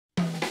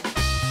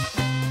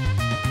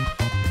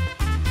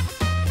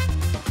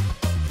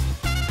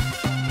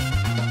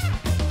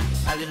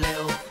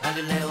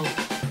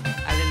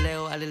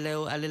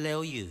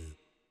알릴레오 유.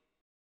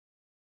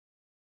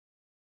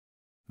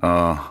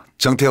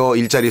 정태호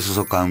일자리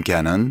수석과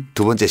함께하는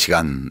두 번째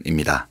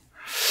시간입니다.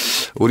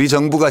 우리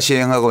정부가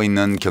시행하고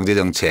있는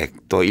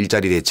경제정책 또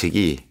일자리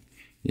대책이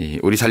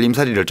우리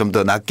살림살이를 좀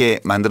더 낫게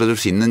만들어줄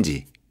수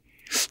있는지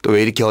또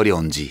왜 이렇게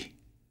어려운지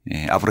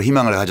앞으로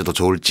희망을 가져도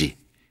좋을지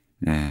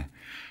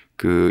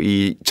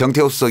이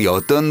정태호 수석이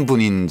어떤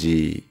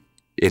분인지에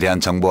대한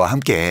정보와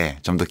함께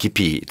좀 더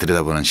깊이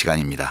들여다보는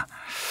시간입니다.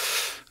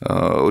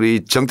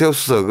 우리 정태호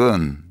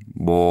수석은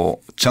뭐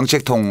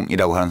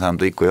정책통이라고 하는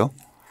사람도 있고요.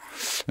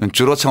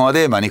 주로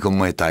청와대에 많이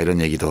근무했다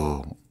이런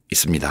얘기도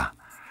있습니다.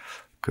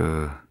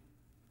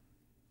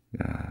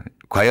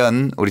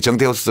 과연 우리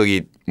정태호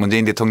수석이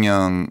문재인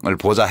대통령을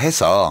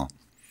보좌해서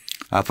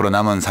앞으로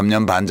남은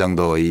 3년 반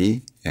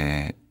정도의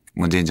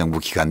문재인 정부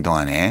기간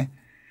동안에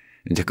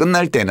이제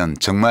끝날 때는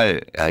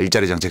정말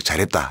일자리 정책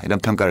잘했다 이런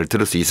평가를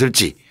들을 수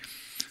있을지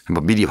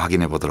한번 미리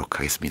확인해 보도록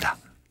하겠습니다.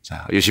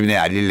 자, 유시민의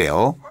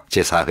알릴레오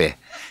제4회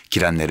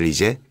길 안내를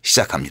이제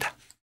시작합니다.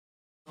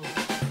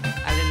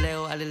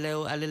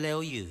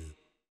 알릴레오 유.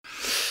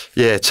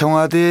 예,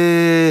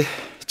 청와대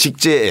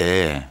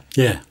직제에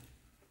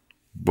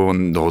뭐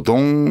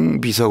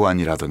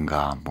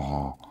노동비서관이라든가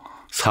뭐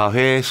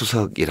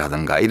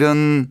사회수석이라든가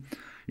이런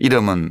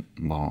이름은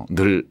뭐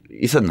늘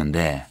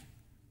있었는데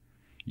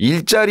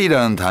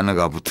일자리라는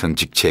단어가 붙은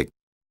직책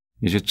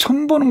이제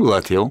처음 보는 것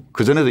같아요.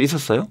 그전에도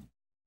있었어요?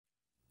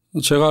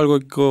 제가 알고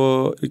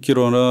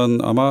있기로는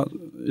아마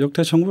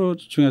역대 정부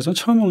중에서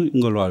처음인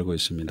걸로 알고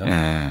있습니다.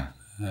 네.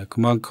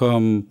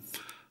 그만큼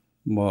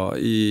뭐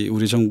이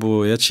우리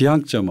정부의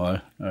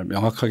지향점을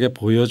명확하게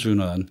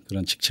보여주는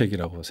그런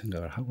직책이라고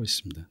생각을 하고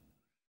있습니다.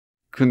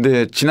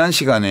 그런데 지난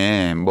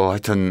시간에 뭐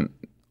하여튼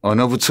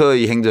어느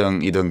부처의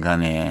행정이든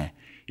간에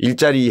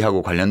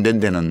일자리하고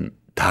관련된 데는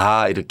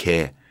다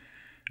이렇게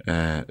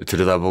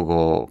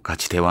들여다보고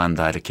같이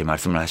대화한다 이렇게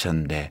말씀을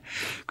하셨는데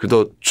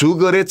그래도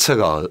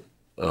주거래처가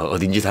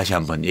어딘지 다시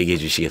한번 얘기해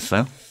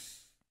주시겠어요?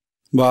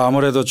 뭐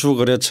아무래도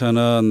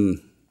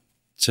주거래처는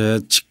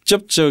제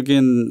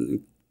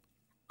직접적인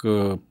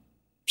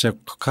제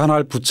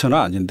관할 부처는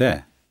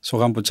아닌데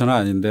소관 부처는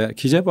아닌데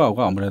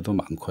기재부하고 아무래도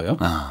많고요.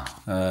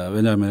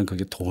 왜냐하면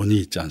그게 돈이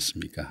있지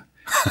않습니까?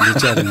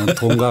 일자리는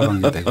돈과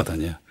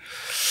관계되거든요.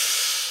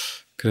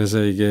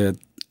 그래서 이게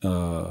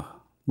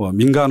뭐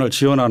민간을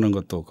지원하는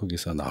것도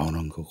거기서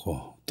나오는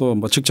거고 또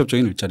뭐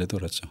직접적인 일자리도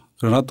그렇죠.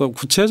 그러나 또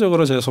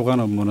구체적으로 제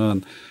소관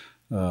업무는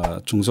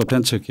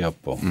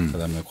중소벤처기업부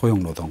그다음에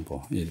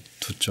고용노동부 이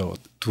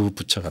두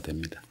부처가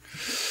됩니다.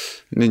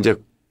 근데 이제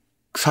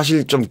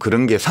사실 좀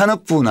그런 게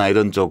산업부나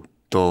이런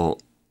쪽도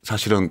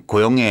사실은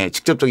고용에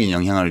직접적인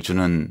영향을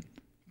주는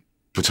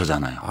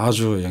부처잖아요.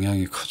 아주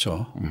영향이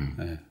크죠.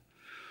 네.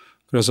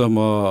 그래서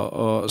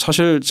뭐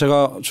사실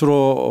제가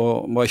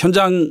주로 뭐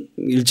현장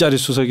일자리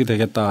수석이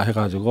되겠다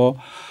해가지고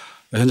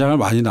현장을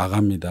많이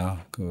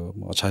나갑니다.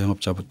 뭐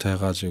자영업자부터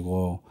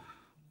해가지고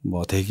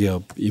뭐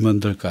대기업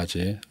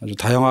임원들까지 아주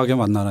다양하게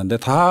만나는데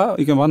다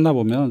이게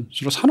만나보면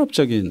주로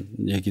산업적인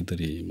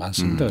얘기들이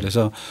많습니다.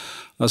 그래서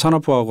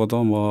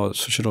산업부하고도 뭐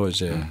수시로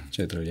이제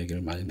저희들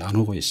얘기를 많이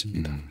나누고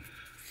있습니다.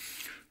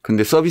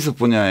 그런데 서비스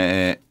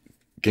분야에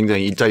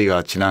굉장히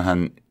일자리가 지난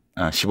한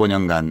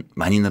 15년간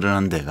많이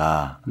늘어난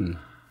데가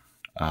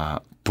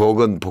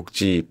보건,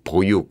 복지,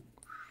 보육,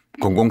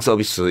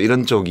 공공서비스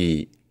이런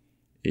쪽이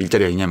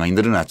일자리가 굉장히 많이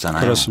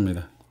늘어났잖아요.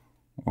 그렇습니다.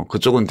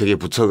 그쪽은 되게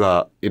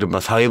부처가 이른바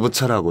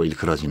사회부처라고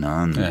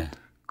일컬어지는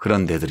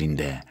그런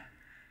데들인데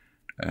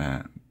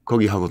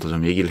거기하고도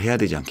좀 얘기를 해야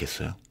되지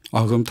않겠어요?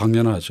 그럼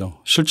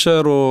당연하죠.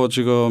 실제로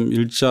지금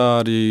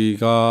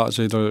일자리가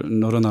저희들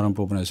늘어나는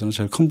부분에서는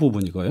제일 큰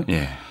부분이고요.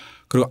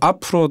 그리고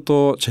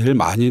앞으로도 제일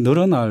많이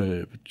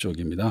늘어날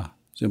쪽입니다.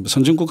 지금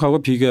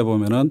선진국하고 비교해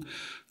보면은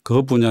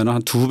그 분야는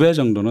한 2배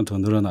정도는 더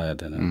늘어나야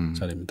되는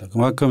자리입니다.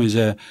 그만큼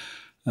이제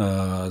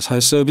사회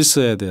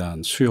서비스에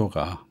대한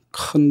수요가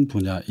큰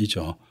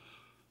분야이죠.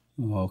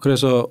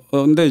 그래서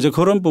근데 이제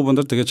그런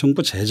부분들 되게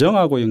정부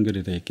재정하고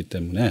연결이 되어 있기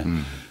때문에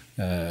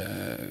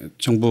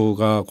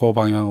정부가 그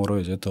방향으로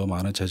이제 더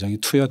많은 재정이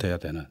투여돼야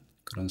되는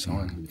그런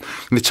상황입니다.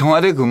 그런데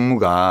청와대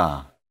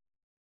근무가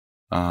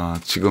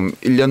지금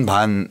 1년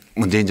반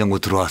문재인 정부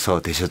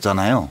들어와서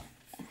되셨잖아요.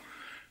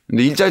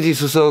 그런데 일자리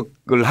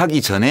수석을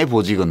하기 전에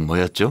보직은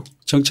뭐였죠?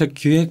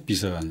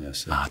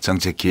 정책기획비서관이었어요.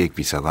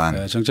 정책기획비서관.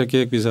 네,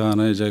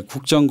 정책기획비서관은 이제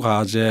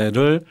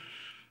국정과제를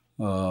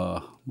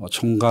뭐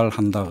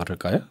총괄한다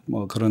그럴까요?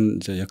 뭐 그런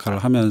이제 역할을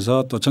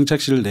하면서 또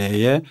정책실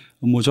내에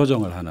업무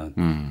조정을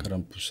하는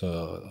그런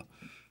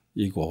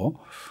부서이고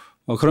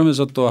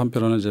그러면서 또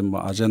한편으로는 이제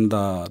뭐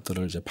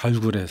아젠다들을 이제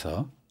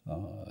발굴해서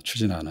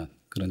추진하는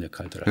그런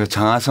역할들을. 그러니까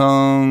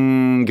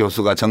장하성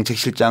교수가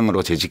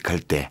정책실장으로 재직할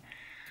때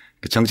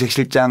그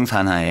정책실장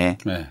산하에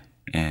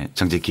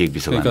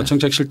정책기획비서관. 그러니까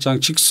정책실장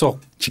직속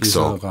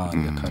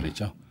비서관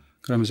역할이죠.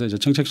 그러면서 이제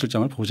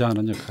정책실장을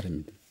보좌하는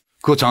역할입니다.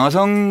 그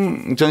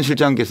장하성 전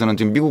실장께서는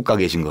지금 미국 가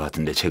계신 것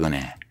같은데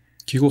최근에.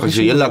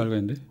 귀국하신 걸로 알고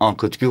있는데.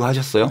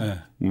 귀국하셨어요? 네.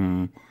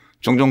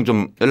 종종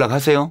좀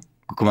연락하세요?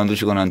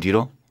 그만두시고 난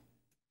뒤로?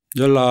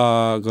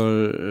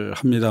 연락을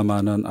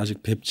합니다마는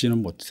아직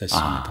뵙지는 못했습니다.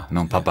 아,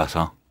 너무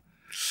바빠서.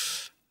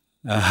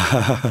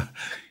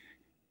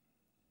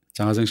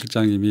 장하성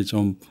실장님이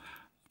좀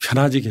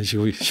편하게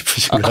계시고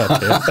싶으신 것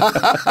같아요.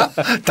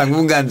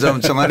 당분간 좀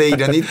청와대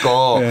일은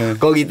있고 네.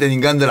 거기 있던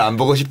인간들 안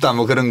보고 싶다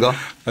뭐 그런 거.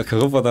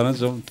 그것보다는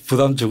좀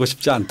부담 주고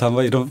싶지 않다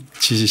뭐 이런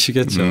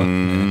지시시겠죠.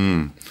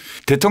 네.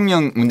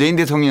 대통령 문재인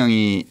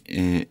대통령이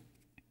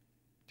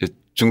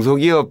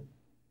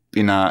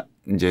중소기업이나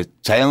이제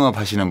자영업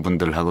하시는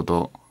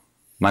분들하고도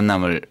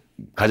만남을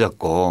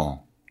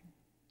가졌고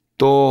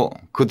또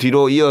그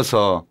뒤로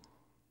이어서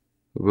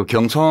그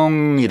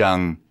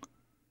경총이랑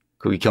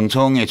그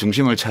경총의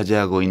중심을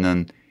차지하고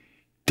있는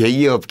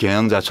대기업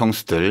경영자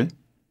총수들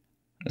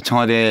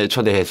청와대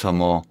초대해서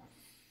뭐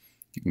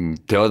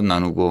대화도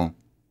나누고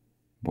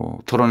뭐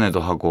토론회도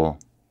하고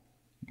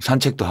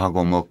산책도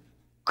하고 뭐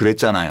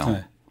그랬잖아요.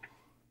 네.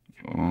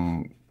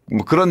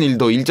 뭐 그런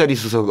일도 일자리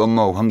수석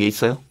업무하고 관계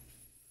있어요?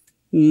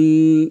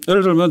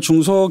 예를 들면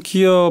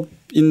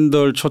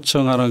중소기업인들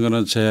초청하는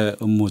거는 제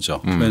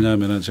업무죠.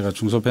 왜냐하면 제가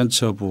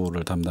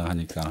중소벤처부를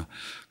담당하니까.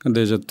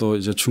 근데 이제 또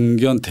이제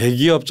중견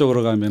대기업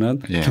쪽으로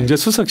가면은 예.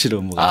 경제수석실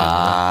업무가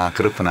됩니다. 아,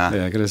 그렇구나.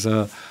 네,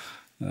 그래서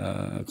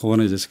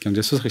그거는 이제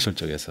경제수석실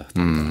쪽에서.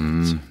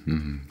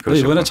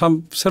 이번에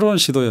참 새로운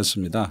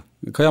시도였습니다.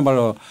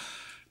 그야말로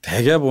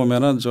대개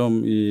보면은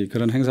좀 이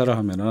그런 행사를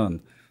하면은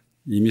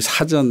이미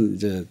사전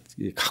이제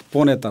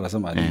각본에 따라서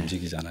많이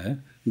움직이잖아요.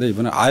 근데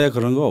이번에 아예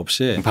그런 거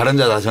없이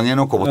발언자 다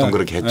정해놓고 보통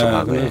그렇게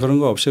했죠. 그런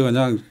거 없이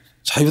그냥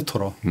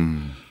자유토론.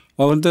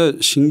 그런데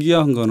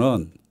신기한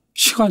거는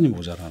시간이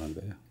모자라는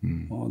거예요.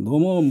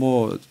 너무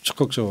뭐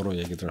적극적으로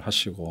얘기들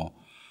하시고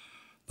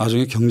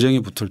나중에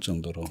경쟁이 붙을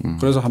정도로.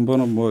 그래서 한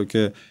번은 뭐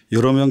이렇게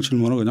여러 명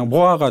질문을 그냥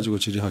모아가지고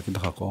질의하기도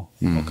하고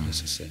뭐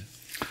그랬었어요.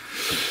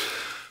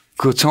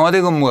 그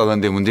청와대 근무가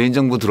그런데 문재인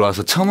정부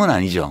들어와서 처음은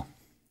아니죠.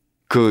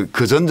 그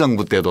전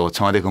정부 때도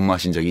청와대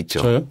근무하신 적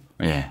있죠. 저요?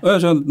 예. 네,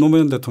 전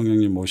노무현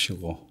대통령님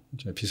모시고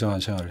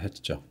비서관 생활을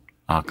했죠.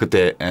 아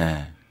그때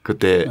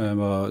그때 네,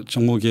 뭐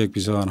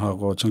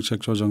정무기획비서관하고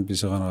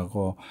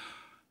정책조정비서관하고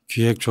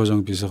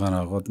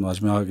기획조정비서관하고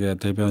마지막에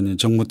대변인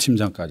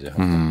정무팀장까지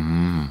하고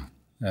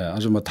네,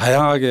 아주 뭐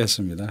다양하게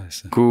했습니다.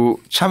 그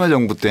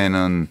참여정부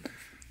때는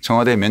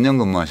청와대 몇 년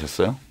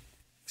근무하셨어요?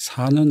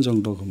 4년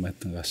정도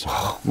근무했던 것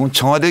같습니다. 뭐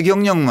청와대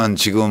경력만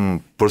지금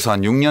벌써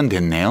한 6년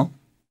됐네요.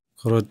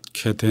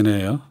 그렇게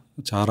되네요.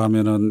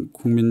 잘하면은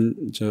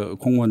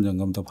공무원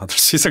연금도 받을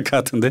수 있을 것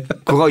같은데.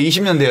 그거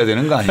 20년 돼야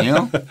되는 거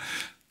아니에요?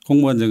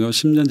 공무원 연금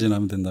 10년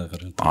지나면 된다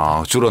그러는데.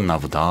 아 줄었나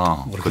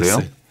보다.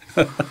 모르겠어요.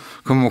 그래요?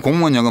 그럼 뭐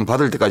공무원 연금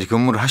받을 때까지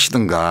근무를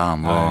하시든가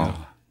뭐.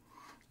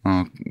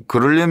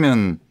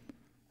 그러려면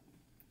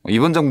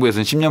이번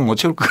정부에서는 10년 못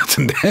채울 것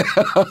같은데.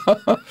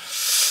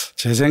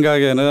 제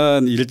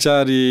생각에는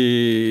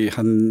일자리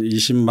한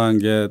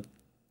 20만 개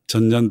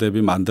전년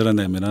대비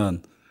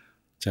만들어내면은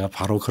제가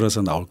바로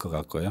걸어서 나올 것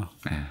같고요.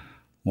 네.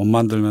 못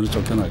만들면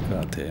쫓겨날 것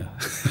같아요.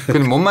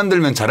 그럼 못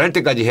만들면 잘할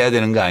때까지 해야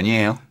되는 거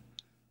아니에요?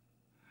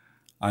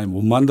 아니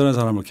못 만드는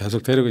사람을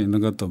계속 데리고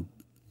있는 것도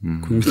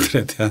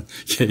국민들에 대한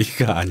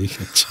예의가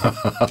아니겠죠.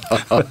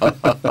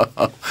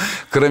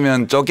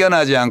 그러면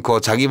쫓겨나지 않고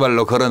자기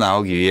발로 걸어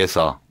나오기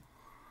위해서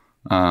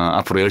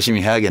앞으로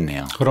열심히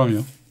해야겠네요.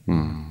 그럼요.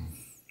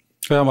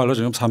 그야말로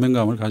지금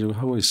사명감을 가지고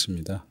하고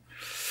있습니다.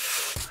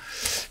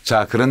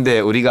 자, 그런데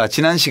우리가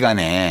지난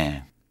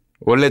시간에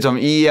원래 좀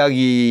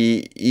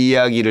이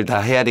이야기를 다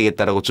해야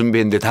되겠다라고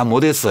준비했는데 다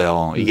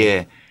못했어요.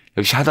 이게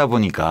역시 하다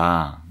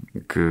보니까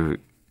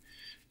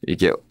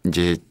이게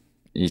이제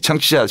이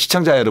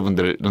시청자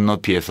여러분들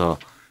눈높이에서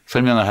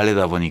설명을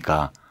하려다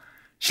보니까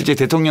실제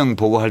대통령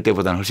보고할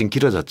때보다는 훨씬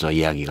길어졌죠,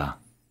 이야기가.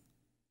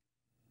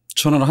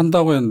 저는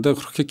한다고 했는데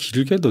그렇게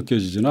길게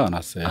느껴지지는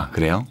않았어요. 아,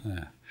 그래요? 네.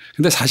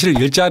 근데 사실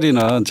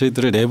일자리는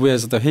저희들의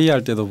내부에서도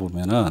회의할 때도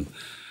보면은 막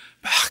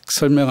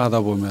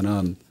설명하다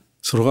보면은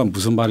서로가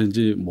무슨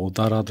말인지 못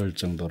알아들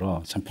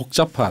정도로 참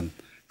복잡한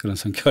그런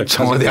성격을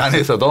청와대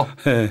안에서도.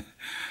 네.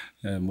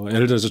 네. 뭐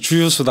예를 들어서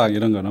주유수당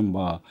이런 거는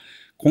뭐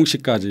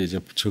공식까지 이제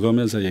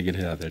적으면서 얘기를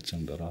해야 될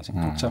정도로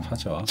좀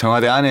복잡하죠.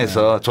 청와대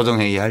안에서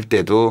조정회의 할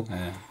때도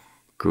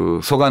그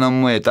소관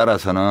업무에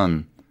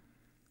따라서는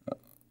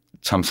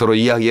참 서로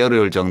이해하기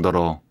어려울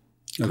정도로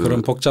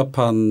그런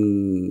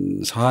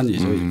복잡한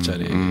사안이죠.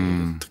 일자리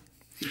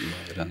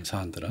이런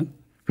사안들은.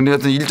 그런데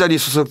하여튼 일자리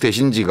수석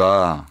되신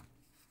지가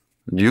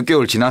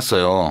 6개월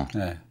지났어요.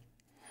 네.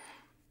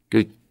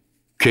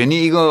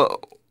 괜히 이거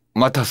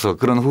맡아서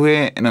그런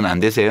후회는 안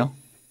되세요?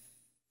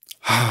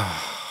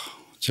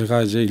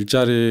 제가 이제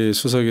일자리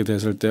수석이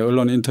됐을 때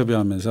언론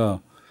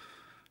인터뷰하면서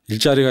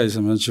일자리가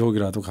있으면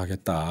지옥이라도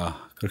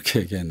가겠다 그렇게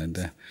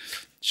얘기했는데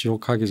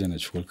지옥 가기 전에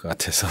죽을 것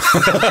같아서.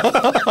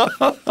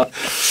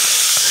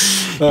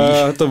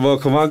 또 뭐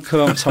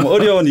그만큼 참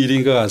어려운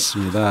일인 것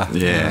같습니다.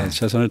 예.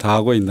 최선을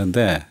다하고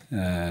있는데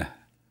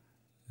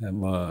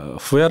뭐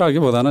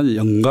후회라기보다는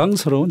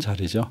영광스러운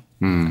자리죠.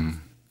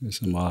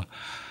 그래서 뭐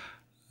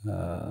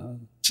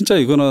진짜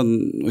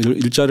이거는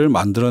일자리를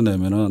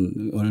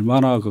만들어내면은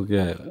얼마나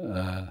그게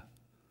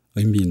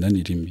의미 있는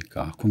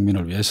일입니까?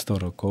 국민을 위해서도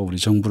그렇고 우리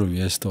정부를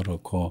위해서도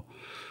그렇고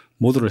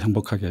모두를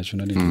행복하게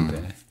해주는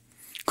일인데.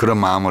 그런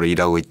마음으로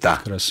일하고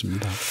있다.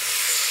 그렇습니다.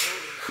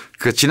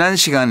 그 지난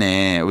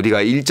시간에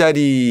우리가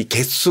일자리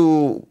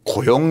개수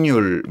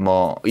고용률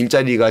뭐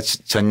일자리가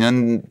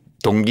전년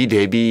동기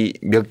대비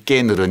몇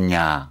개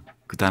늘었냐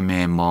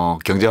그다음에 뭐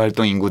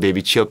경제활동 인구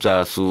대비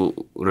취업자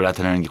수를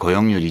나타내는 게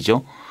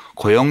고용률이죠.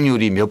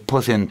 고용률이 몇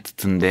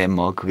 %인데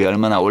뭐 그게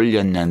얼마나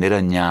올렸냐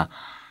내렸냐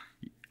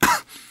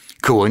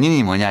그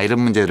원인이 뭐냐 이런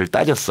문제를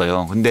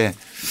따졌어요. 근데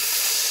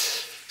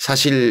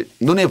사실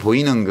눈에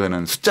보이는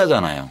거는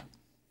숫자잖아요.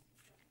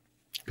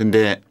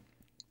 근데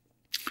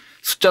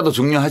숫자도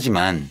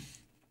중요하지만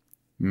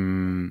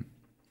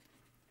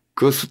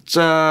그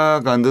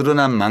숫자가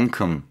늘어난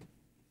만큼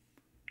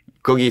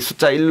거기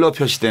숫자 1로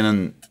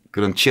표시되는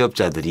그런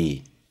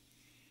취업자들이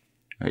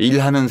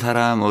일하는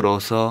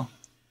사람으로서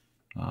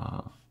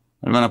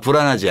얼마나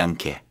불안하지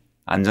않게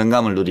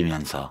안정감을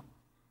누리면서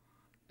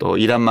또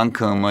일한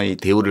만큼의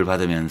대우를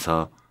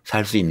받으면서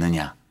살 수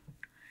있느냐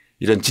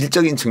이런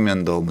질적인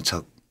측면도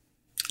무척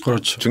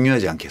그렇죠.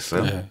 중요하지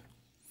않겠어요? 네.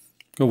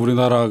 그러니까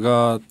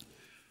우리나라가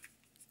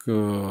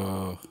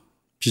그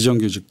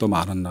비정규직도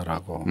많은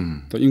나라고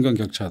또 임금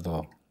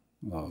격차도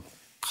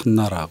큰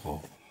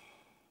나라고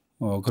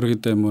그렇기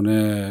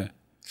때문에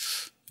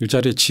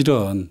일자리의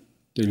질은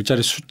또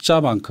일자리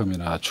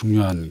숫자만큼이나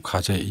중요한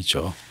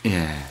과제이죠.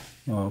 예.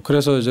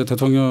 그래서 이제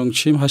대통령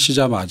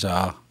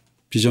취임하시자마자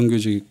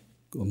비정규직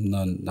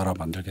없는 나라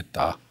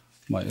만들겠다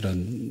뭐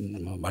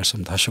이런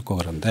말씀도 하셨고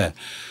그런데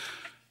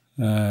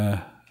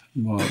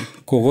뭐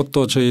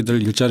그것도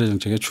저희들 일자리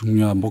정책의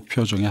중요한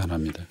목표 중에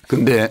하나입니다.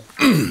 그런데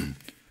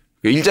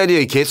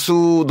일자리의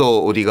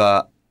개수도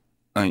우리가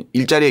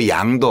일자리의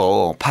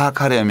양도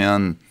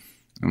파악하려면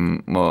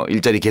뭐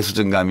일자리 개수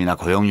증감이나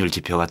고용률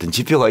지표 같은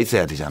지표가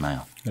있어야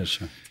되잖아요.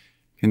 그렇죠.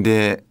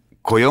 그런데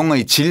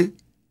고용의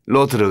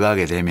질로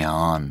들어가게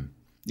되면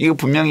이거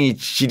분명히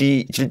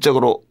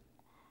질적으로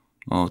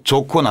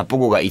좋고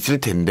나쁘고가 있을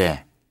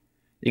텐데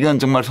이건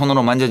정말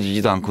손으로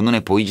만져지지도 않고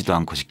눈에 보이지도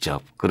않고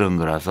직접 그런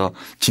거라서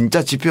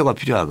진짜 지표가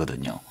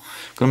필요하거든요.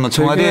 그러면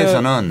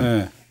청와대에서는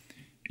네.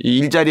 이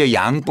일자리의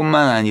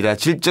양뿐만 아니라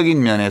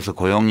질적인 면에서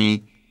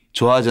고용이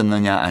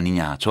좋아졌느냐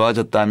아니냐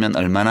좋아졌다면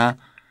얼마나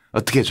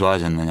어떻게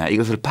좋아졌느냐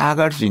이것을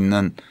파악할 수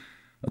있는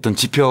어떤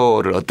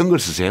지표를 어떤 걸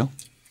쓰세요?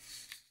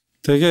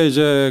 되게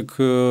이제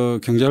그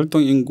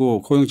경제활동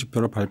인구 고용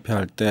지표를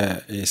발표할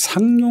때 이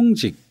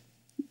상용직하고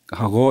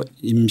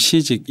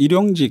임시직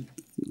일용직을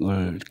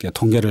이렇게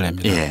통계를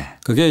냅니다. 예.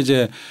 그게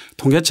이제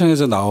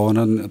통계청에서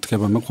나오는 어떻게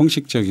보면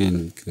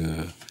공식적인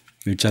그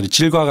일자리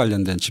질과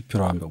관련된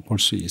지표로 한번 볼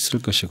수 있을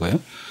것이고요.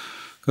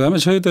 그다음에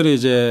저희들이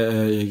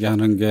이제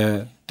얘기하는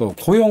게 또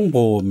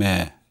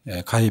고용보험에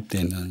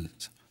가입돼 있는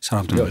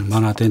사람들이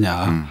얼마나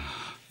되냐.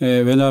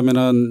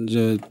 왜냐하면은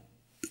이제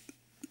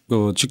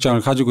그 직장을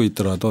가지고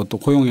있더라도 또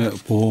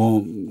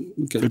고용보험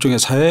일종의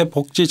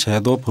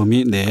사회복지제도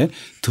범위 내에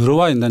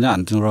들어와 있느냐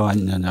안 들어와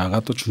있느냐가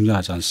또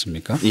중요하지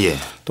않습니까? 예.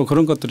 또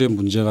그런 것들이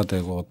문제가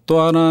되고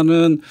또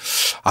하나는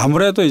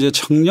아무래도 이제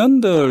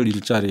청년들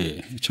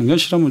일자리 청년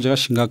실업 문제가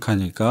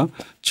심각하니까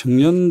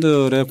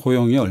청년들의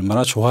고용이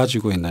얼마나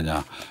좋아지고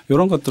있느냐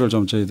이런 것들을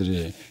좀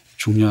저희들이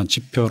중요한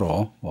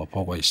지표로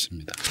보고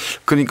있습니다.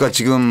 그러니까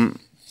지금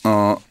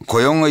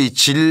고용의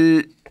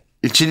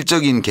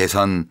질적인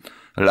개선을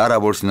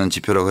알아볼 수 있는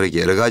지표로 그렇게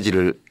여러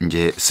가지를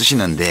이제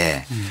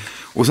쓰시는데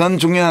우선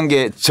중요한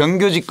게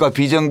정규직과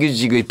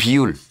비정규직의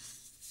비율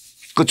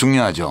그거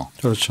중요하죠.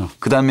 그렇죠.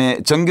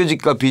 그다음에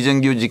정규직과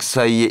비정규직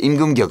사이의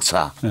임금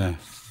격차 네.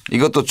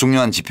 이것도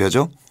중요한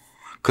지표죠.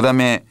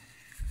 그다음에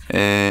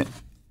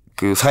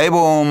그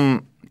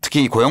사회보험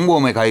특히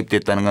고용보험에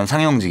가입됐다는 건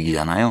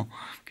상용직이잖아요.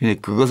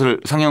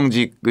 그것을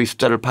상용직의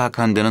숫자를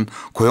파악하는 데는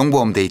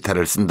고용보험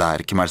데이터를 쓴다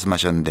이렇게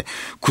말씀하셨는데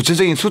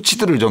구체적인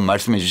수치들을 좀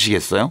말씀해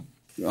주시겠어요?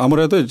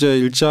 아무래도 이제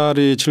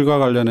일자리 질과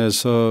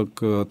관련해서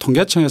그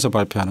통계청에서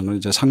발표하는 건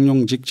이제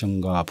상용직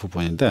증가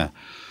부분인데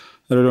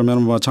예를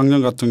들면 뭐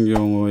작년 같은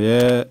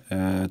경우에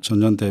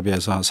전년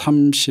대비해서 한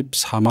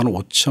 34만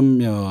 5천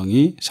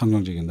명이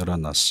상용직이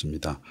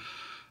늘어났습니다.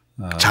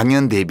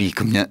 작년 대비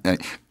금년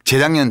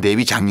재작년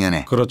대비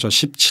작년에. 그렇죠.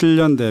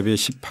 17년 대비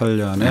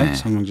 18년에 네.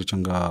 상용직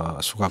증가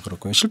수가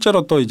그렇고요.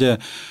 실제로 또 이제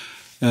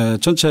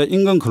전체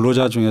임금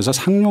근로자 중에서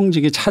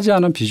상용직이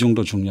차지하는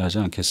비중도 중요하지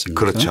않겠습니까?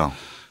 그렇죠.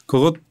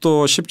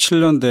 그것도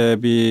 17년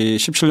대비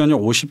 17년이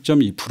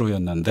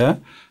 50.2%였는데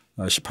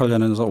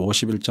 18년에서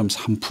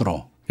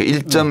 51.3%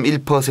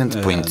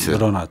 1.1%포인트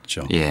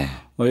늘어났죠. 예.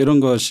 이런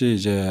것이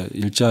이제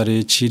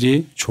일자리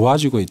질이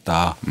좋아지고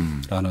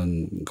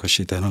있다라는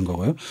것이 되는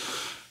거고요.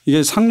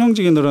 이게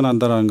상용직이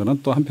늘어난다는 것은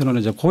또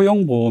한편으로는 이제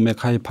고용보험에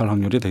가입할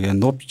확률이 되게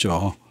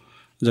높죠.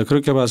 이제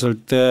그렇게 봤을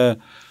때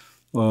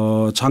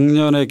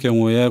작년의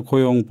경우에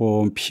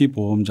고용보험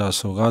피보험자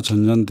수가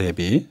전년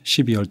대비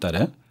 12월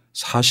달에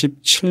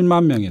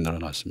 47만 명이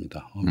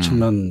늘어났습니다.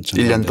 엄청난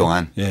 1년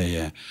동안. 예,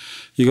 예.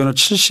 이거는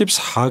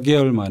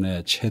 74개월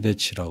만에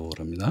최대치라고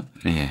그럽니다.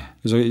 예.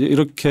 그래서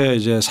이렇게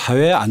이제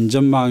사회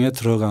안전망에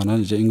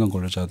들어가는 이제 인근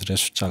근로자들의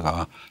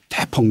숫자가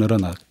대폭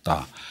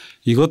늘어났다.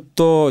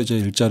 이것도 이제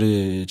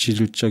일자리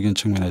질적인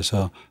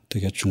측면에서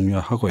되게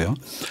중요하고요.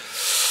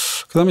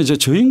 그다음에 이제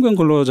저임금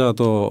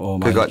근로자도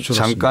많이 그러니까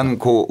줄었습니다. 잠깐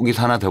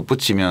거기서 하나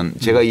덧붙이면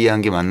제가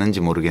이해한 게 맞는지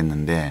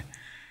모르겠는데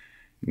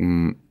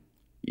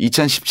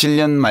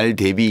 2017년 말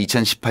대비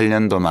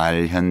 2018년도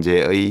말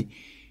현재의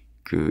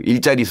그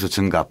일자리 수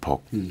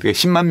증가폭 그게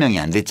 10만 명이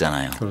안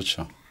됐잖아요.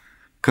 그렇죠.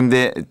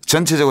 그런데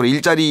전체적으로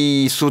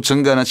일자리 수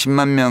증가는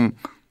 10만 명이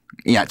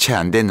채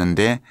안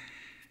됐는데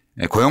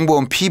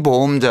고용보험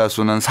피보험자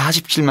수는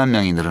 47만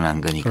명이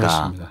늘어난 거니까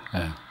그렇습니다.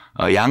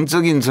 네.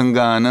 양적인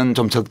증가는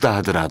좀 적다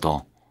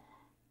하더라도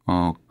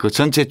그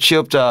전체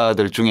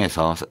취업자들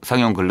중에서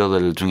상용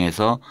근로자들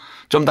중에서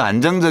좀 더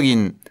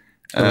안정적인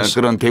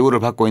그런 대우를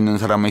받고 있는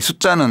사람의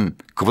숫자는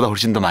그보다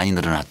훨씬 더 많이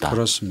늘어났다.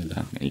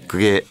 그렇습니다.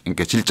 그게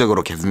그러니까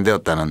질적으로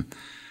개선되었다는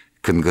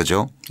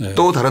근거죠. 네.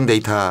 또 다른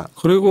데이터.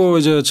 그리고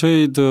이제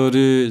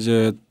저희들이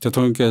이제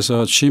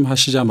대통령께서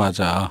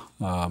취임하시자마자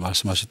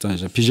말씀하셨던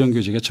이제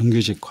비정규직의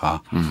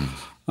정규직화.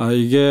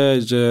 이게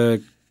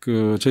이제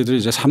그 저희들이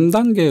이제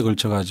 3단계에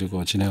걸쳐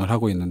가지고 진행을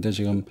하고 있는데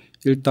지금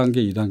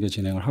 1단계, 2단계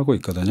진행을 하고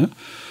있거든요.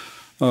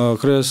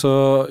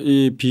 그래서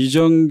이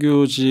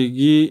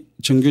비정규직이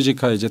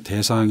정규직화 이제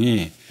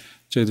대상이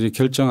저희들이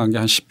결정한 게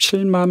한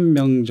 17만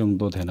명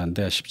정도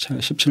되는데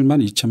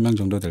 17만 2천 명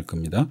정도 될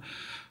겁니다.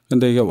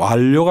 그런데 이게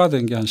완료가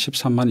된 게 한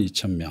 13만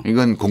 2천 명.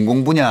 이건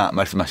공공 분야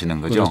말씀하시는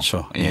거죠?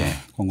 그렇죠. 예.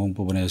 공공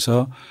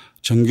부분에서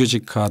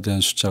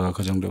정규직화된 숫자가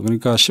그 정도.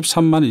 그러니까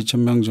 13만 2천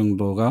명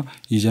정도가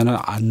이제는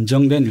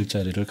안정된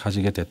일자리를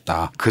가지게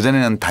됐다.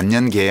 그전에는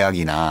단년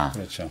계약이나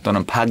그렇죠.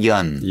 또는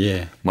파견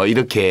예. 뭐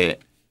이렇게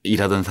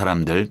일하던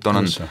사람들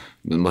또는 그렇죠.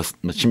 뭐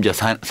심지어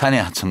사내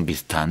하청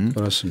비슷한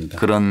그렇습니다.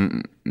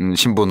 그런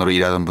신분으로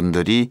일하던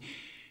분들이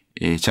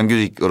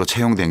정규직으로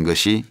채용된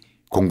것이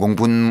공공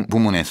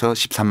부문에서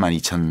 13만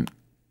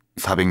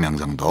 2,400명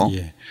정도.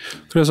 예.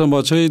 그래서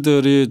뭐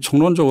저희들이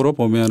총론적으로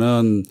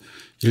보면은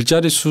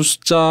일자리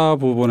숫자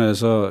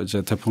부분에서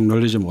이제 대폭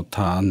늘리지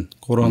못한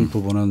그런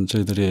부분은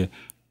저희들이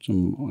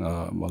좀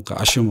뭔가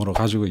아쉬움으로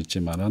가지고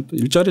있지만은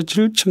일자리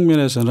질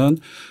측면에서는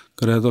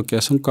그래도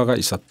꽤 성과가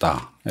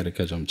있었다.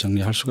 이렇게 좀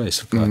정리할 수가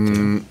있을 것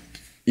같아요.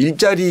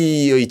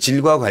 일자리의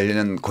질과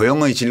관련한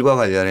고용의 질과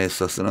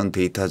관련해서 쓰는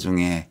데이터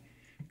중에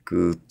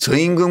그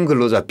저임금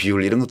근로자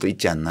비율 이런 것도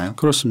있지 않나요?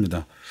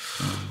 그렇습니다.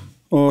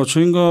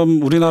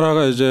 저임금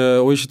우리나라가 이제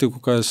OECD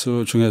국가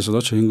중에서도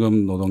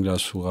저임금 노동자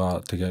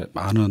수가 되게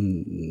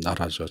많은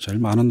나라죠. 제일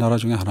많은 나라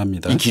중에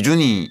하나입니다. 이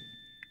기준이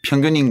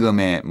평균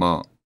임금의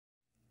뭐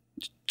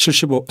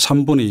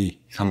 3분의 2.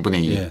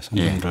 3분의 2. 예,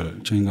 3분의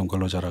 1을 저임금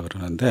근로자라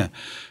그러는데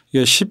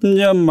이게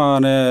 10년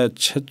만에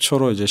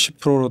최초로 이제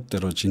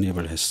 10%대로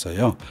진입을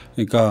했어요.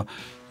 그러니까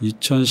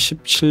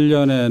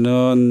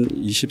 2017년에는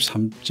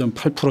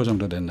 23.8%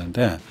 정도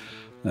됐는데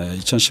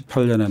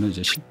 2018년에는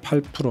이제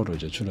 18%로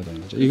이제 줄어든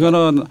거죠.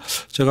 이거는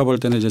제가 볼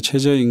때는 이제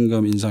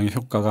최저임금 인상의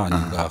효과가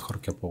아닌가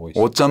그렇게 보고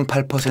있습니다.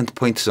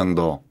 5.8%포인트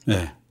정도.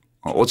 네.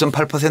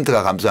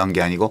 5.8%가 감소한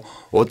게 아니고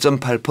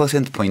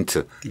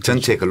 5.8%포인트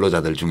전체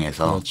근로자들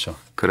중에서 그렇죠.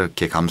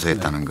 그렇게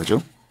감소했다는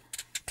거죠.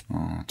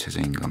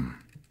 최저임금.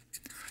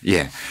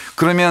 예.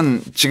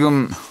 그러면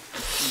지금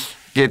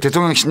이게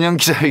대통령 신년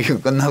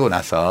기자회견 끝나고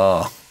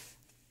나서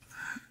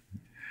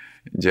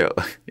이제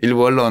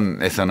일부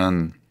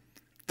언론에서는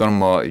또는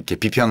뭐 이렇게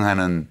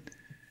비평하는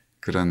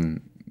그런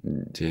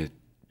이제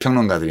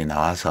평론가들이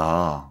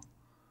나와서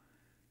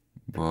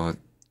뭐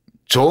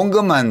좋은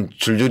것만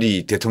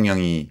줄줄이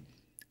대통령이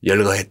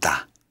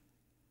열거했다.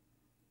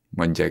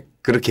 뭐 이제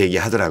그렇게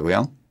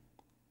얘기하더라고요.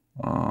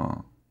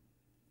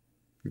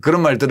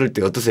 그런 말 들을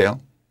때 어떠세요?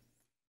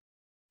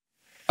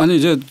 아니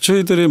이제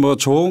저희들이 뭐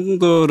좋은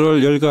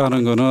거를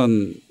열거하는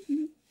거는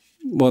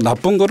뭐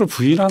나쁜 거를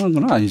부인하는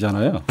건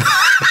아니잖아요.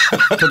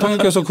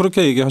 대통령께서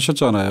그렇게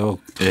얘기하셨잖아요.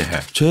 예.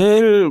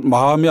 제일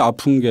마음이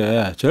아픈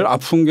게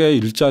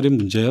일자리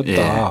문제였다.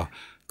 예.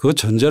 그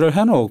전제를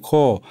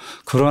해놓고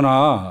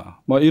그러나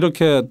뭐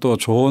이렇게 또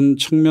좋은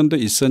측면도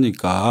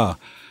있으니까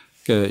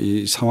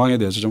이 상황에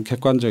대해서 좀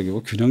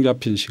객관적이고 균형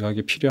잡힌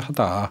시각이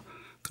필요하다.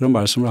 그런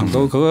말씀을 한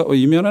거고 그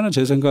이면에는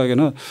제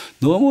생각에는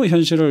너무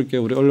현실을 이렇게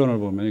우리 언론을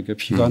보면 이렇게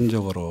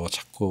비관적으로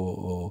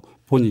자꾸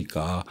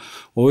보니까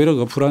오히려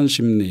그 불안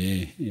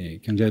심리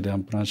경제에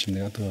대한 불안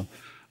심리가 더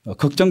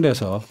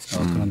걱정돼서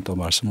그런 또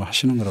말씀을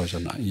하시는 거라고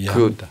저는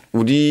이해합니다.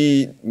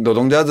 우리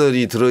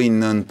노동자들이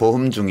들어있는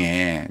보험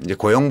중에 이제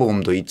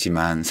고용보험도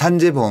있지만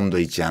산재보험도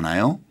있지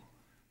않아요?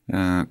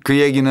 그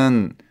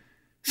얘기는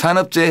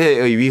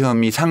산업재해의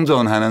위험이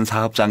상존하는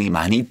사업장이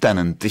많이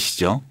있다는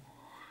뜻이죠.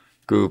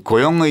 그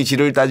고용의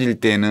질을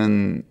따질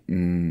때는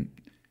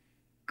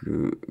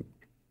그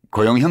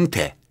고용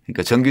형태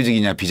그러니까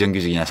정규직이냐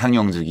비정규직이냐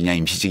상용직이냐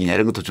임시직이냐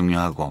이런 것도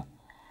중요하고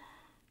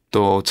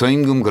또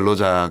저임금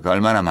근로자가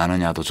얼마나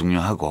많으냐도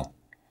중요하고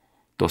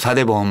또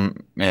 4대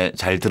보험에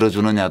잘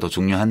들어주느냐도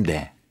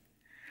중요한데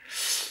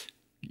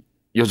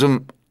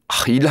요즘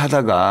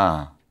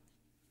일하다가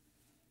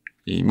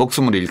이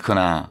목숨을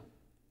잃거나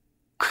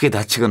크게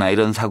다치거나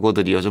이런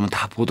사고들이 요즘은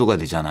다 보도가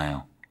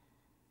되잖아요.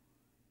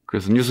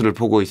 그래서 뉴스를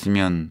보고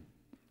있으면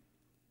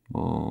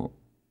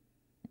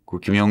그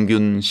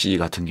김용균 씨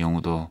같은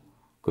경우도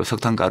그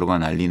석탄가루가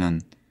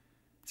날리는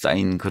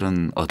쌓인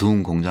그런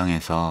어두운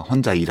공장에서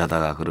혼자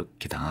일하다가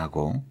그렇게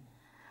당하고,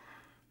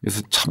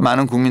 그래서 참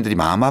많은 국민들이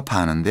마음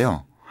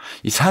아파하는데요.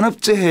 이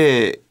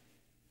산업재해가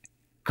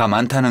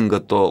많다는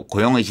것도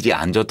고용의 질이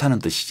안 좋다는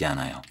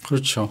뜻이잖아요.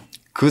 그렇죠.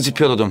 그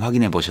지표도 좀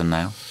확인해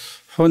보셨나요?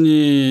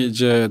 흔히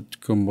이제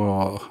그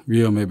뭐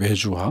위험의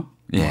외주화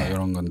예.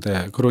 이런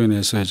건데, 그로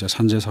인해서 이제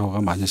산재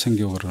사고가 많이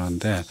생기고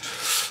그러는데,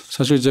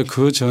 사실 이제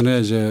그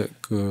전에 이제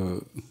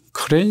그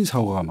크레인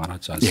사고가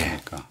많았지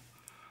않습니까? 예.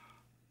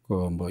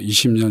 그 뭐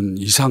 20년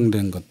이상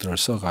된 것들을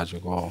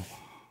써가지고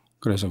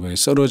그래서 그게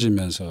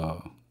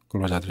쓰러지면서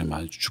근로자들이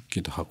많이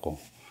죽기도 하고,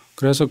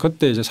 그래서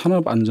그때 이제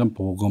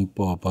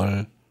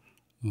산업안전보건법을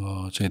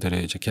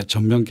저희들이 이제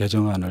전면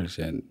개정안을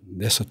이제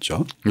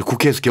냈었죠.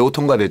 국회에서 겨우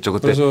통과됐죠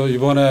그때. 그래서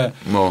이번에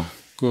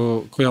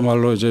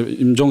그야말로 이제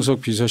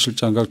임종석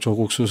비서실장과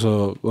조국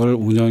수석을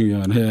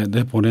운영위원회에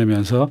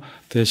내보내면서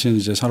대신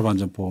이제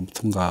산업안전보험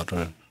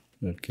통과를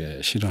이렇게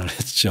실현을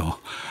했죠.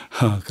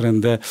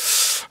 그런데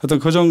하여튼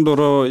그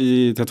정도로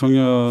이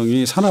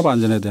대통령이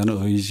산업안전에 대한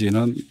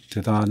의지는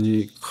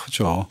대단히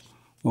크죠.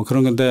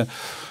 그런 건데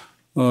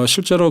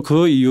실제로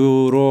그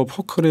이후로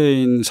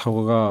포크레인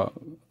사고가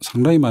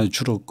상당히 많이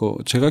줄었고,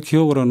 제가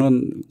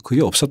기억으로는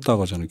그게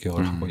없었다고 저는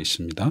기억을 하고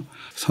있습니다.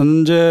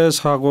 산재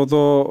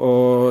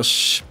사고도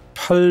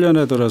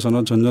 18년에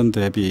들어서는 전년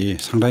대비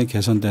상당히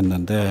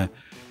개선됐는데,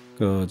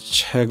 그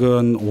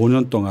최근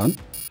 5년 동안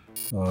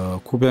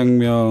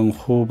 900명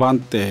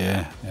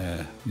후반대에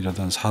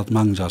이르던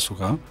사망자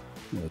수가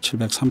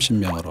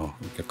 730명으로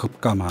이렇게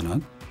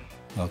급감하는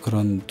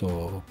그런,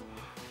 또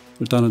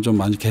일단은 좀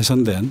많이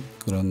개선된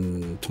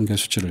그런 통계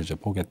수치를 이제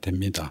보게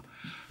됩니다.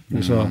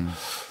 그래서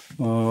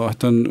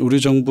하여튼 우리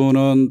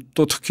정부는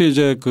또 특히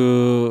이제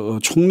그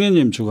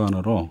총리님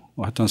주관으로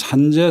하여튼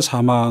산재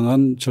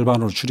사망은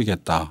절반으로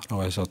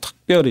줄이겠다라고 해서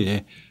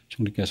특별히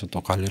총리께서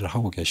또 관리를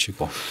하고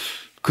계시고.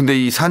 근데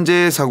이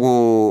산재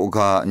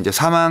사고가 이제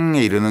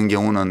사망에 이르는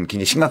경우는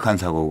굉장히 심각한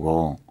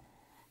사고고,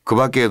 그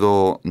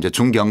밖에도 이제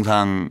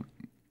중경상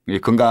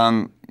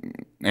건강에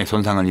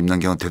손상을 입는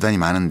경우 대단히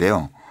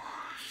많은데요.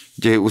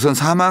 이제 우선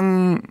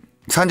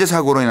산재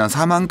사고로 인한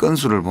사망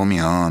건수를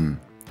보면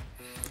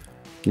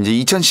이제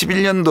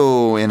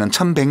 2011년도에는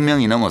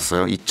 1,100명이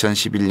넘었어요.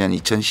 2011년,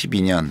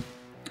 2012년,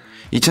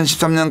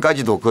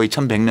 2013년까지도 거의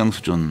 1,100명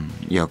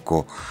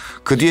수준이었고,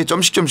 그 뒤에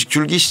좀씩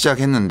줄기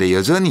시작했는데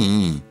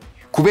여전히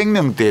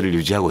 900명대를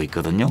유지하고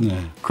있거든요.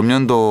 네.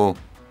 금년도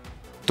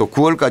또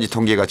 9월까지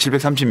통계가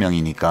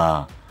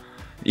 730명이니까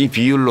이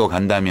비율로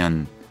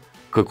간다면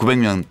그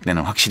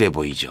 900명대는 확실해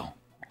보이죠.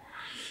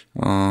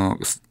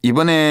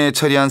 이번에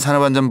처리한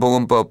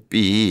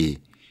산업안전보건법이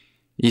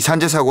이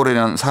산재 사고로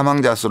인한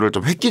사망자 수를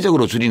좀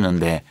획기적으로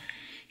줄이는데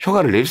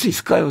효과를 낼 수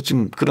있을까요?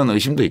 지금 그런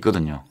의심도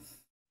있거든요.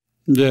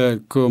 이제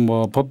그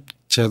뭐 법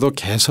제도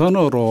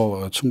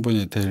개선으로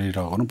충분히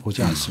되리라고는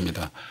보지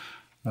않습니다.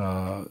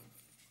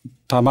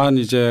 다만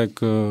이제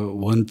그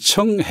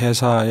원청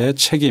회사의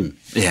책임을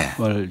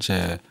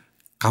이제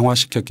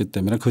강화시켰기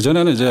때문에,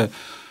 그전에는 이제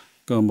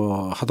그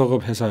뭐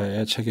하도급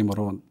회사의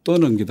책임으로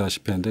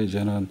떠넘기다시피 했는데,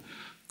 이제는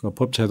그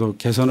법 제도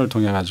개선을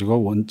통해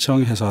가지고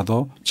원청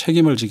회사도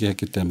책임을 지게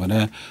했기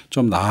때문에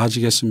좀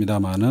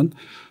나아지겠습니다마는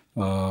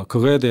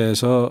그거에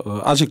대해서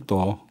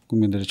아직도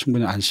국민들이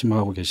충분히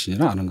안심하고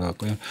계시지는 않은 것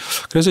같고요.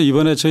 그래서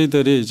이번에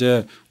저희들이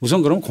이제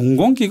우선 그럼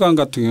공공기관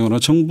같은 경우는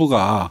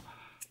정부가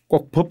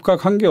꼭 법과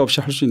관계없이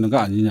할 수 있는 거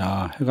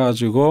아니냐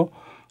해가지고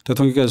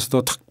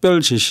대통령께서도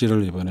특별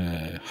지시를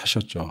이번에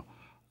하셨죠.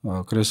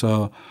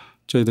 그래서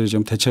저희들이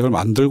지금 대책을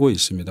만들고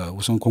있습니다.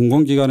 우선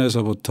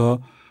공공기관에서부터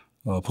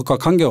법과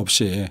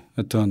관계없이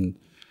하여튼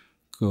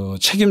그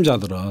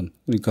책임자들은,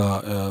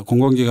 그러니까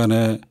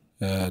공공기관의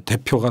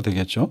대표가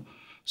되겠죠.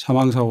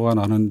 사망사고가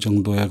나는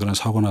정도의 그런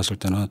사고 났을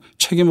때는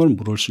책임을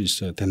물을 수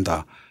있어야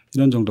된다.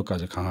 이런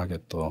정도까지 강하게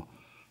또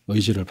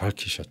의지를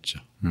밝히셨죠.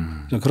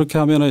 그렇게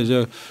하면은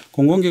이제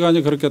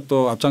공공기관이 그렇게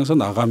또 앞장서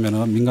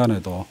나가면은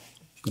민간에도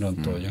그런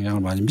또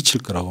영향을 많이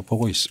미칠 거라고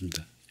보고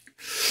있습니다.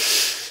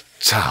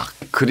 자,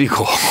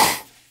 그리고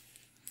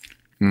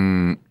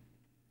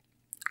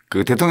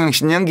그 대통령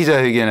신년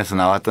기자회견에서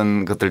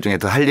나왔던 것들 중에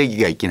더 할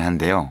얘기가 있긴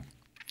한데요.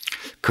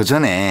 그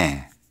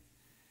전에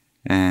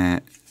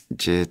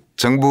이제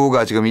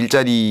정부가 지금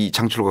일자리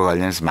창출과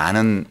관련해서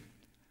많은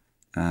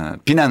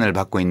비난을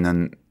받고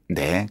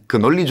있는데, 그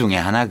논리 중에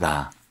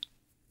하나가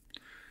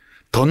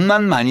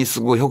돈만 많이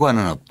쓰고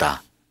효과는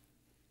없다.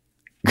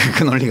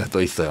 그 논리가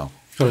또 있어요.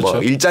 그렇죠.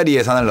 뭐 일자리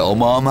예산을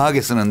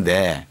어마어마하게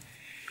쓰는데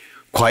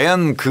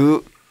과연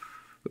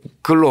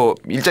그걸로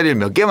일자리를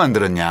몇 개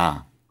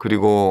만들었냐.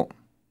 그리고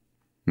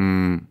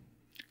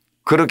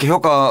그렇게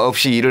효과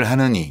없이 일을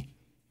하느니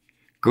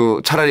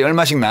그 차라리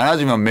얼마씩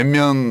나눠주면 몇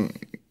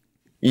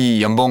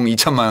명이 연봉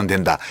 2천만 원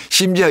된다.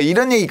 심지어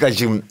이런 얘기까지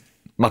지금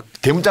막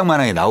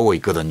대문짝만하게 나오고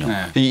있거든요.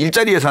 네. 이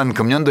일자리 예산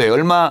금년도에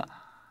얼마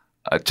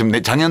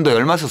지금 작년도에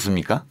얼마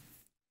썼습니까?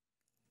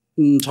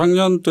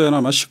 작년도에는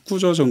아마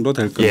 19조 정도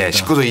될 겁니다. 예,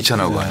 19조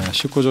 2천억 원. 네,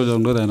 19조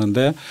정도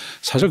되는데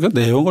사실 그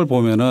내용을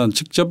보면은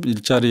직접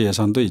일자리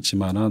예산도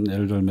있지만은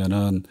예를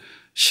들면은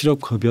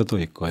실업급여도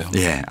있고요.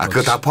 예,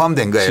 그거 다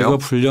포함된 거예요.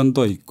 직업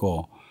훈련도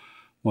있고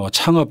뭐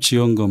창업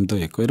지원금도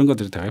있고 이런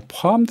것들이 다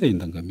포함되어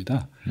있는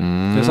겁니다.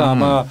 그래서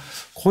아마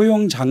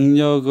고용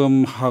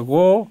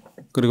장려금하고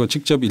그리고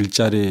직접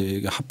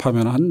일자리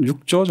합하면 한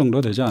 6조 정도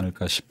되지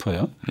않을까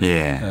싶어요.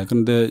 예.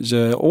 그런데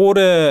이제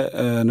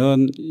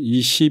올해는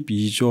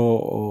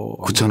 22조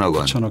 9천억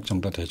원. 9천억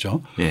정도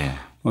되죠. 예.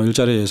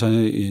 일자리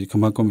예산이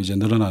그만큼 이제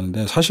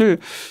늘어나는데 사실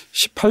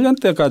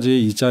 18년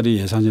때까지 일자리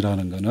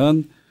예산이라는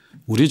거는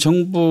우리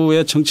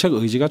정부의 정책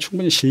의지가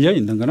충분히 실려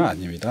있는 건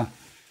아닙니다.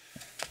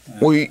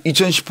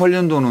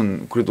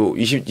 2018년도는 그래도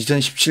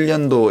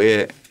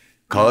 2017년도에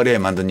가을에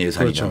만든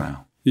예산이잖아요.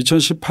 그렇죠.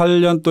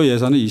 2018년도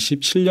예산은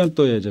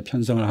 27년도에 이제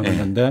편성을 하고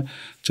있는데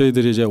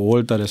저희들이 이제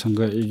 5월 달에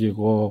선거에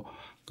이기고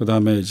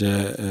그다음에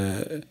이제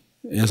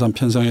예산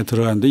편성에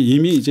들어갔는데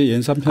이미 이제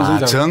예산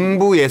편성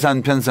정부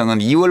예산 편성은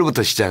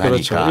 2월부터 시작하니까.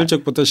 그렇죠.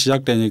 일찍부터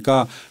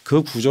시작되니까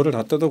그 구조를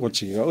다 뜯어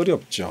고치기가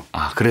어렵죠.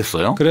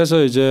 그랬어요?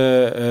 그래서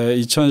이제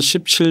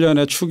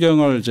 2017년에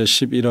추경을 이제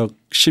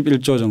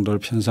 11조 정도를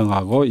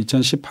편성하고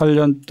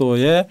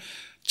 2018년도에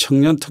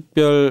청년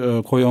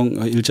특별 고용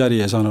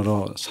일자리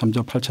예산으로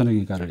 3조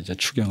 8천억인가를 이제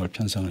추경을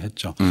편성을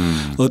했죠.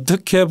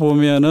 어떻게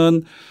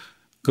보면은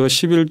그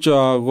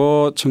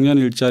 11조하고 청년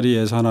일자리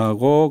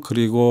예산하고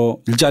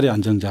그리고 일자리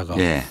안정자금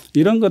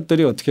이런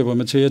것들이 어떻게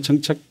보면 저희의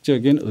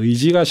정책적인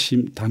의지가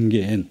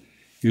담긴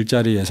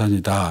일자리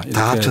예산이다.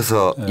 다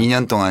합쳐서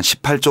 2년 동안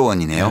 18조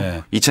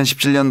원이네요.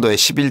 2017년도에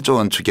 11조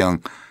원 추경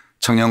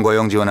청년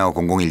고용 지원하고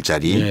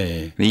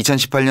공공일자리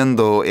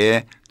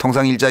 2018년도에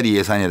통상 일자리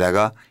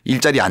예산에다가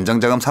일자리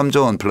안정자금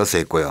 3조 원 플러스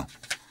했고요.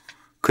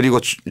 그리고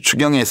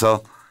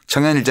추경에서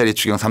청년 일자리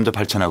추경 3조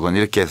 8천억 원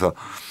이렇게 해서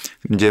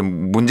이제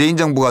문재인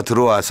정부가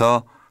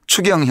들어와서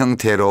추경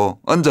형태로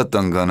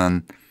얹었던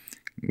거는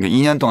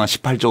 2년 동안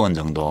 18조 원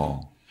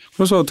정도.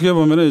 그래서 어떻게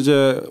보면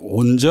이제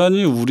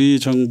온전히 우리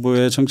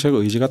정부의 정책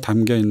의지가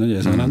담겨 있는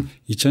예산은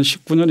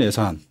 2019년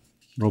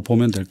예산으로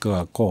보면 될 것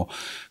같고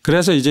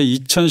그래서 이제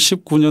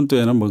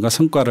 2019년도에는 뭔가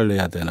성과를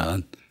내야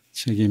되는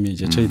책임이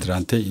이제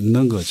저희들한테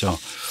있는 거죠.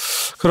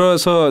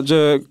 그래서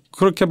이제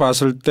그렇게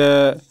봤을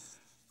때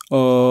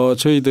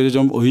저희들이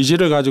좀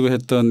의지를 가지고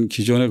했던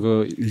기존의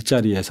그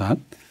일자리 예산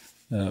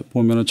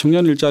보면은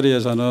청년 일자리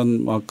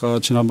예산은 아까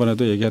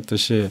지난번에도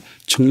얘기했듯이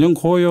청년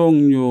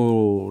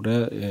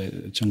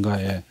고용률의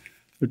증가에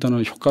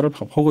일단은 효과를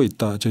보고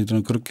있다.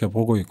 저희들은 그렇게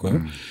보고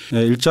있고요.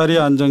 일자리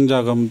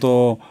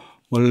안정자금도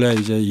원래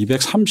이제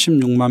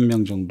 236만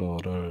명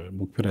정도를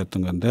목표로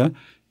했던 건데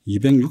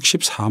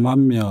 264만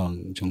명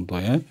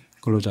정도의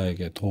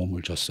근로자에게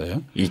도움을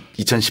줬어요.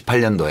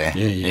 2018년도에.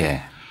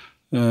 예.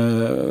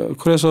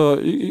 그래서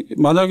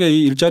만약에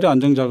이 일자리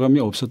안정자금이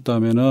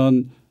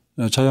없었다면은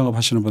자영업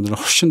하시는 분들은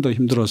훨씬 더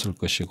힘들었을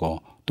것이고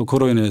또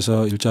그로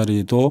인해서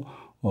일자리도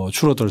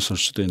줄어들었을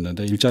수도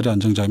있는데 일자리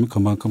안정자금이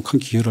그만큼 큰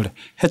기여를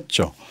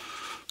했죠.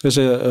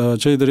 그래서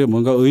저희들이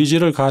뭔가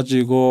의지를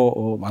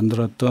가지고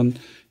만들었던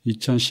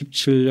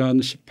 2017년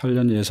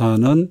 18년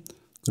예산은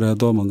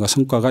그래도 뭔가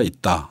성과가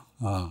있다.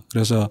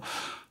 그래서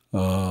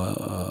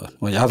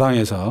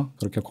야당에서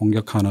그렇게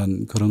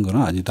공격하는 그런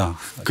건 아니다.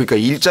 그러니까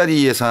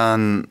일자리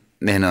예산에는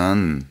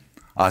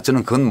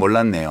저는 그건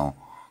몰랐네요.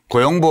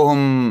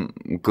 고용보험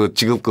그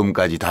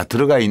지급금까지 다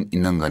들어가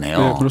있는 거네요.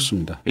 네,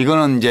 그렇습니다.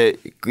 이거는 이제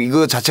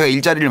이거 자체가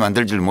일자리를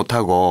만들지를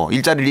못하고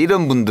일자리를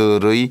잃은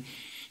분들의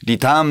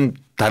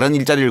다른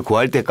일자리를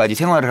구할 때까지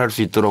생활을 할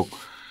수 있도록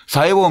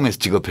사회보험에서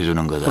지급해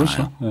주는 거잖아요.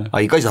 그렇죠. 네.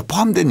 이까지 다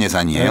포함된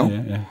예산이에요.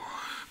 네.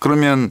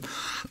 그러면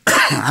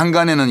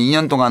한간에는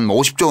 2년 동안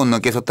 50조 원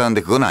넘게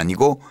썼다는데 그건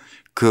아니고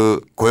그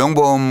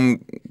고용보험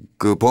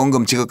그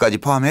보험금 지급까지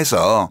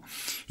포함해서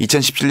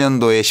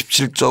 2017년도에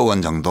 17조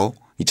원 정도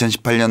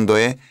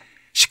 2018년도에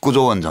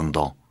 19조 원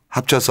정도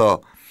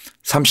합쳐서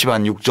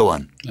 36조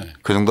원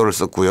그 정도를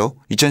썼고요.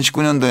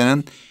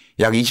 2019년도에는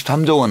약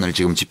 23조 원을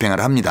지금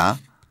집행을 합니다.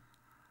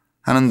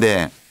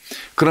 하는데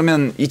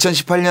그러면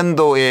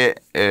 2018년도에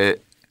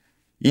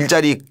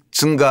일자리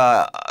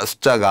증가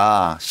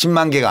숫자가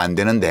 10만 개가 안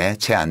되는데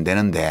채 안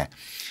되는데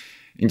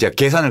이제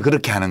계산을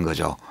그렇게 하는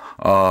거죠.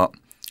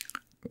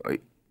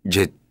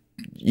 이제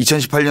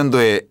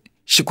 2018년도에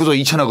 19조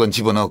 2천억 원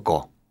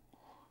집어넣었고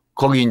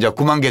거기 이제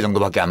 9만 개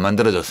정도밖에 안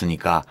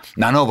만들어졌으니까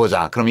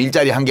나눠보자. 그럼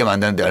일자리 한 개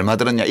만드는데 얼마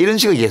들었냐 이런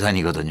식의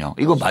계산이거든요.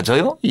 이거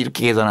맞아요?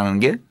 이렇게 계산하는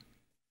게?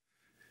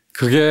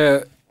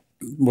 그게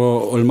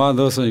뭐 얼마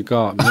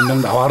넣었으니까 몇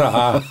명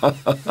나와라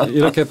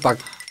이렇게 딱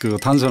그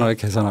단순하게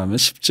계산하면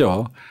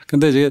쉽죠.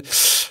 근데 이제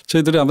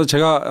저희들이 한번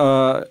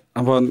제가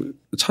한번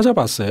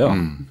찾아봤어요.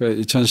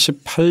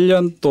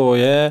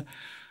 2018년도에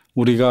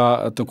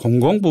우리가 어떤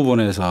공공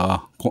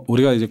부분에서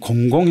우리가 이제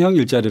공공형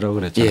일자리라고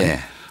그랬잖아요. 예.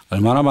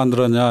 얼마나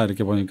만들었냐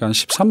이렇게 보니까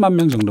 13만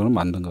명 정도는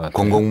만든 것 같아요.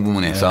 공공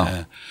부문에서.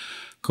 네.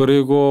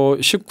 그리고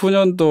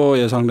 19년도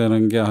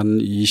예상되는 게 한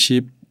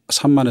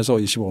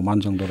 23만에서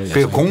 25만 정도로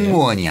예상돼요. 그게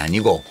공무원이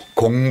아니고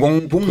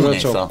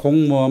공공부문에서. 그렇죠.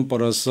 공무원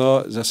플러스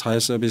이제 사회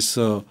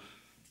서비스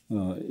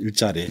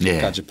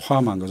일자리까지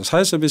포함한 거죠.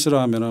 사회 서비스로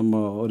하면은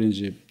뭐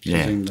어린이집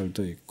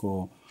선생님들도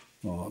있고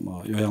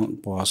뭐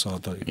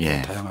요양보호사도 있고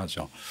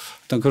다양하죠.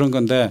 일단 그런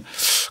건데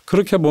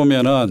그렇게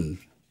보면은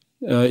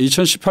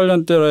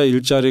 2018년도에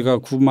일자리가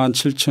 9만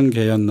 7천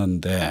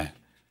개였는데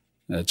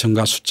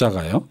증가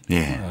숫자가요.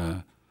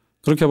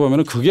 그렇게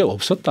보면은 그게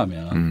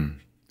없었다면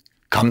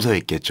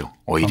감소했겠죠.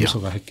 오히려.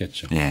 감소가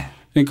했겠죠.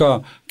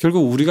 그러니까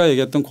결국 우리가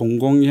얘기했던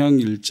공공형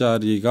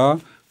일자리가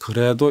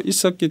그래도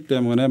있었기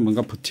때문에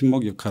뭔가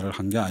버팀목 역할을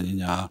한 게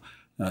아니냐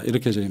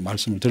이렇게 저희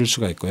말씀을 드릴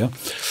수가 있고요.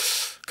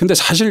 그런데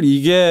사실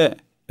이게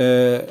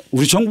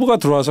우리 정부가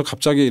들어와서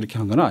갑자기 이렇게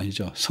한 건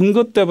아니죠.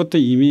 선거 때부터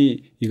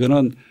이미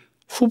이거는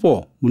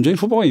문재인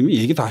후보가 이미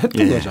얘기 다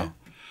했던 거죠.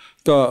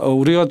 그러니까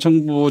우리가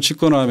정부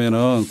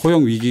집권하면은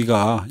고용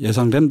위기가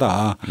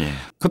예상된다.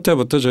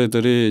 그때부터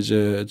저희들이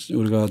이제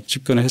우리가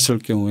집권했을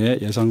경우에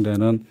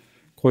예상되는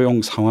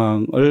고용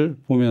상황을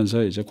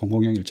보면서 이제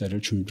공공형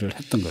일자리를 준비를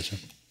했던 거죠.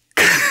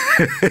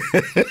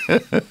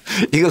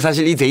 이거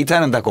사실 이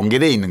데이터는 다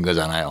공개되어 있는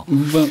거잖아요.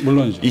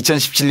 물론이죠.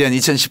 2017년,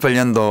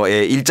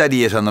 2018년도에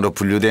일자리 예산으로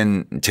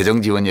분류된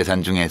재정 지원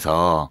예산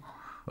중에서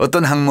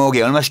어떤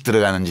항목에 얼마씩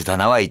들어가는지 다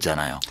나와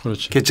있잖아요.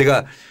 그렇죠. 그래서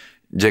제가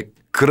이제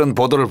그런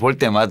보도를 볼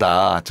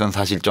때마다 전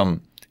사실 좀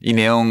이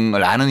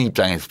내용을 아는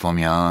입장에서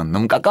보면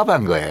너무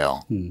깝깝한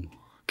거예요.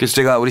 그래서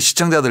제가 우리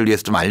시청자들을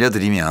위해서 좀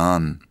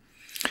알려드리면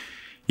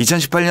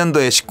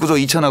 2018년도에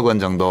 19조 2천억 원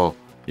정도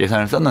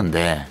예산을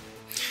썼는데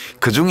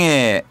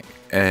그중에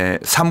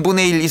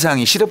 3분의 1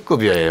 이상이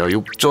실업급여예요.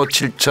 6조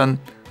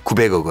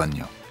 7,900억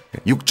원요.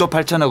 6조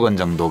 8천억 원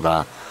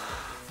정도가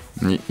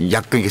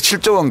약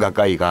 7조 원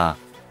가까이가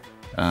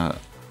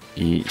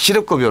이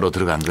실업급여로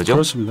들어간 거죠.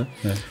 그렇습니다.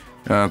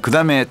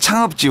 그다음에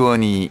창업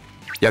지원이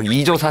약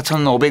 2조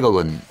 4,500억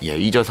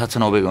원이에요. 2조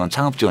 4,500억 원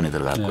창업 지원에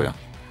들어갔고요.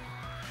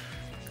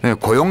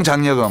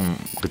 고용장려금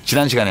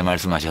지난 시간에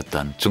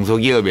말씀하셨던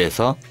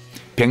중소기업에서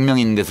 100명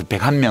있는 데서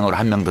 101명으로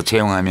한 명 더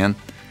채용하면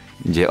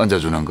이제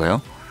얹어주는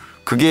거요.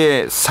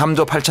 그게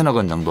 3조 8천억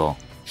원 정도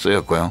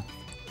쓰였고요.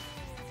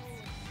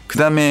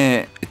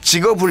 그다음에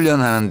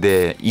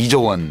직업훈련하는데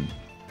 2조 원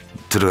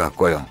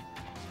들어갔고요.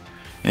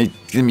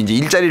 지금 이제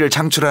일자리를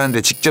창출하는데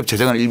직접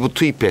재정을 일부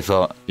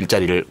투입해서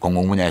일자리를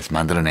공공 분야에서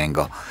만들어낸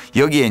거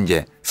여기에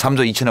이제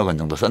 3조 2천억 원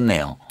정도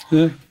썼네요.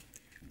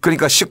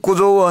 그러니까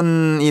 19조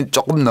원이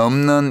조금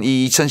넘는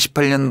이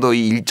 2018년도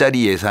이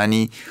일자리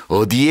예산이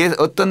어디에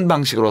어떤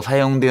방식으로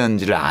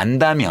사용되었는지를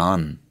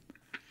안다면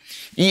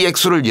이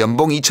액수를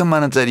연봉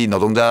 2천만 원짜리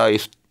노동자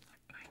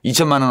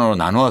 2천만 원으로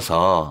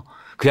나누어서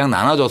그냥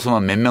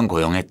나눠줬으면 몇 명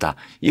고용했다.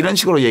 이런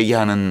식으로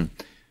얘기하는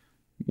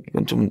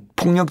이건 좀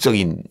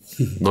폭력적인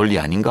논리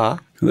아닌가?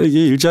 근데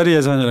이게 일자리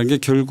예산이라는 게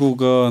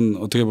결국은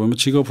어떻게 보면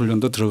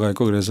직업훈련도 들어가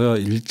있고 그래서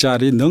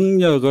일자리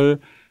능력을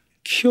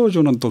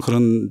키워주는 또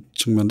그런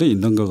측면도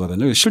있는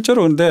거거든요.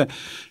 실제로 그런데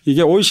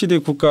이게 OECD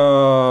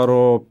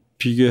국가로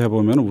비교해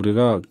보면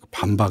우리가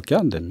반밖에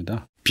안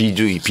됩니다.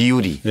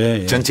 비율이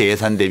전체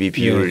예산 대비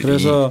비율이.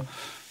 그래서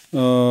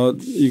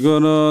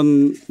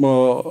이거는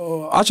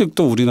뭐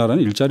아직도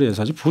우리나라는 일자리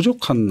예산이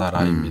부족한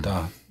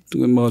나라입니다.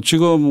 뭐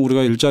지금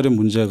우리가 일자리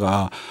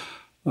문제가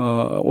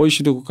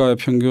OECD 국가의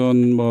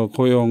평균 뭐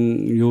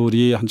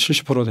고용률이 한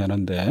 70%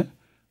 되는데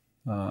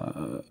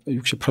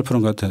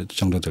 68%인가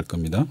정도 될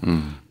겁니다.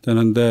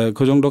 되는데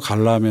그 정도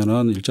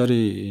가려면은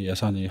일자리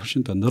예산이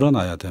훨씬 더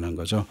늘어나야 되는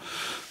거죠.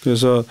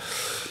 그래서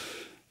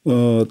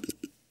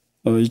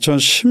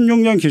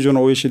 2016년 기준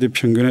OECD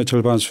평균의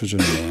절반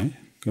수준이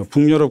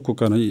북유럽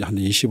국가는 한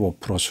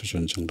 25%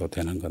 수준 정도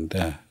되는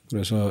건데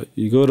그래서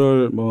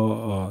이거를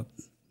뭐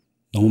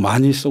너무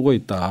많이 쓰고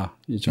있다.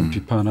 이 좀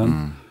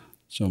비판은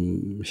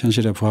좀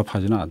현실에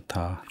부합하지는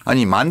않다.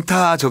 아니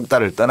많다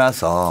적다를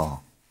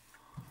떠나서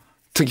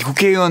특히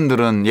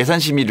국회의원들은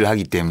예산 심의를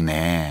하기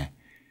때문에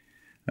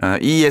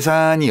이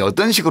예산이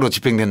어떤 식으로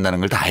집행된다는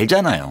걸 다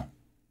알잖아요.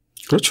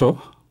 그렇죠.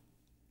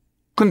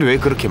 그런데 왜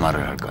그렇게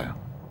말을 할까요?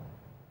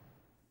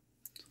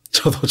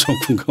 저도 좀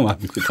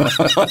궁금합니다.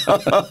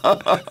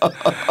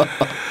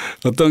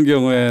 어떤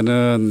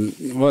경우에는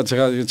뭐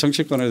제가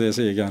정치권에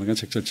대해서 얘기하는 건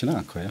적절치는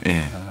않고요.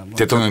 뭐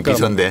대통령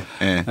비서인데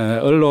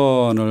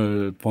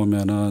언론을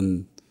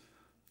보면은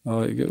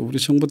이게 우리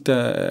정부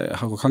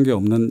때하고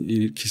관계없는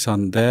이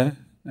기사인데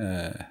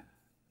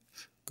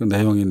그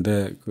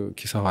내용인데 그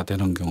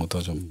기사화되는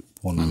경우도 좀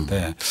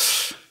보는데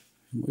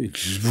뭐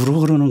일부러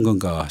그러는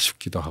건가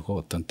싶기도 하고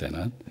어떤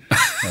때는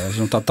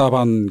좀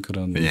답답한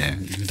그런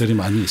일들이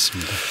많이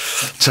있습니다.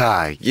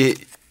 자, 이게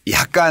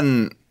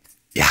약간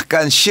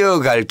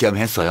쉬어갈 겸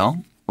했어요.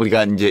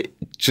 우리가 이제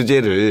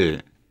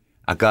주제를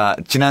아까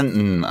지난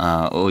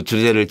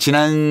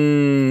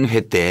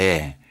회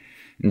때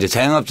이제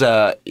자영업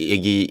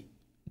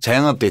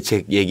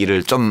대책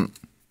얘기를 좀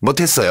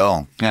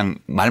못했어요. 그냥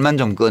말만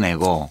좀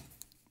꺼내고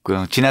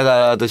그냥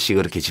지나가듯이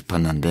그렇게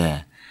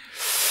짚었는데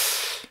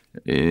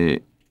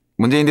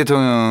문재인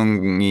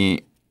대통령이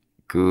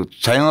그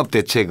자영업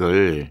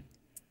대책을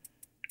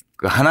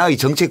그 하나의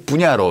정책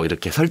분야로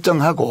이렇게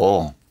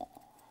설정하고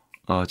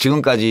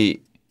지금까지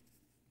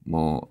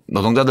뭐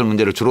노동자들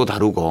문제를 주로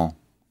다루고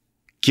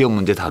기업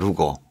문제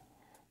다루고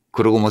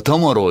그리고 뭐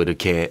덤으로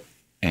이렇게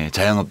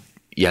자영업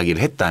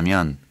이야기를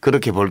했다면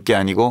그렇게 볼 게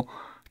아니고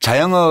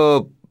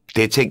자영업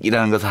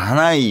대책이라는 것을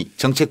하나의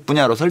정책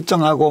분야로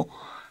설정하고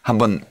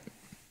한번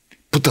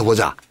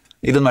붙어보자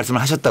이런 말씀을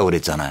하셨다고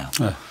그랬잖아요.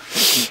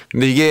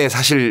 근데 이게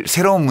사실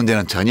새로운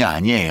문제는 전혀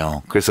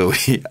아니에요. 그래서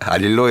우리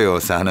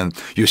알릴레오에서 하는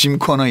유심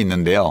코너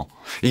있는데요.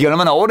 이게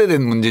얼마나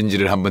오래된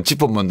문제인지를 한번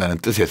짚어본다는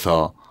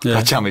뜻에서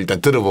같이 한번 일단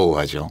들어보고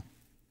가죠.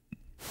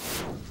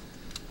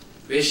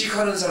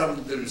 외식하는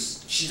사람들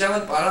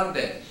시장은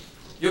빠른데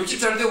옆집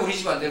잘 되고 우리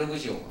집 안 되는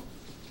거죠.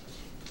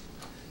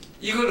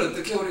 이걸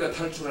어떻게 우리가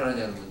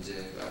탈출하느냐는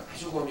문제가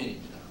아주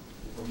고민인데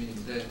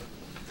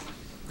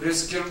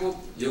그래서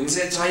결국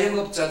영세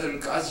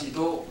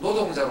자영업자들까지도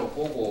노동자로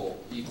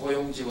보고 이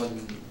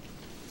고용지원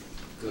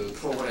그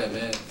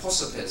프로그램에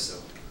포섭해서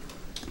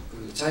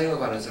그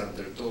자영업하는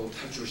사람들도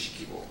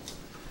탈출시키고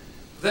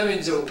그다음에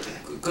이제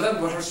그다음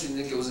뭘 할 수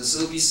있는 게 우선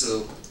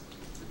서비스업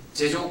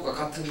제조업과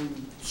같은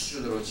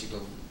수준으로 지금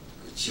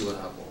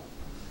지원하고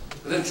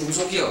그다음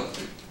중소기업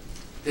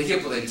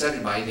대기업보다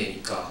일자리를 많이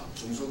내니까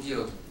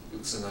중소기업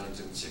육성하는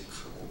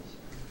정책하고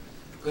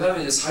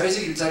그다음에 이제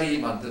사회적 일자리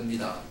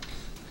만듭니다.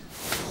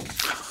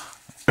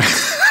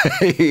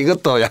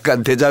 이것도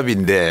약간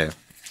대잡인데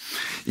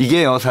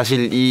이게요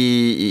사실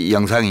이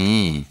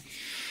영상이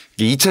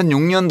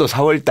 2006년도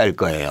 4월 달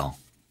거예요.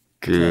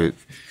 그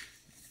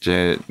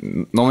이제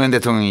노무현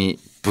대통령이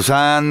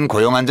부산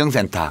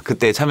고용안정센터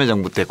그때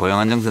참여정부 때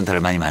고용안정센터를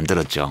많이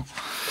만들었죠.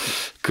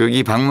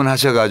 거기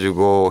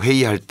방문하셔가지고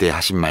회의할 때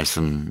하신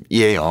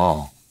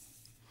말씀이에요.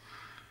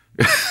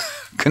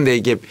 근데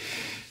이게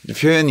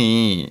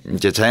표현이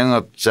이제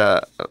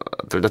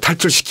자영업자들도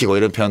탈출시키고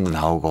이런 표현도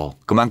나오고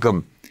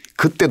그만큼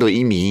그때도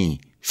이미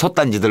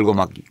솥단지 들고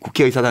막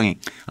국회의사당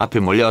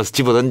앞에 몰려와서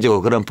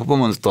집어던지고 그런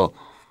퍼포먼스도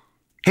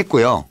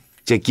했고요.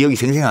 제 기억이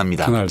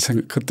생생합니다.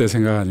 그때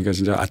생각하니까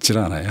진짜 아찔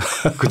않아요.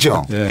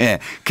 그렇죠. 예. 네.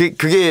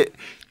 그게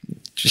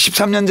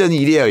 13년 전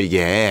일이에요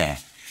이게.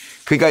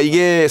 그러니까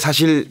이게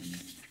사실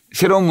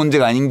새로운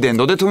문제가 아닌데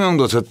노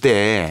대통령도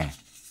저때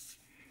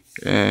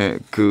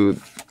그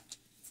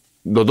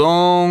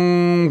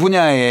노동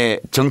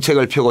분야의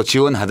정책을 펴고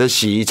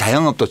지원하듯이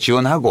자영업도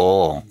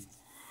지원하고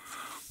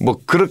뭐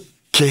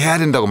그렇게 해야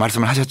된다고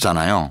말씀을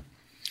하셨잖아요.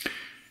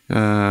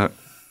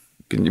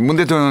 문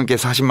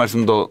대통령께서 하신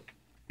말씀도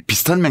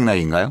비슷한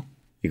맥락인가요?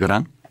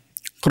 이거랑?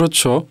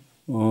 그렇죠.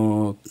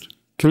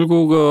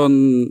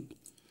 결국은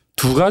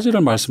두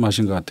가지를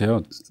말씀하신 것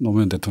같아요.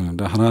 노무현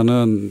대통령도.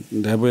 하나는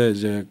내부의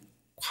이제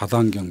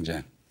과당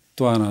경쟁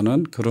또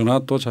하나는 그러나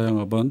또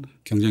자영업은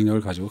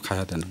경쟁력을 가지고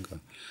가야 되는 것.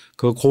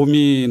 그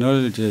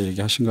고민을 이제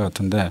얘기하신 것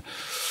같은데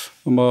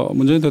뭐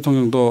문재인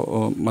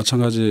대통령도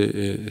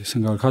마찬가지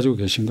생각을 가지고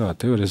계신 것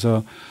같아요.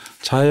 그래서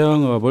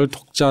자영업을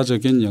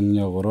독자적인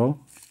영역으로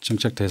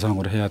정책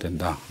대상으로 해야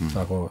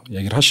된다라고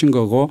얘기를 하신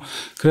거고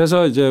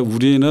그래서 이제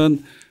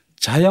우리는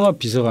자영업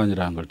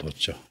비서관이라는 걸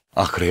뒀죠.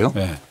 아 그래요?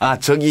 네. 아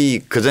저기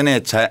그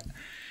전에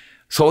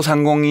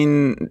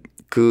소상공인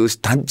그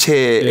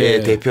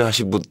단체에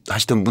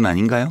대표하시던 분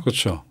아닌가요?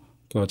 그렇죠.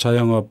 그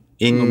자영업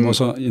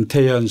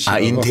인태현 씨. 아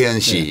인태현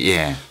씨.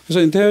 예.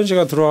 그래서 인태현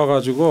씨가 들어와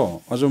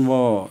가지고 아주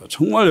뭐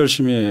정말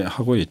열심히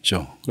하고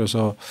있죠.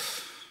 그래서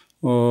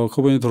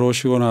그분이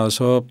들어오시고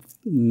나서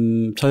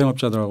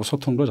자영업자들하고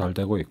소통도 잘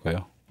되고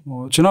있고요.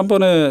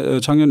 지난번에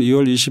작년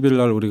 2월 20일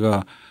날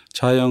우리가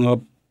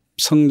자영업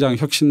성장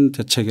혁신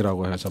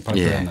대책이라고 해서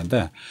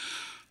발표했는데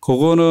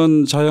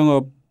그거는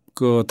자영업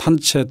그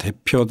단체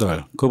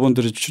대표들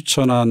그분들이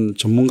추천한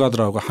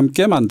전문가들하고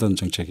함께 만든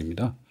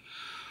정책입니다.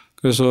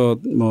 그래서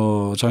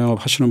뭐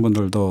자영업 하시는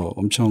분들도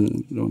엄청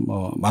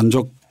뭐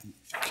만족해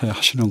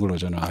하시는 걸로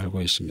저는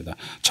알고 있습니다.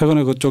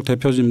 최근에 그쪽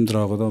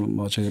대표님들하고도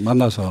뭐 저희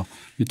만나서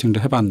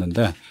미팅도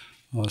해봤는데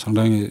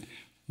상당히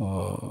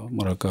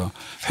뭐랄까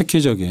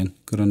획기적인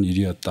그런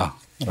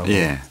일이었다라고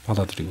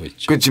받아들이고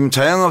있죠. 그 지금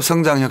자영업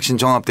성장 혁신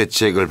종합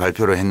대책을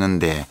발표를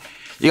했는데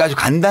이거 아주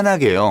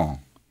간단하게요.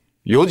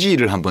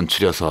 요지를 한번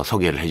추려서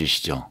소개를 해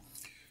주시죠.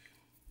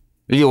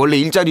 이게 원래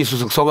일자리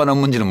수습 소관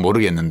업무인지는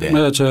모르겠는데.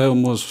 네, 제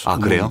업무 수습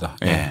업무입니다.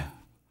 그래요? 네.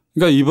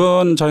 그러니까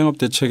이번 자영업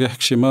대책의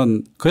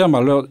핵심은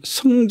그야말로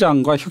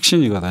성장과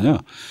혁신이거든요.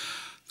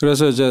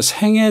 그래서 이제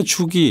생애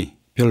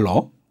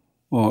주기별로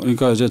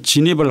그러니까 이제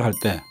진입을 할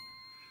때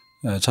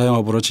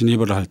자영업으로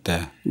진입을 할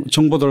때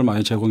정보들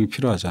많이 제공이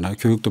필요하잖아요.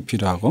 교육도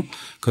필요하고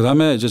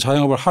그다음에 이제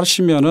자영업을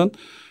하시면은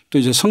또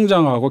이제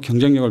성장하고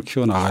경쟁력을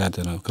키워나가야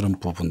되는 그런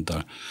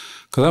부분들.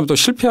 그다음에 또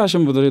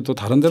실패하신 분들이 또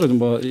다른 데로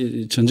뭐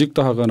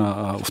전직도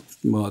하거나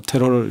뭐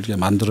테러를 이렇게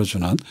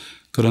만들어주는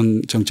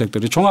그런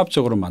정책들이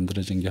종합적으로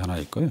만들어진 게 하나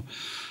있고요.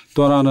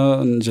 또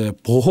하나는 이제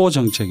보호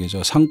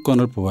정책이죠.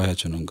 상권을 보호해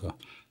주는 거.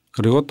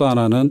 그리고 또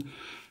하나는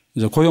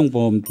이제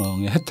고용보험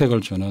등의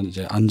혜택을 주는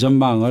이제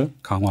안전망을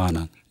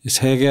강화하는 이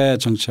세 개의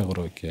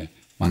정책으로 이렇게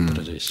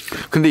만들어져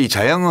있습니다. 그런데 이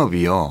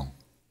자영업이요.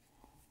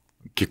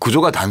 이렇게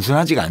구조가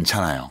단순하지가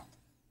않잖아요.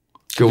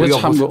 그게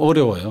참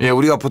어려워요. 예,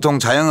 우리가 보통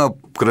자영업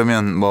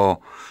그러면 뭐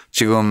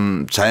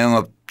지금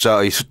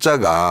자영업자의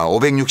숫자가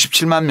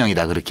 567만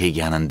명이다 그렇게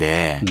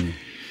얘기하는데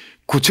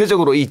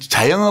구체적으로 이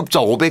자영업자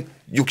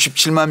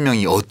 567만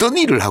명이 어떤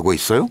일을 하고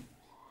있어요?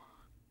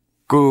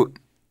 그거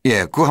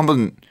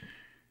한번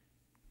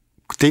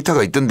그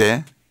데이터가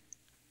있던데.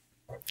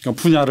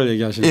 그러니까 분야를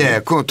얘기하시는 거예요?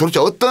 예, 그 도대체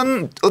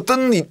어떤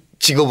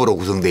직업으로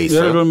구성되어 있어요?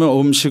 예를 들면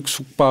음식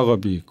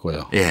숙박업이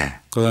있고요. 예.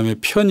 그다음에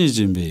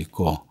편의점이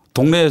있고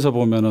동네에서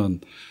보면은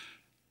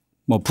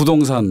뭐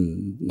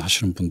부동산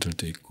하시는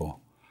분들도 있고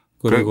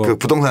그리고 그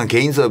부동산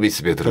개인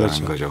서비스에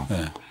들어가는 그렇죠. 거죠.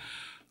 예.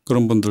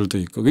 그런 분들도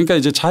있고 그러니까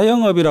이제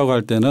자영업이라고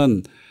할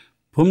때는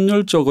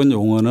법률적인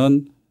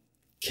용어는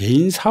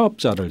개인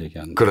사업자를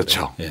얘기하는 거죠.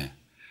 그렇죠. 예.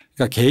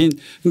 그러니까 개인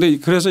근데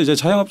그래서 이제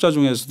자영업자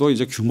중에서도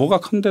이제 규모가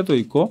큰 데도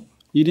있고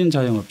 1인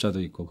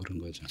자영업자도 있고 그런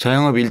거죠.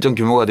 자영업이 일정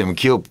규모가 되면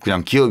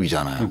그냥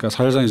기업이잖아요. 그러니까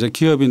사실상 이제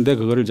기업인데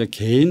그거를 이제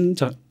개인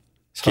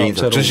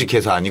사업자로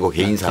주식회사 아니고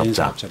개인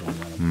사업자.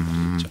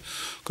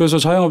 그래서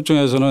자영업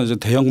중에서는 이제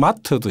대형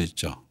마트도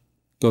있죠.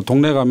 또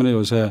동네 가면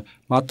요새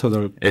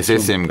마트들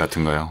SSM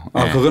같은 거요.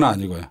 네. 그건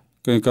아니고요.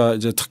 그러니까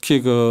이제 특히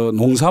그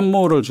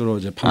농산물을 주로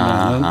이제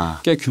판매하는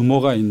꽤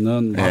규모가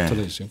있는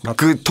마트도 있어요.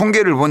 그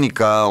통계를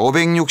보니까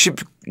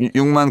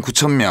 566만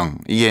 9천 명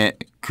이게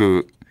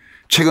그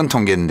최근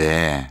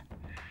통계인데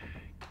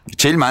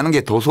제일 많은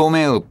게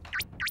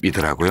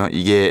도소매업이더라고요.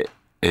 이게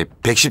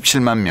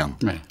 117만 명.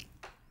 네.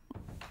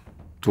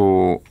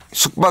 또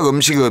숙박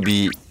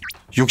음식업이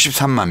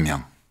 63만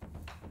명.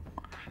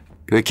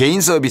 그 개인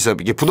서비스업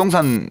이게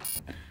부동산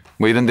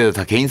뭐 이런 데도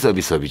다 개인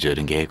서비스업이죠.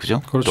 이런 게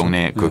그죠? 그렇죠.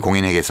 동네 그 네.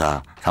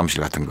 공인회계사 사무실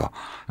같은 거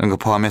이런 거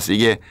포함해서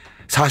이게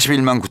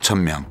 41만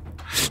 9천 명.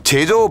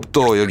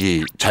 제조업도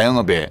여기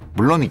자영업에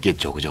물론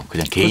있겠죠. 그죠?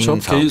 그냥 개인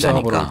그렇죠.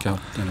 사업자니까.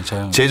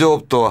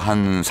 제조업도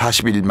한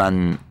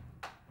 41만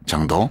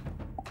정도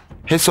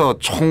해서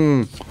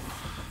총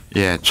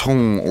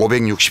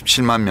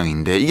 567만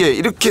명인데 이게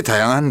이렇게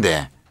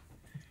다양한데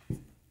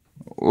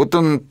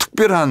어떤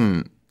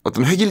특별한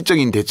어떤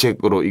획일적인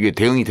대책으로 이게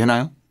대응이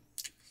되나요?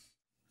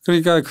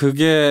 그러니까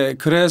그게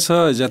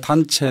그래서 이제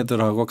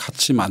단체들하고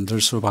같이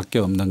만들 수밖에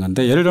없는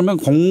건데 예를 들면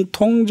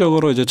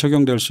공통적으로 이제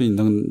적용될 수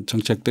있는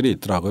정책들이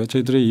있더라고요.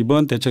 저희들이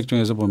이번 대책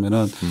중에서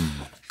보면은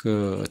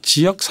그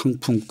지역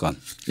상품권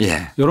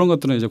이런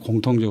것들은 이제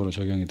공통적으로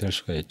적용이 될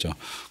수가 있죠.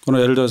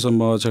 그러나 예를 들어서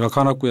뭐 제가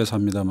관악구에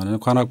삽니다만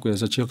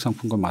관악구에서 지역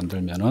상품권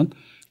만들면은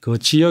그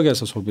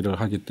지역에서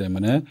소비를 하기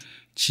때문에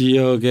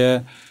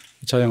지역의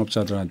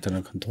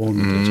자영업자들한테는 큰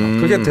도움이 되죠.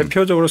 그게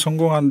대표적으로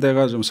성공한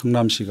데가 좀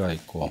성남시가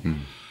있고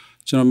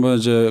지난번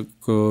이제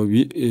그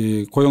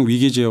고용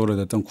위기 지역으로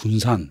됐던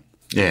군산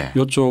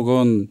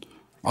이쪽은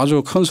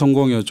아주 큰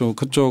성공이었죠.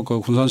 그쪽 그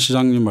군산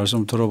시장님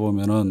말씀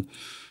들어보면은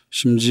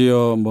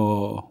심지어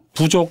뭐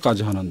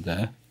부조까지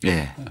하는데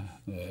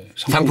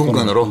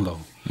상품권으로 한다고.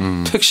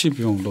 택시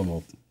비용도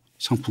뭐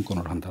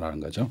상품권을 한다라는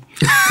거죠.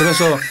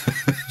 그래서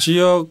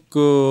지역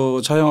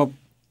그 자영업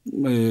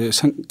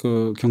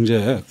그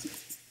경제에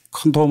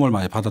큰 도움을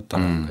많이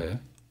받았다는 거예요.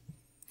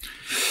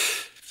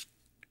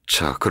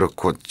 자,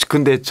 그렇고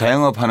근데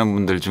자영업 하는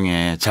분들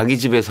중에 자기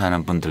집에서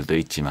하는 분들도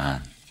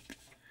있지만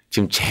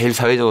지금 제일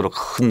사회적으로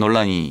큰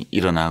논란이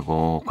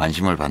일어나고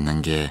관심을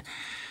받는 게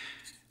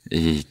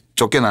이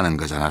쫓겨나는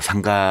거잖아.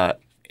 상가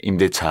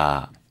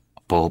임대차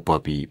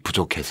보호법이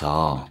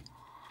부족해서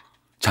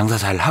장사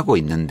잘 하고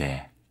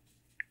있는데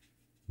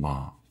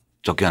뭐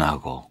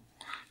쫓겨나고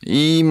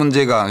이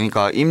문제가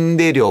그러니까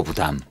임대료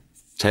부담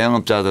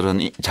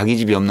자영업자들은 자기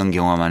집이 없는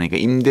경우가 많으니까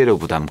임대료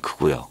부담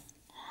크고요.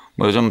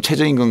 뭐 요즘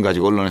최저임금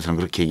가지고 언론에서는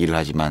그렇게 얘기를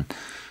하지만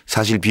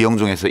사실 비용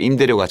중에서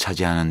임대료가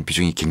차지하는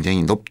비중이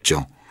굉장히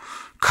높죠.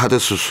 카드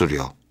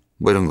수수료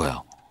뭐 이런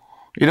거요.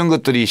 이런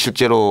것들이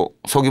실제로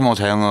소규모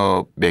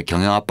자영업의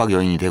경영 압박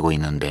요인이 되고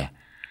있는데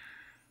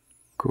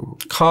그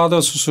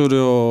카드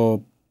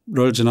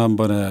수수료를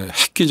지난번에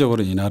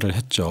획기적으로 인하를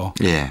했죠.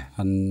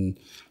 한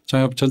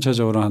자영업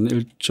전체적으로 한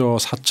 1조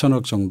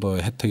 4천억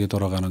정도의 혜택이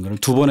돌아가는 걸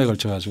두 번에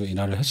걸쳐 가지고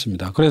인하를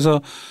했습니다. 그래서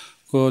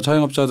그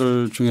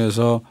자영업자들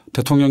중에서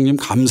대통령님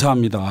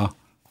감사합니다.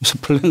 그래서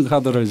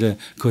플랜카드를 이제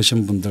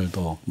거신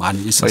분들도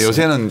많이 있었어요.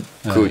 요새는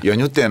그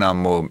연휴 때나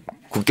뭐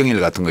국경일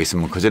같은 거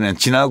있으면 그전에는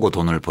지나고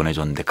돈을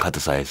보내줬는데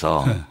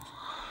카드사에서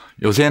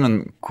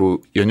요새는 그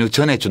연휴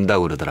전에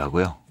준다고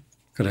그러더라고요.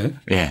 그래요?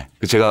 예.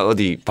 제가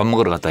어디 밥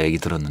먹으러 갔다 얘기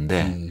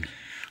들었는데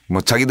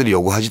뭐 자기들이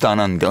요구하지도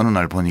않았는데 어느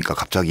날 보니까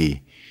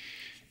갑자기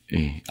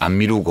안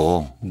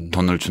미루고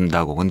돈을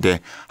준다고. 근데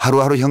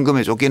하루하루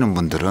현금에 쫓기는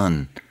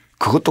분들은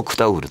그것도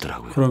크다고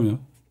그러더라고요. 그럼요.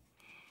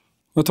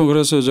 하여튼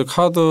그래서 이제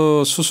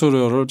카드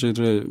수수료를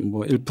저희들이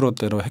뭐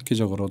 1%대로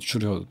획기적으로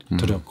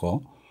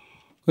줄여드렸고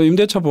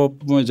임대차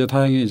법은 이제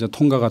다행히 이제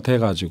통과가 돼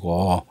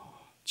가지고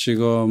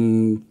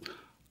지금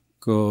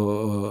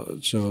그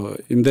저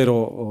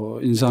임대료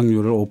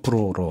인상률을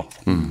 5%로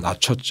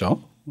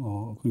낮췄죠.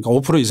 그러니까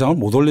 5% 이상을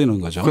못 올리는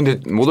거죠.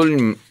 그런데 못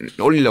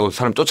올리려고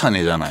사람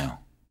쫓아내잖아요.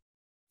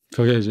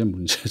 그게 이제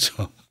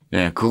문제죠.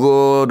 네,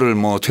 그거를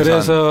뭐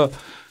그래서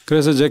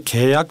이제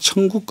계약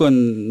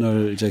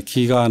청구권을 이제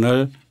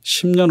기간을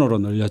 10년으로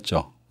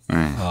늘렸죠.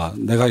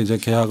 내가 이제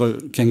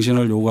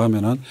갱신을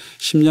요구하면은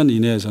 10년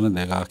이내에서는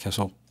내가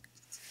계속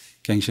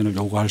갱신을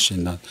요구할 수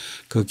있는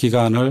그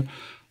기간을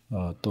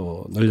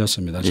또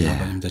늘렸습니다.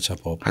 지난번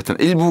임대차법. 하여튼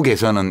일부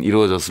개선은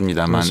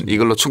이루어졌습니다만 그렇습니다.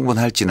 이걸로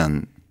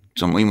충분할지는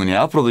좀 의문이에요.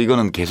 앞으로도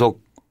이거는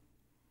계속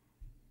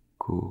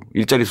그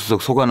일자리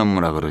수석 소관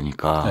업무라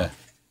그러니까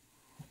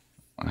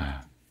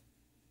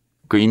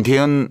그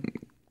인태현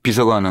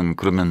비서관은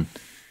그러면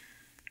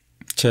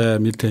제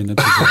밑에 있는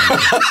비서관.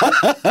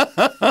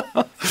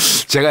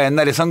 제가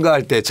옛날에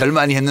선거할 때 절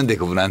많이 했는데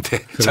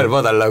그분한테 잘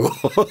봐달라고.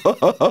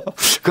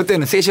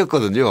 그때는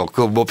세셨거든요.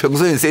 그 뭐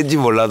평소엔 센지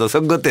몰라도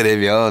선거 때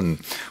되면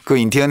그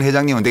인태현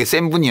회장님은 되게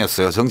센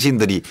분이었어요.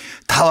 정치인들이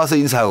다 와서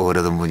인사하고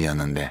그러던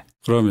분이었는데.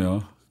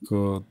 그러면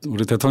그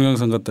우리 대통령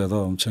선거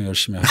때도 엄청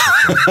열심히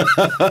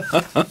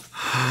하셨고.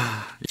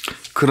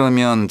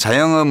 그러면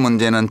자영업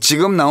문제는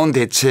지금 나온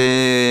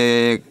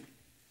대책이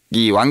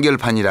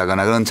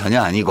완결판이라거나 그건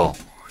전혀 아니고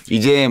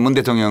이제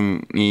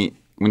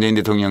문재인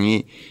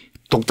대통령이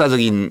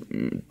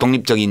독자적인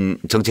독립적인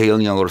정책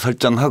영역으로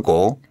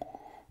설정하고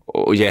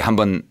이제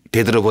한번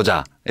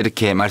되들어보자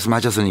이렇게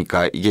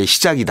말씀하셨으니까 이게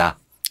시작이다.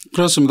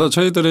 그렇습니다.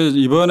 저희들이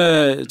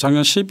이번에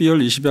작년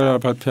 12월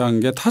 20일 발표한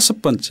게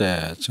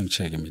 5번째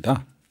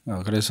정책입니다.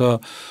 그래서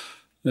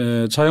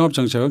자영업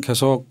정책은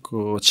계속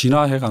그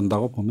진화해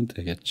간다고 보면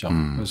되겠죠.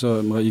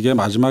 그래서 뭐 이게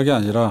마지막이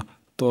아니라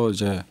또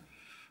이제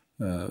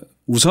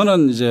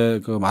우선은 이제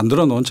그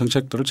만들어 놓은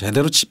정책들을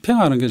제대로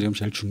집행하는 게 지금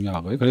제일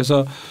중요하고요.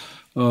 그래서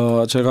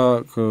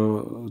제가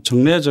그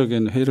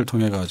정례적인 회의를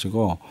통해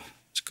가지고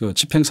그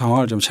집행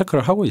상황을 좀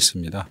체크를 하고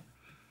있습니다.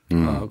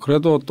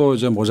 그래도 또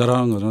이제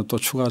모자라는 거는 또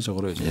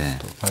추가적으로 이제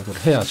또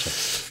발굴을 해야죠.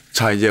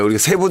 자, 이제 우리가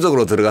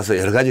세부적으로 들어가서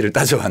여러 가지를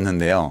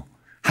따져봤는데요.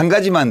 한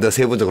가지만 더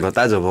세부적으로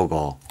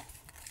따져보고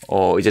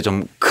이제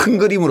좀 큰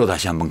그림으로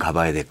다시 한번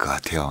가봐야 될 것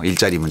같아요.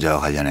 일자리 문제와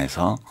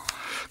관련해서.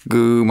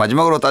 그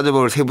마지막으로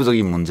따져볼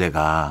세부적인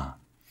문제가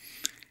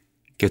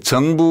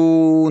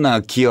정부나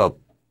기업이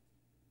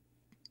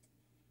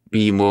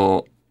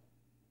뭐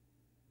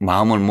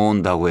마음을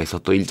모은다고 해서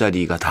또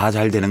일자리가 다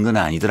잘 되는 건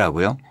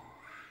아니더라고요.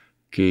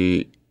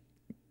 그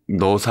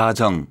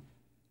노사정,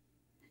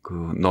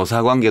 그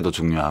노사 관계도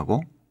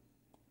중요하고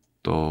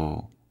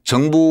또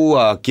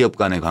정부와 기업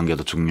간의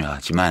관계도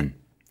중요하지만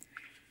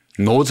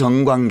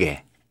노정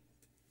관계가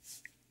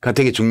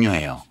되게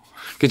중요해요.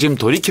 지금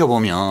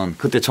돌이켜보면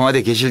그때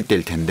청와대 계실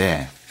때일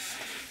텐데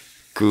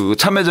그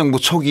참여정부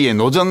초기에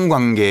노정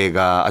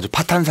관계가 아주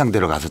파탄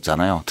상태로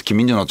갔었잖아요. 특히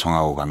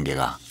민주노총하고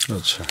관계가.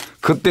 그렇죠.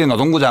 그때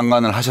노동부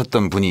장관을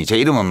하셨던 분이 제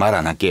이름은 말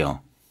안 할게요.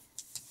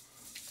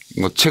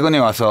 뭐 최근에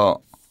와서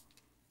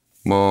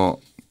뭐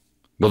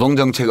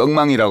노동정책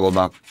엉망이라고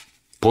막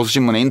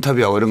보수신문에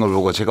인터뷰하고 이런 걸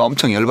보고 제가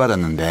엄청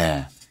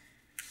열받았는데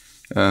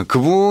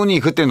그분이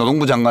그때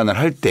노동부 장관을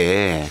할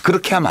때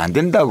그렇게 하면 안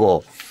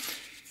된다고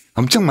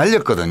엄청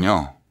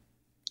말렸거든요.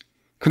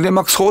 근데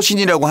막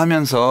소신이라고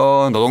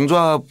하면서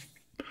노동조합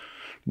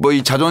뭐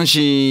이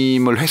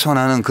자존심을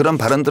훼손하는 그런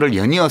발언들을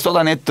연이어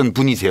쏟아냈던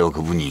분이세요,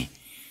 그분이.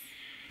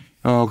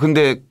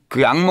 근데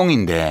그게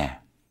악몽인데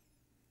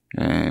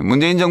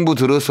문재인 정부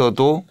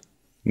들어서도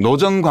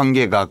노정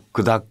관계가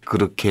그닥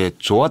그렇게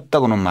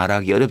좋았다고는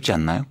말하기 어렵지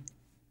않나요?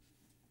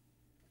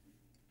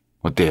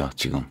 어때요,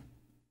 지금?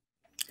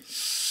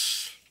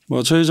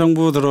 뭐 저희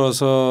정부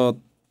들어서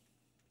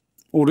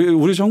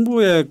우리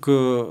정부의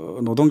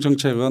그 노동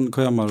정책은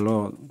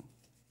그야말로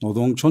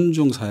노동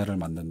존중 사회를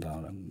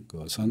만든다는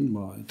것은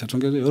뭐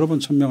대통령께서 여러 번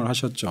천명을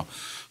하셨죠.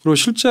 그리고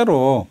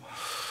실제로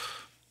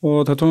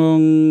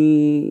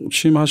대통령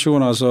취임하시고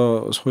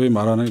나서 소위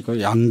말하는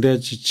그 양대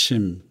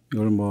지침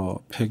이걸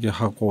뭐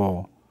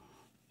폐기하고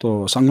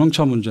또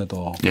쌍용차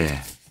문제도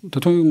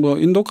대통령 뭐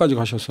인도까지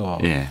가셔서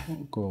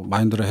그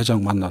마인드라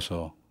회장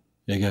만나서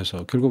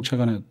얘기해서 결국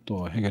최근에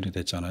또 해결이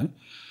됐잖아요.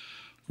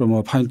 그리고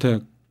뭐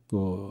파인텍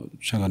그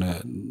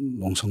최근에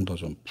농성도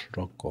좀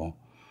풀었고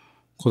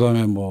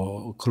그다음에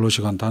뭐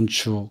근로시간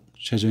단축,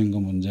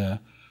 최저임금 문제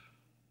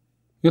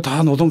이게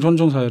다 노동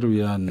존중 사회를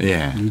위한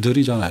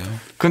일들이잖아요.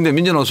 그런데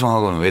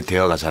민주노총하고는 왜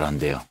대화가 잘 안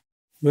돼요?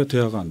 왜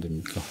대화가 안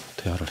됩니까?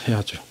 대화를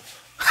해야죠.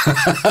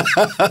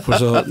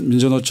 벌써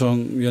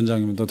민주노총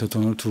위원장님도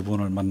대통령을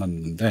 2번을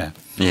만났는데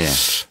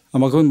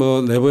아마 그건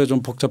뭐 내부에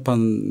좀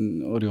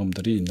복잡한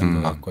어려움들이 있는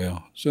것 같고요.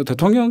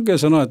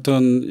 대통령께서는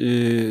어떤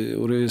이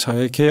우리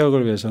사회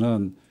개혁을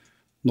위해서는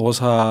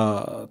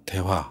노사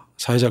대화,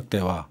 사회적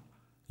대화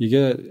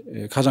이게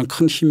가장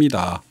큰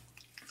힘이다.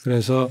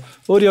 그래서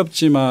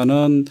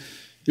어렵지만은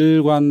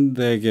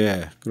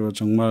일관되게 그리고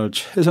정말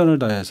최선을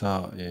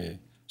다해서 이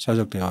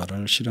사회적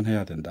대화를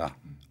실현해야 된다.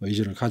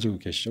 의지를 가지고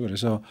계시죠.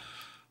 그래서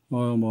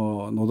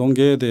뭐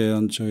노동계에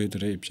대한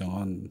저희들의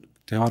입장은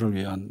대화를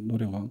위한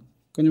노력은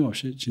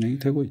끊임없이 진행이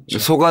되고 있죠.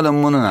 소관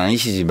업무는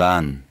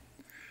아니시지만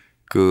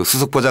그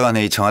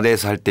수석보좌관회의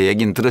청와대에서 할 때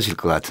얘기는 들으실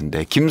것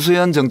같은데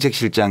김수현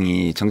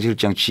정책실장이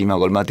정책실장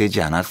취임하고 얼마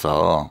되지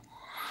않아서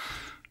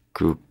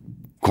그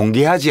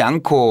공개하지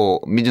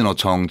않고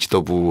민주노총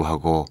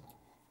지도부하고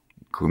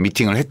그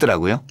미팅을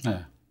했더라고요. 네.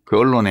 그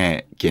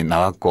언론에 이렇게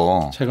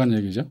나왔고. 최근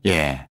얘기죠.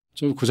 예.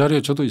 저 그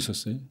자리에 저도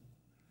있었어요.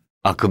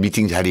 아, 그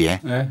미팅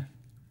자리에? 네.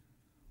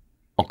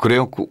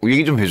 그래요? 그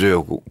얘기 좀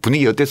해줘요. 그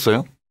분위기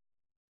어땠어요?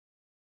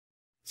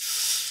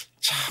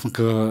 참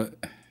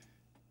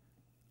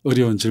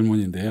어려운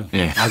질문인데요.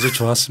 예. 아주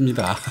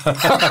좋았습니다.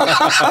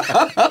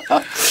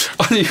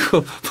 아니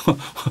이거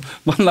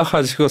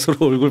만나가지고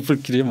서로 얼굴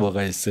붉 길이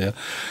뭐가 있어요.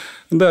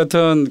 근데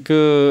하여튼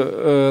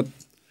그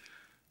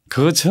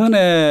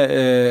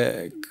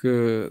전에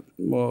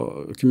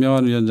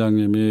김명환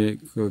위원장님이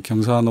그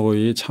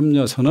경사노위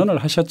참여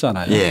선언을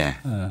하셨잖아요. 예.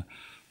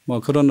 뭐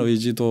그런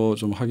의지도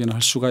좀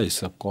확인할 수가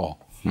있었고,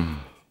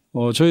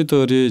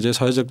 저희들이 이제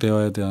사회적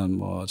대화에 대한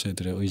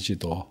저희들의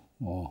의지도,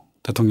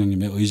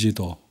 대통령님의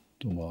의지도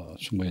또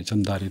충분히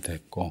전달이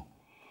됐고,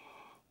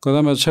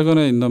 그다음에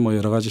최근에 있는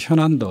여러 가지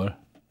현안들에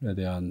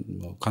대한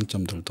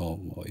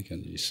관점들도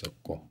의견이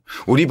있었고.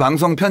 우리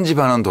방송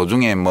편집하는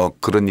도중에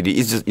그런 일이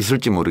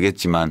있을지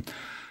모르겠지만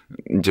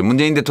이제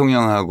문재인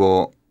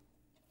대통령하고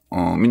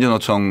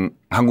민주노총,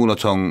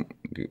 한국노총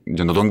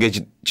이제 노동계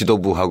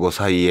지도부하고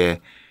사이에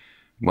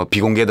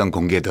비공개든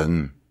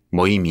공개든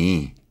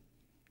모임이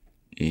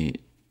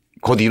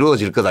곧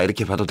이루어질 거다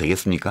이렇게 봐도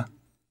되겠습니까?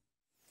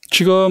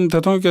 지금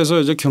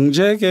대통령께서 이제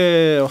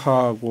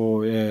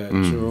경제계하고의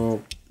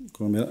쭉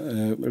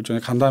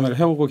일종의 간담회를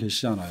해오고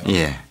계시잖아요.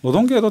 예.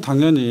 노동계도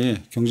당연히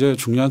경제의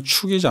중요한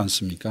축이지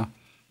않습니까?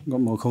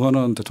 그러니까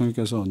그거는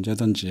대통령께서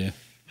언제든지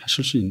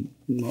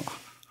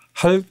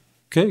할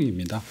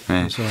계획입니다.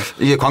 네. 그래서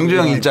이게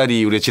광주형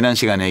일자리 우리 지난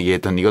시간에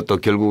얘기했던 이것도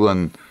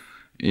결국은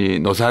이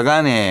노사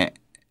간의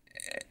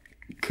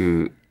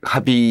그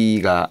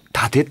합의가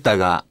다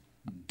됐다가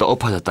또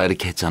엎어졌다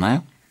이렇게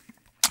했잖아요.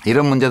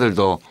 이런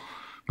문제들도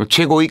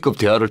최고위급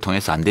대화를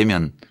통해서 안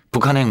되면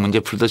북한핵 문제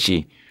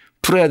풀듯이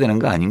풀어야 되는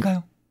거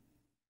아닌가요?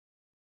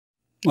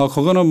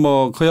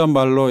 그거는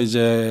그야말로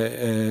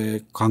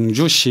이제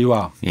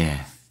광주시와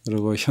예.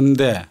 그리고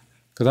현대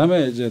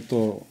그다음에 이제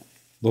또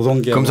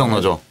노동계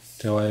금속노조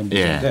대화의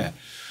문제인데 예.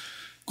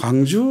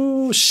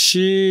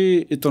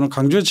 광주시 또는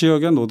광주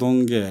지역의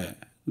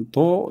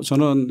노동계도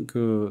저는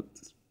그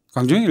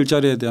광주형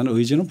일자리에 대한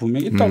의지는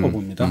분명히 있다고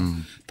봅니다.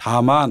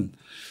 다만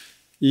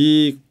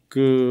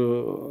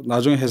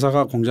나중에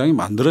회사가 공장이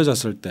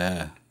만들어졌을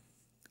때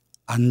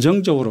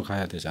안정적으로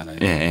가야 되잖아요.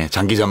 예,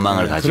 장기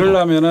전망을 가지고.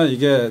 그러려면은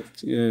이게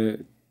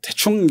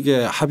대충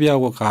이게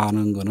합의하고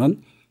가는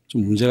거는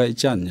좀 문제가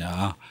있지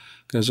않냐.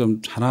 그래서 좀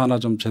하나하나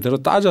좀 제대로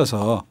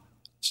따져서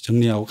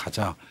정리하고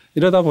가자.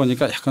 이러다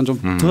보니까 약간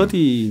좀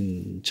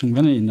더딘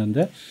측면이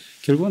있는데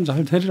결국은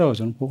잘 되리라고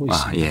저는 보고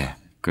있습니다. 예.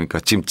 그러니까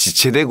지금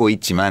지체되고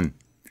있지만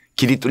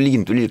길이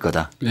뚫리긴 뚫릴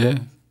거다.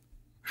 예.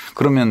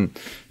 그러면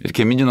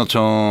이렇게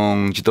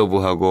민주노총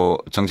지도부하고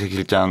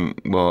정책실장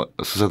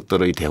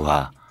수석들의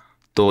대화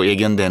또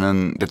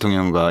예견되는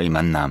대통령과의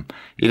만남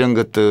이런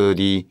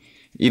것들이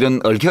이런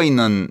얽혀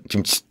있는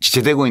지금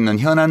지체되고 있는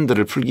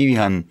현안들을 풀기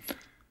위한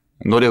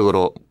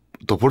노력으로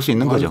또 볼 수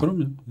있는 거죠.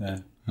 그럼요. 네.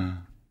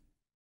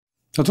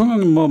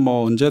 대통령님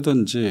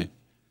언제든지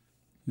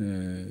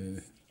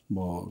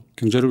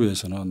경제를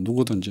위해서는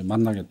누구든지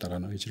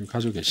만나겠다라는 의지를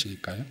가지고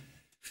계시니까요.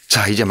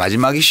 자, 이제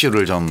마지막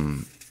이슈를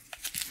좀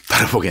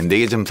다뤄보겠는데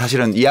이게 좀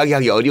사실은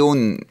이야기하기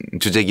어려운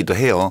주제이기도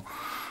해요.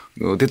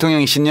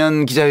 대통령이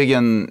신년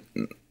기자회견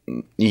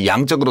이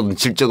양적으로든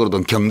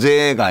질적으로든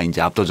경제가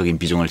이제 압도적인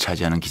비중을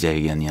차지하는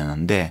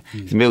기자회견이었는데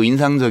매우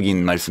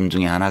인상적인 말씀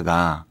중에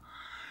하나가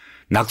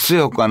낙수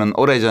효과는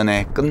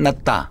오래전에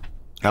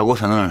끝났다라고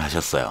선언을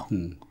하셨어요.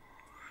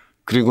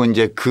 그리고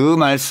이제 그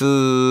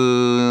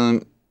말씀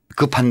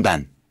그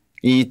판단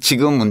이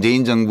지금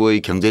문재인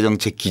정부의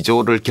경제정책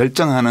기조를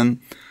결정하는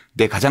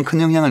데 가장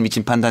큰 영향을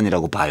미친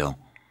판단이라고 봐요.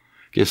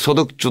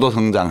 소득 주도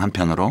성장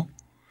한편으로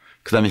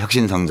그다음에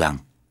혁신 성장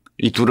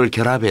이 둘을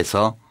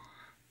결합해서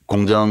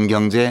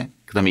공정경제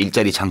그다음에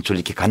일자리 창출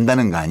이렇게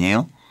간다는 거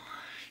아니에요.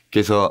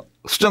 그래서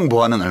수정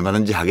보완은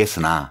얼마든지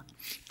하겠으나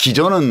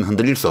기조는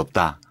흔들릴 수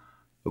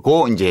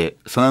없다고 이제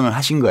선언을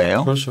하신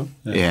거예요. 그렇죠.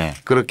 네. 예,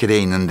 그렇게 돼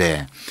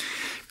있는데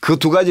그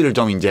두 가지를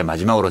좀 이제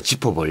마지막으로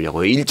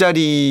짚어보려고요.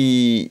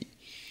 일자리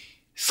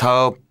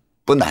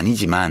사업은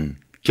아니지만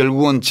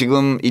결국은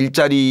지금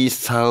일자리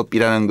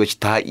사업이라는 것이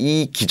다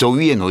이 기조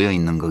위에 놓여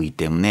있는 거기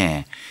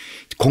때문에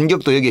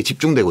공격도 여기에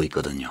집중되고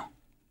있거든요.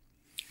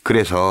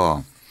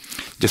 그래서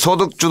이제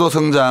소득 주도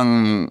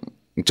성장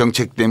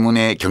정책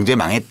때문에 경제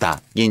망했다.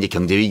 이게 이제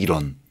경제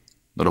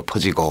위기론으로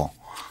퍼지고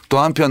또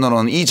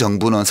한편으로는 이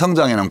정부는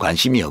성장에는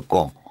관심이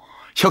없고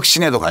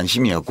혁신에도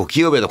관심이 없고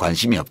기업에도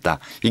관심이 없다.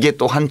 이게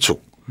또 한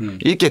축.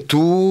 이렇게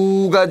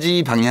두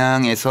가지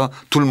방향에서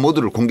둘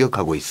모두를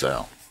공격하고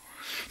있어요.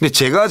 근데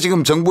제가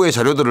지금 정부의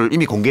자료들을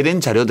이미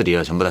공개된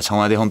자료들이에요. 전부 다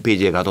청와대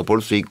홈페이지에 가도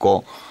볼 수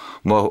있고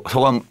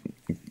소관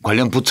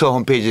관련 부처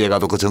홈페이지에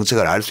가도 그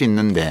정책을 알 수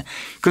있는데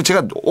그래서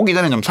제가 오기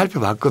전에 좀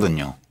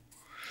살펴봤거든요.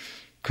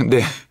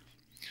 근데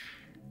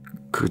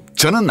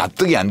저는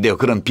납득이 안 돼요.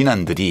 그런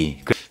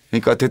비난들이.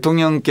 그러니까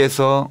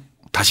대통령께서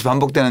다시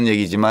반복되는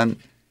얘기지만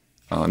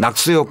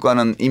낙수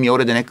효과는 이미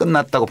오래전에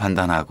끝났다고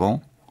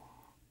판단하고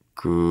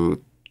그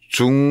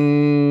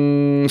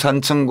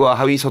중산층과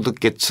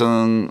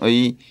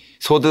하위소득계층의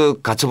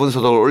소득 가처분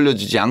소득을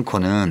올려주지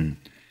않고는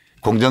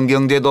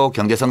공정경제도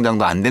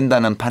경제성장도 안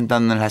된다는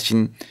판단을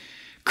하신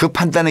그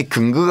판단의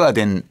근거가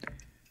된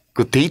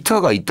그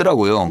데이터가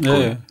있더라고요.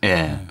 네.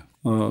 예.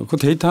 그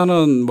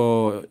데이터는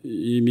뭐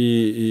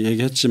이미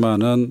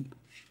얘기했지만은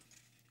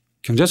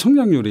경제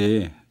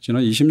성장률이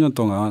지난 20년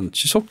동안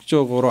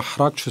지속적으로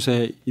하락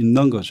추세에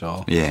있는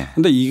거죠.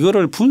 그런데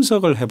이거를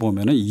분석을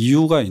해보면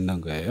이유가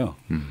있는 거예요.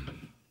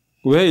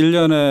 왜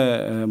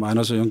 1년에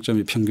마이너스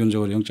 0.2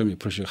 평균적으로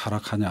 0.2%씩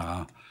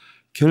하락하냐.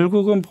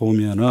 결국은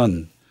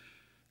보면은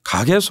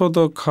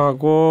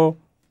가계소득하고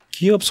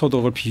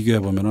기업소득을 비교해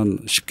보면은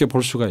쉽게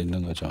볼 수가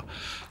있는 거죠.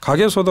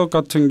 가계소득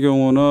같은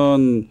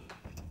경우는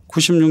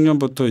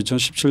 96년부터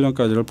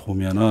 2017년까지를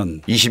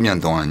보면은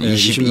 20년 동안,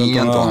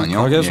 22년 동안요.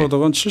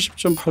 가계소득은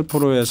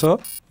 70.8%에서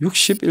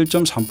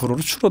 61.3%로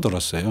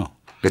줄어들었어요.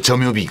 그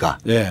점유비가.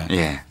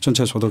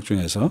 전체 소득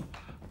중에서.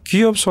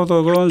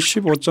 기업소득은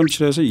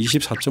 15.7에서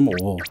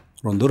 24.5로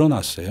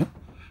늘어났어요.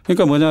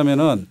 그러니까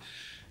뭐냐면은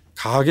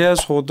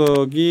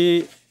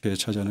가계소득이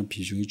차지하는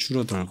비중이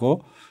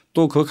줄어들고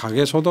또 그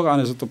가계소득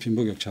안에서 또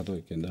빈부격차도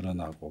이렇게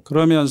늘어나고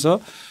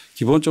그러면서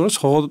기본적으로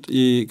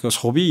그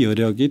소비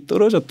여력이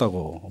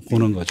떨어졌다고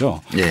보는 거죠.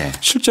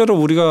 실제로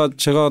우리가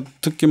제가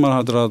듣기만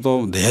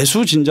하더라도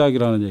내수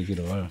진작이라는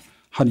얘기를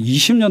한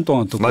 20년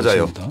동안 듣고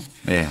있습니다.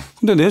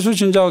 그런데 내수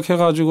진작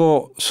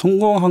해가지고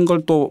성공한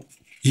걸 또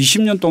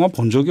 20년 동안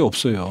본 적이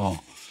없어요.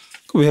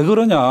 왜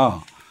그러냐.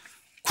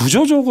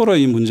 구조적으로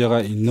이 문제가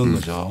있는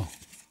거죠.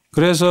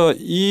 그래서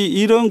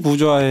이런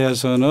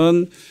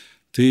구조화에서는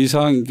더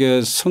이상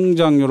이게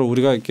성장률을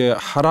우리가 이렇게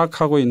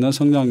하락하고 있는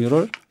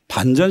성장률을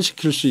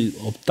반전시킬 수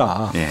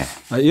없다.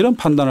 이런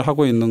판단을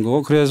하고 있는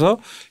거고 그래서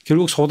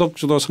결국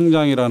소득주도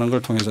성장이라는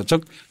걸 통해서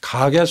즉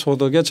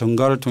가계소득의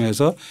증가를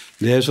통해서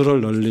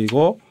내수를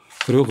늘리고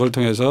그리고 그걸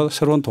통해서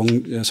새로운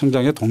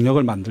성장의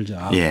동력을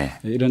만들자.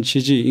 이런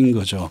취지인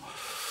거죠.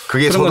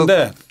 그게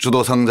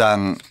소득주도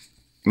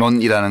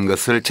성장론이라는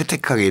것을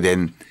채택하게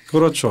된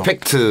그렇죠.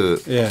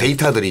 팩트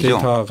데이터들이죠.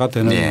 데이터가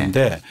되는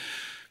건데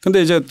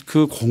근데 이제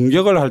그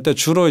공격을 할 때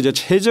주로 이제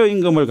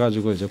최저임금을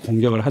가지고 이제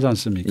공격을 하지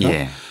않습니까?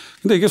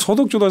 근데 이게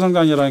소득주도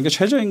성장이라는 게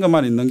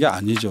최저임금만 있는 게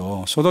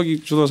아니죠.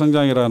 소득주도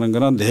성장이라는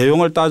거는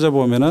내용을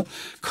따져보면은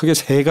크게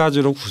세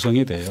가지로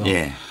구성이 돼요.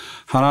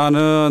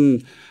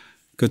 하나는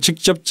그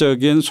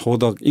직접적인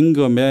소득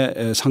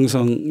임금의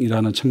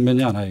상승이라는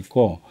측면이 하나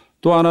있고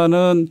또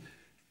하나는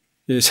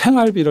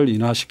생활비를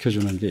인하시켜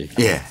주는 게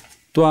있고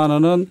또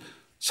하나는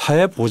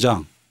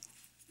사회보장을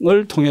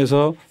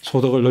통해서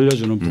소득을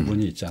늘려주는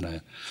부분이 있잖아요.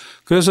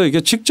 그래서 이게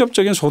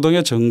직접적인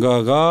소득의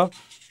증가가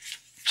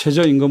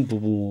최저임금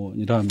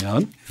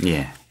부분이라면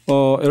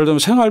예를 들면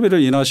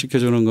생활비를 인하시켜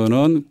주는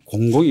거는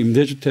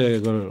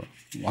공공임대주택을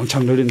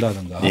왕창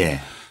늘린다든가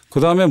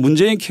그다음에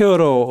문재인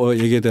케어로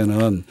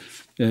얘기되는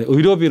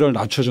의료비를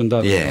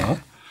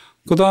낮춰준다든가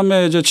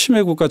그다음에 이제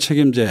치매국가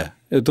책임제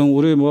등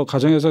우리 뭐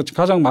가정에서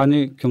가장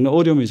많이 겪는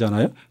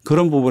어려움이잖아요.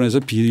 그런 부분에서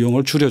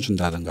비용을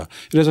줄여준다든가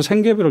이래서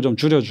생계비를 좀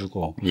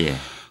줄여주고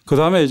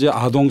그다음에 이제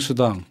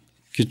아동수당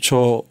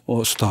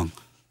기초수당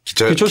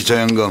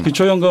기초연금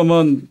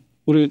기초연금은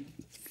우리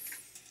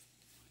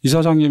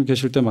이사장님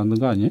계실 때 만든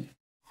거 아니에요?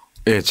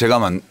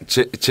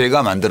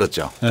 제가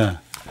만들었죠.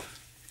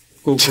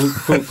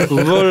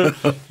 그걸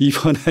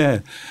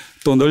이번에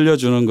또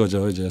늘려주는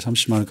거죠. 이제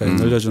 30만 원까지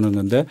늘려주는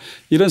건데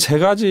이런 세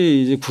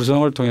가지 이제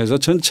구성을 통해서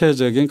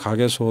전체적인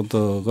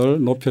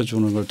가계소득을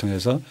높여주는 걸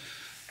통해서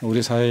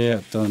우리 사회의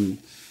어떤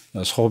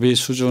소비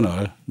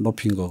수준을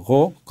높인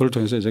거고 그걸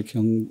통해서 이제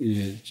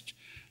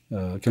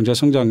경제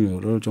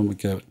성장률을 좀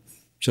이렇게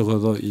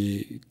적어도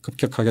이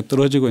급격하게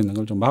떨어지고 있는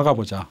걸 좀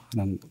막아보자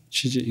하는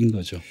취지인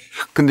거죠.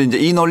 그런데 이제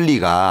이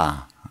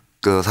논리가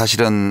그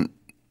사실은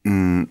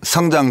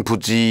성장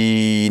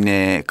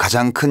부진의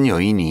가장 큰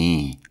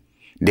요인이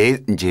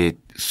이제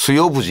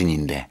수요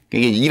부진인데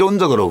이게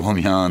이론적으로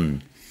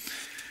보면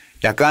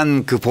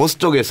약간 그 보수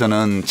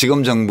쪽에서는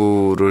지금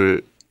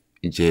정부를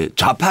이제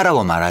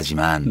좌파라고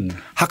말하지만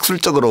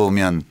학술적으로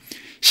보면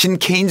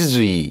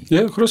신케인즈주의.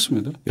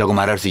 그렇습니다. 라고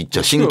말할 수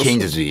있죠.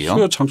 신케인즈주의요.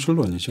 수요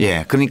창출론이죠.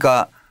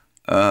 그러니까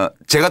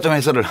제가 좀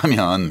해설을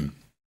하면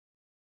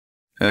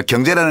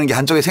경제라는 게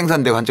한쪽에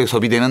생산되고 한쪽에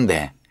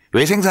소비되는데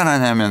왜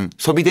생산하냐면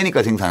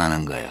소비되니까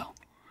생산하는 거예요.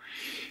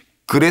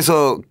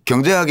 그래서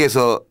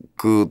경제학에서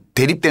그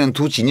대립되는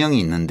두 진영이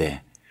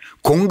있는데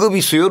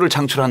공급이 수요를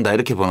창출한다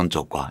이렇게 보는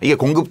쪽과 이게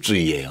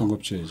공급주의예요.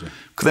 공급주의죠.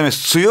 그다음에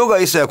수요가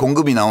있어야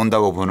공급이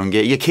나온다고 보는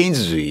게 이게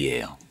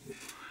케인즈주의예요.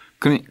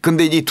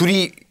 그런데 이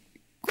둘이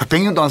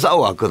 100년 동안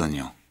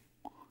싸워왔거든요.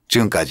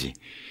 지금까지.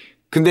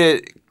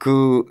 근데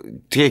그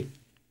되게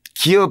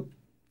기업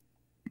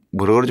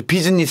뭐라 그러죠?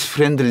 비즈니스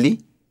프렌들리?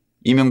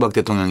 이명박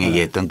대통령이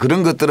얘기했던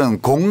그런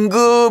것들은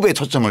공급에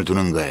초점을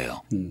두는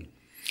거예요.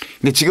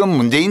 근데 지금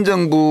문재인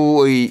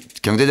정부의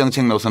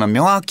경제정책 노선은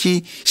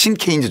명확히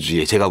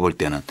신케인즈주의예요. 제가 볼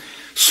때는.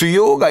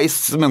 수요가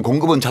있으면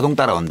공급은 자동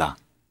따라온다.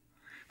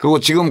 그리고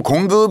지금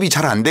공급이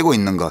잘 안 되고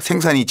있는 것,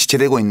 생산이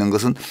지체되고 있는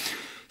것은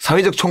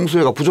사회적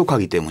총수요가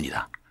부족하기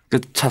때문이다.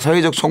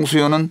 사회적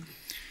총수요는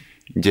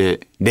이제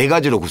네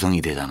가지로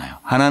구성이 되잖아요.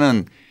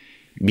 하나는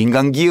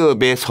민간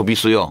기업의 소비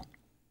수요.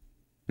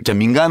 자,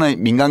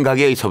 민간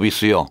가계의 소비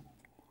수요.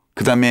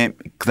 그다음에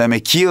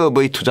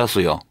기업의 투자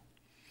수요.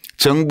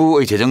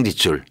 정부의 재정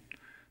지출.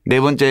 네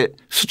번째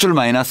수출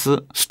마이너스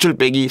수출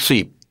빼기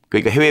수입.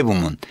 그러니까 해외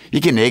부문.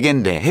 이게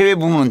 4개인데 해외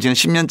부문은 지금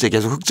 10년째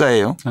계속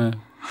흑자예요. 네.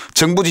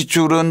 정부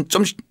지출은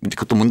좀씩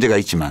그것도 문제가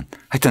있지만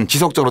하여튼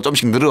지속적으로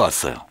좀씩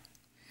늘어왔어요.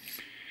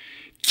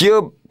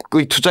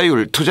 기업의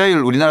투자율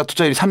우리나라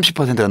투자율이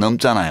 30%가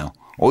넘잖아요.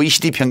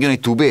 OECD 평균의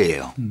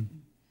 2배예요.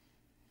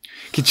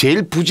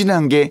 제일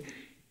부진한 게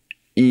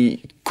이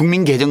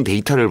국민 계정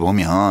데이터를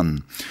보면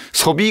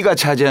소비가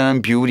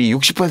차지하는 비율이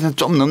 60%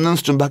 좀 넘는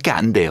수준밖에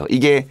안 돼요.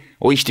 이게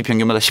OECD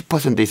평균보다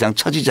 10% 이상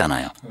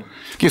처지잖아요.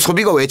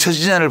 소비가 왜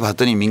처지냐를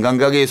봤더니 민간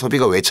가계의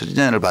소비가 왜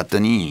처지냐를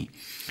봤더니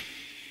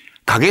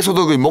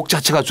가계소득의 목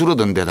자체가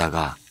줄어든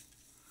데다가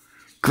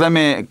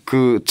그다음에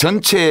그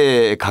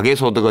전체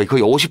가계소득의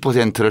거의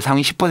 50%를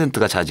상위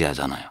 10%가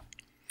차지하잖아요.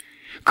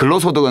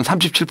 근로소득은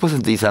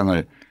 37%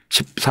 이상을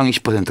상위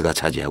 10%가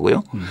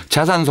차지하고요.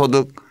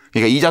 자산소득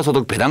그러니까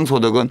이자소득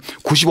배당소득은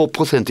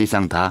 95%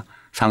 이상 다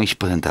상위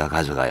 10%가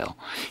가져가요.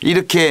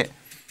 이렇게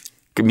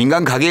그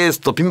민간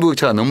가계에서도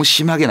빈부격차가 너무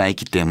심하게 나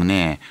있기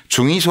때문에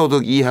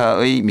중위소득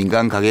이하의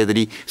민간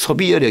가계들이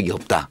소비 여력이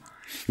없다.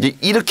 이제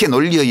이렇게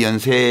논리의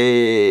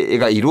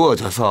연쇄가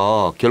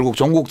이루어져서 결국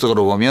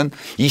종국적으로 보면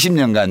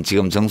 20년간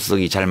지금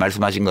정수석이 잘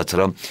말씀하신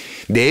것처럼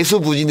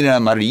내수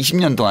부진이라는 말을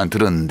 20년 동안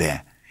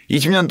들었는데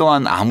 20년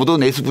동안 아무도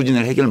내수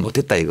부진을 해결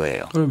못했다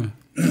이거예요. 그러면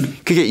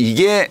그게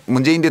이게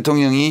문재인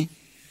대통령이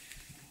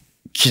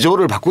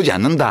기조를 바꾸지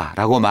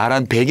않는다라고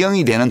말한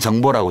배경이 되는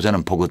정보라고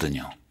저는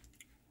보거든요.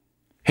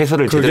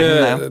 해설을 제대로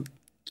했나요?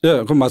 예,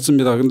 그건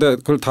맞습니다. 그런데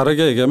그걸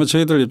다르게 얘기하면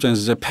저희들 입장에서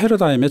이제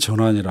패러다임의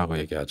전환이라고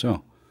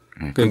얘기하죠.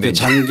 그러니까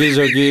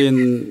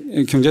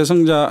장기적인 경제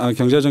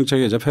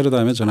정책의 이제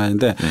패러다임의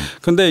전환인데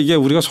그런데 이게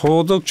우리가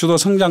소득 주도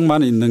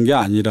성장만 있는 게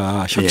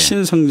아니라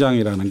혁신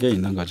성장이라는 게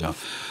있는 거죠.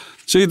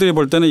 저희들이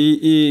볼 때는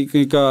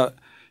그러니까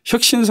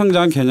혁신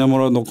성장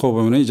개념으로 놓고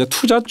보면 이제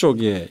투자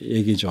쪽의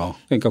얘기죠.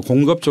 그러니까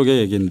공급 쪽의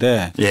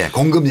얘기인데. 예,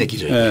 공급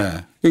얘기죠.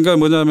 예. 그러니까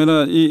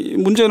뭐냐면은 이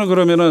문제는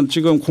그러면은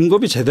지금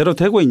공급이 제대로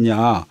되고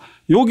있냐.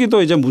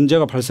 여기도 이제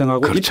문제가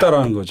발생하고 그렇죠.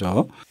 있다라는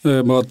거죠.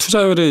 예, 뭐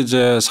투자율이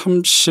이제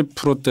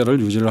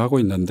 30%대를 유지를 하고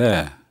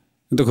있는데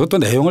근데 그것도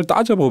내용을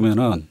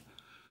따져보면은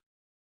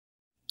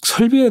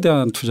설비에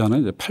대한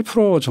투자는 이제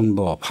 8%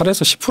 정도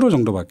 8에서 10%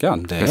 정도밖에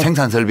안 돼요.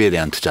 생산 설비에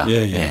대한 투자. 예,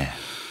 예. 예.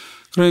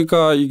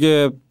 그러니까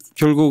이게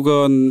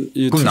결국은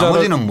이 그럼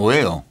나머지는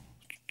뭐예요?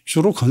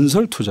 주로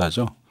건설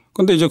투자죠.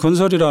 그런데 이제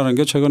건설이라는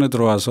게 최근에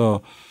들어와서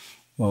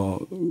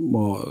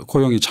뭐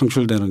고용이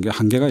창출되는 게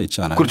한계가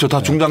있잖아요. 그렇죠.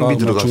 다 중장비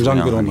들어가서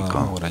중장비로만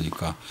하고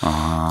그러니까.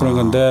 그런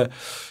건데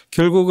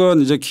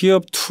결국은 이제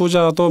기업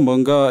투자도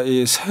뭔가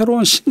이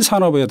새로운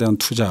신산업에 대한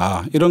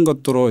투자 이런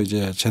것들로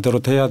이제 제대로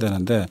돼야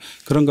되는데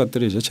그런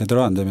것들이 이제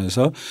제대로 안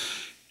되면서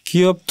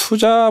기업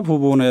투자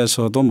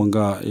부분에서도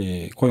뭔가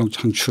이 고용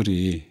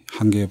창출이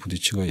한계에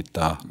부딪히고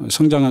있다.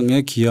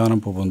 성장에 기여하는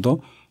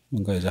부분도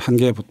뭔가 이제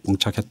한계에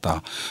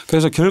봉착했다.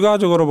 그래서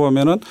결과적으로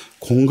보면은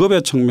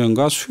공급의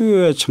측면과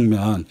수요의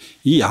측면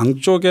이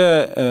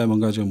양쪽에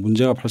뭔가 지금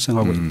문제가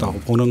발생하고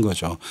있다고 보는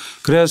거죠.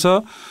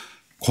 그래서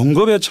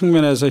공급의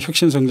측면에서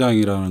혁신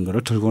성장이라는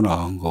것을 들고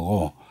나온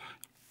거고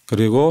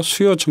그리고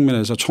수요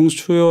측면에서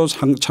총수요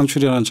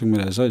창출이라는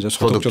측면에서 이제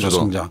소득주도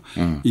성장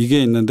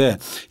이게 있는데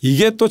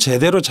이게 또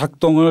제대로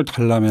작동을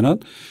하려면은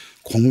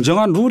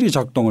공정한 룰이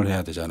작동을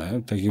해야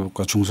되잖아요.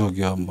 대기업과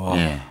중소기업 뭐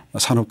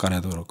산업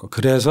간에도 그렇고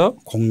그래서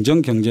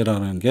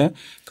공정경제라는 게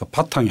그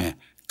바탕에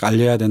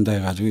깔려야 된다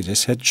해가지고 이제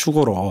새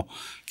축으로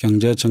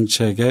경제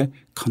정책의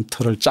큰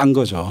틀을 짠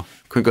거죠.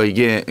 그러니까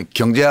이게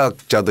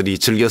경제학자들이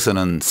즐겨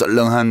쓰는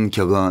썰렁한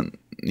격언이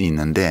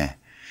있는데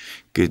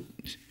그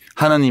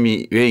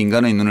하나님이 왜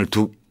인간의 눈을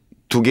두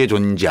개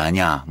줬는지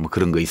아냐 뭐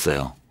그런 거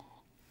있어요.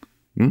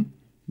 응?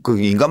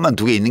 그 인간만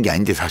 2개 있는 게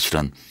아닌데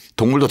사실은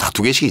동물도 다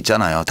 2개씩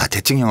있잖아요. 다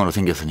대칭형으로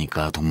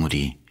생겼으니까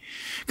동물이.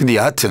 근데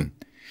여하튼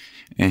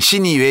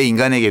신이 왜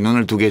인간에게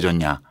눈을 2개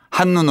줬냐.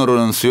 한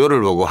눈으로는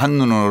수요를 보고 한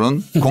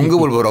눈으로는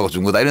공급을 보라고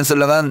준 거다. 이런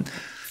썰렁한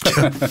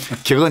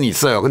격언이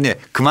있어요. 근데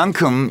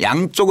그만큼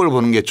양쪽을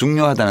보는 게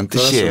중요하다는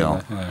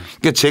뜻이에요.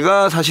 그러니까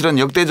제가 사실은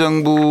역대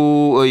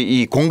정부의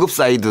이 공급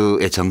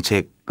사이드의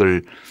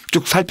정책을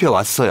쭉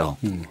살펴왔어요.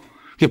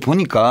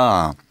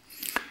 보니까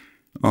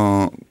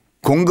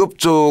공급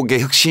쪽의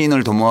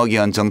혁신을 도모하기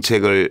위한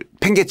정책을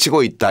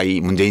팽개치고 있다.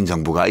 이 문재인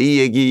정부가 이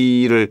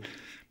얘기를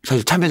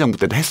사실 참여정부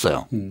때도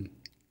했어요.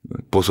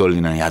 보수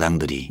언론이나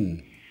야당들이.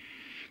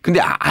 근데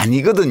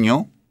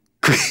아니거든요.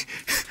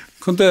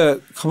 그런데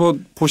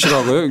한번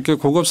보시라고요. 이렇게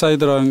고급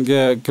사이드라는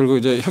게 결국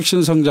이제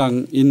혁신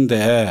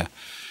성장인데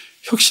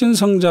혁신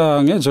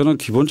성장에 저는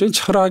기본적인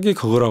철학이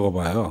그거라고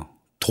봐요.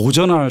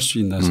 도전할 수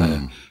있는 사회.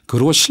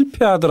 그리고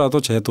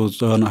실패하더라도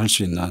재도전할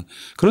수 있는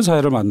그런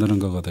사회를 만드는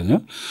거거든요.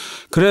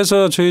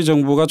 그래서 저희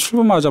정부가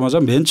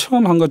출범하자마자 맨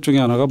처음 한 것 중에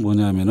하나가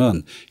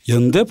뭐냐면은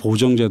연대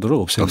보정제도를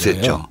없앤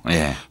거예요.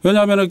 예.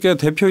 왜냐하면 이렇게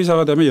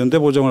대표이사가 되면 연대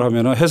보정을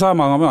하면은 회사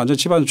망하면 완전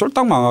집안이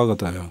쫄딱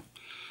망하거든요.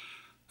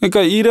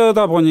 그러니까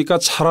이러다 보니까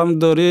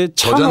사람들이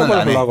창업을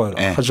하려고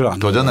하지 않는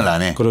도전을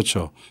안 해.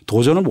 그렇죠.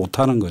 도전을 못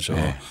하는 거죠.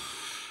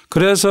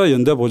 그래서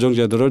연대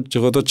보정제도를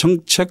적어도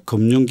정책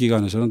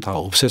금융기관에서는 다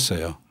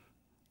없앴어요.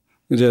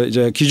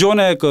 이제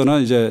기존의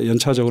거는 이제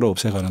연차적으로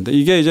없애가는데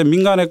이게 이제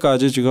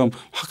민간에까지 지금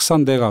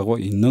확산돼 가고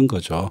있는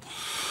거죠.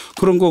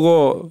 그런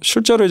거고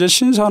실제로 이제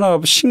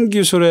신산업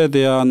신기술에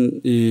대한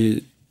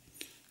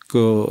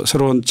그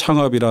새로운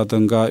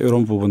창업이라든가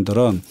이런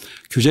부분들은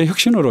규제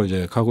혁신으로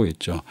이제 가고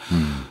있죠.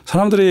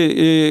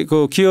 사람들이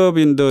그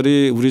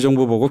기업인들이 우리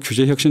정부 보고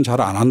규제 혁신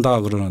잘 안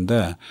한다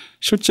그러는데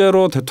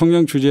실제로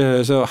대통령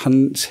주재에서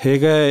한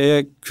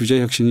 3개의 규제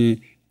혁신이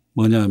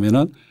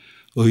뭐냐면은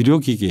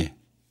의료기기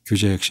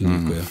규제 혁신이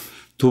있고요.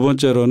 두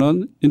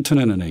번째로는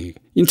인터넷은행.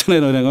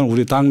 인터넷은행은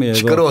우리 당내에도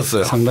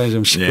시끄러웠어요. 상당히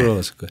좀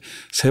시끄러웠을 거예요.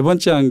 세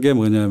번째 한 게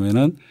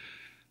뭐냐면은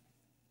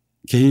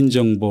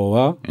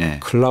개인정보와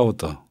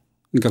클라우드.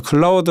 그러니까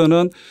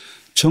클라우드는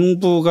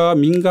정부가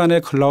민간의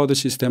클라우드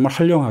시스템을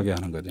활용하게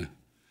하는 거죠.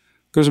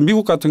 그래서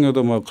미국 같은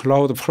경우도 뭐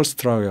클라우드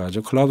퍼스트라고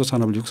해가지고 클라우드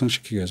산업을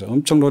육성시키기 위해서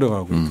엄청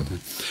노력하고 있거든요.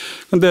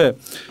 그런데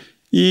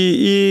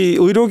이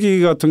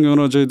의료기기 같은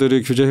경우는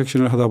저희들이 규제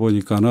혁신을 하다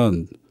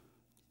보니까는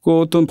그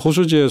어떤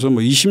보수지에서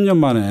뭐 20년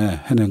만에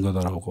해낸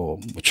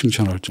거다라고 뭐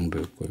칭찬할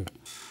정도였고요.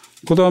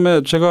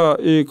 그다음에 제가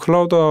이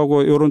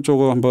클라우드하고 이런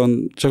쪽을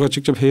한번 제가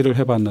직접 회의를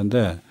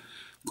해봤는데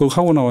그거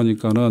하고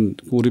나오니까는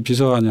우리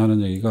비서관이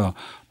하는 얘기가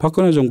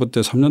박근혜 정부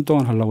때 3년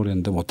동안 하려고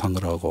그랬는데 못한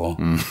거라고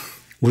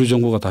우리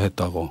정부가 다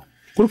했다고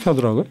그렇게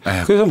하더라고요.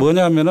 그래서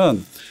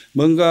뭐냐면은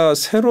뭔가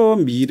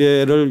새로운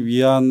미래를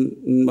위한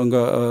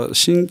뭔가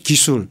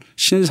신기술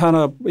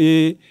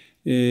신산업이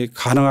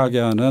가능하게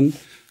하는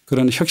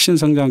그런 혁신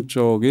성장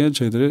쪽에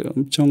저희들이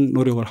엄청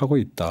노력을 하고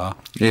있다.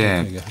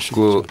 예.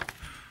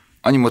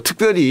 아니 뭐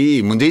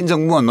특별히 문재인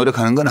정부만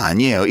노력하는 건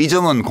아니에요. 이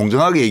점은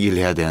공정하게 얘기를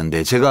해야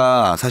되는데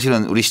제가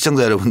사실은 우리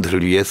시청자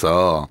여러분들을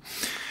위해서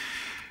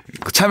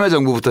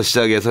참여정부부터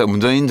시작해서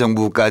문재인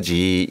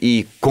정부까지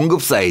이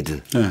공급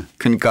사이드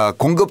그러니까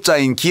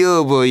공급자인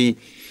기업의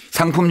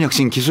상품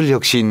혁신, 기술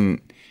혁신,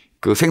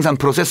 그 생산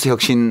프로세스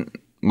혁신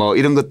뭐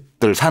이런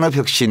것들 산업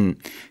혁신,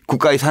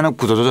 국가의 산업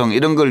구조 조정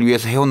이런 걸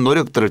위해서 해온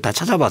노력들을 다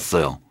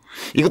찾아봤어요.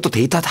 이것도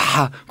데이터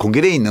다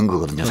공개되어 있는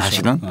거거든요.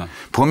 사실은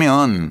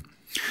보면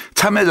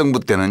참여정부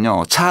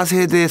때는요.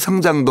 차세대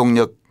성장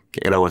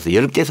동력이라고 해서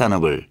 10개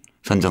산업을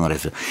선정을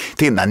했어요.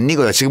 되게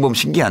낯익어요. 지금 보면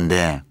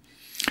신기한데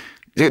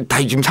다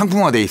지금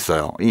상품화되어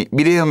있어요. 이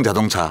미래형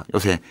자동차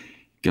요새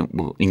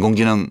뭐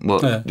인공지능 뭐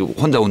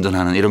혼자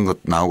운전하는 이런 것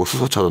나오고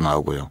수소차도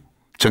나오고요.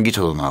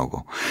 전기차도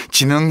나오고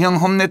지능형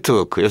홈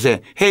네트워크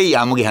요새 회의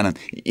아무개 하는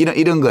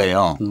이런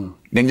거예요.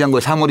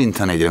 냉장고에 사물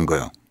인터넷 이런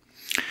거요.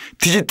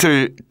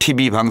 디지털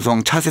TV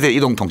방송 차세대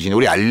이동통신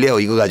우리 알릴레오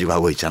이거 가지고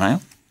하고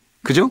있잖아요.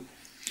 그죠?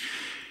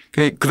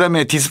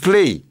 그다음에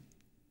디스플레이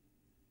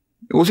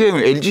요새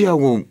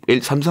LG하고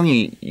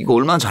삼성이 이거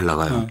얼마나 잘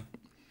나가요.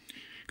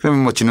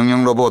 그다음에 뭐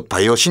지능형 로봇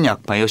바이오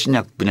신약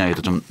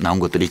분야에도 좀 나온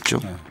것들이 있죠.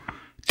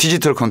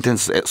 디지털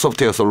콘텐츠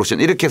소프트웨어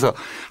솔루션 이렇게 해서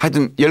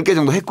하여튼 10개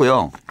정도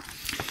했고요.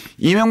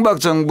 이명박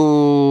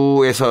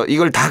정부에서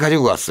이걸 다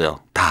가지고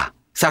왔어요. 다.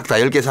 싹 다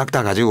 10개 싹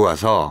다 가지고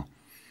와서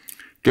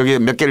여기에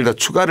몇 개를 더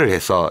추가를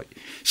해서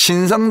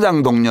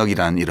신성장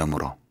동력이라는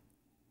이름으로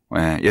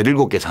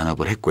 17개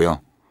산업을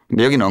했고요.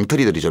 근데 여기는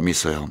엉터리들이 좀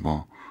있어요.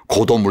 뭐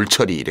고도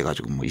물처리 이래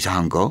가지고 뭐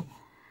이상한 거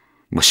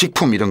뭐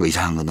식품 이런 거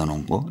이상한 거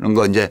넣어놓은 거 이런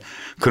거 이제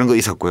그런 거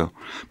있었고요.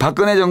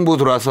 박근혜 정부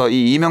들어와서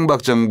이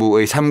이명박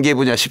정부의 3개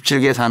분야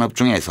 17개 산업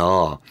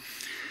중에서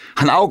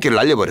한 9개를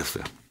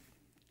날려버렸어요.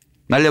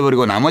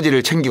 날려버리고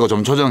나머지를 챙기고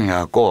좀 조정해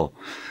갖고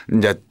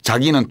이제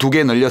자기는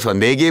 2개 늘려서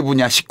 4개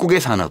분야 19개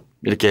산업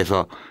이렇게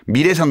해서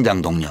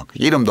미래성장 동력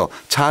이름도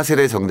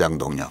차세대 성장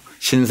동력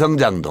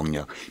신성장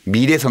동력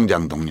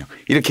미래성장 동력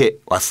이렇게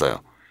왔어요.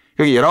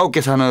 여기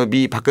 19개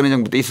산업이 박근혜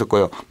정부 때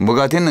있었고요.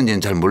 뭐가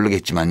됐는지는 잘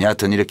모르겠지만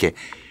여하튼 이렇게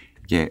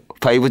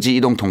 5G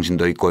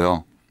이동통신도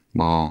있고요.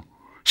 뭐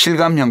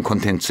실감형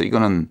콘텐츠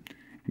이거는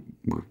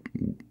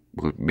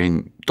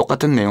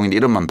똑같은 내용인데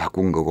이름만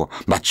바꾼 거고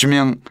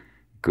맞춤형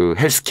그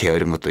헬스케어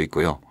이런 것도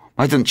있고요.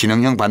 하여튼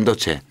지능형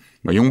반도체,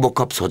 뭐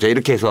융복합 소재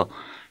이렇게 해서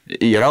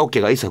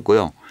 19개가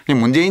있었고요.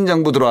 문재인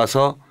정부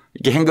들어와서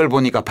이렇게 한 걸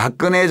보니까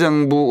박근혜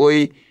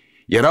정부의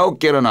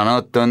 19개로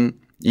나눴던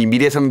이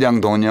미래성장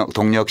동력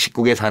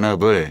 19개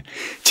산업을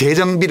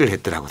재정비를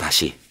했더라고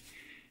다시.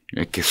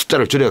 이렇게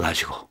숫자를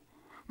줄여가지고.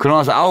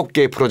 그러면서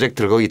 9개의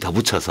프로젝트를 거기 더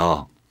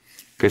붙여서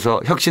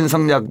그래서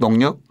혁신성장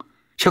동력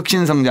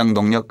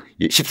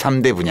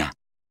 13대 분야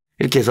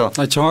이렇게 해서.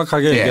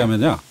 정확하게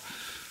얘기하면요.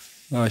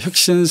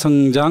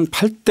 혁신성장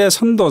 8대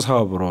선도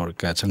사업으로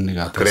이렇게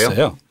정리가 됐어요.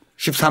 그래요?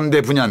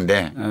 13대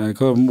분야인데.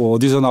 그 뭐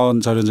어디서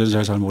나온 자료인지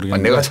잘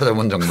모르겠는데. 내가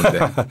찾아본 정보인데.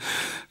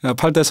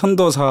 8대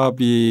선도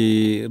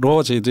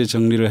사업으로 저희들이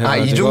정리를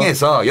해가지고. 이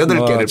중에서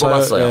 8개를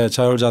뽑았어요.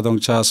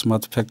 자율자동차,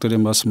 스마트 팩토리,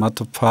 뭐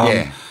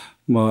스마트팜,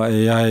 뭐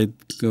AI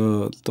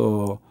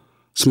또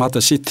스마트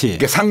시티.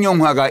 그러니까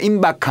상용화가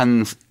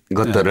임박한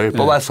것들을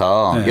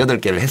뽑아서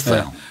 8개를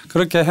했어요.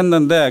 그렇게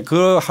했는데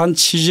그 한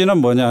취지는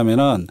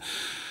뭐냐면은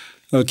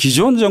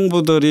기존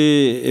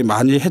정부들이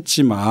많이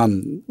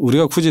했지만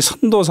우리가 굳이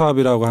선도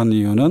사업이라고 하는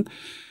이유는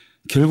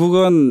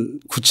결국은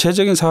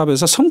구체적인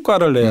사업에서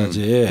성과를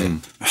내야지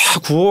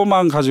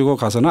구호만 가지고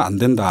가서는 안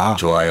된다.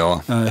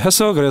 좋아요.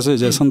 해서 그래서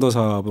이제 선도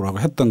사업이라고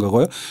했던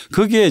거고요.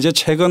 거기에 이제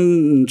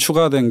최근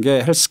추가된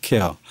게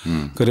헬스케어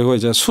그리고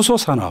이제 수소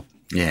산업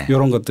예.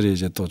 이런 것들이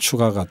이제 또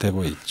추가가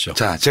되고 있죠.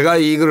 자, 제가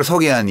이걸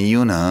소개한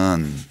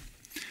이유는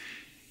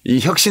이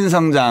혁신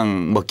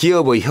성장 뭐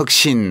기업의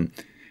혁신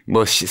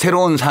뭐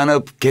새로운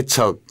산업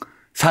개척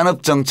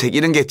산업 정책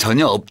이런 게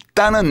전혀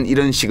없다는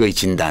이런 식의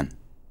진단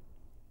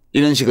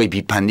이런 식의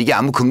비판 이게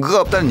아무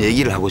근거가 없다는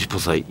얘기를 하고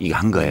싶어서 이거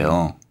한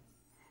거예요.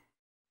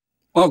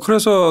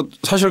 그래서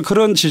사실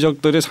그런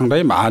지적들이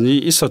상당히 많이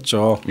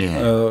있었죠. 예.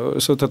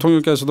 그래서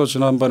대통령께서도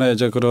지난번에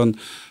이제 그런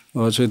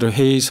저희들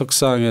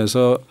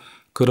회의석상에서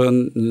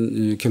그런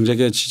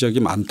경제계 지적이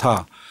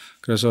많다.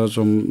 그래서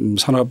좀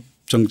산업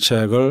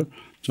정책을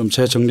좀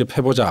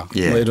재정립해 보자.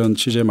 예. 뭐 이런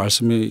취지의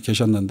말씀이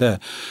계셨는데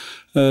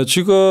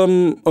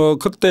지금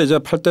그때 이제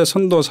 8대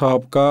선도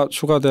사업과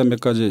추가된 몇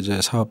가지 이제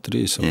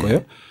사업들이 있었고요.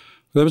 예.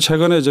 그다음에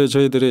최근에 이제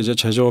저희들이 이제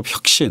제조업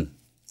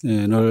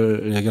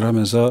혁신을 얘기를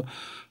하면서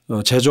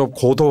제조업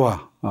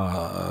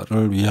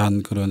고도화를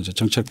위한 그런 이제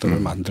정책들을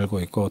만들고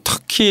있고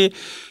특히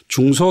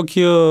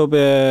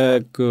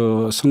중소기업의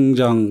그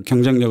성장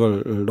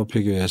경쟁력을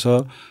높이기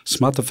위해서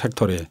스마트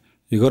팩토리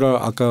이거를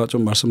아까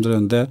좀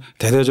말씀드렸는데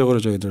대대적으로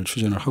저희들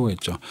추진을 하고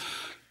있죠.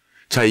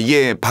 자,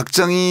 이게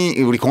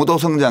박정희 우리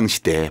고도성장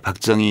시대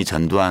박정희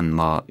전두환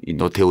뭐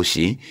노태우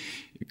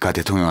씨가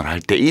대통령을 할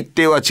때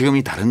이때와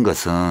지금이 다른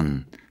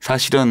것은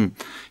사실은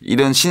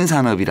이런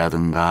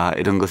신산업이라든가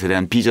이런 것에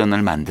대한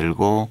비전을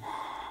만들고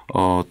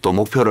또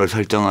목표를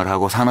설정을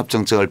하고 산업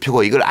정책을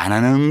펴고 이걸 안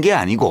하는 게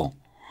아니고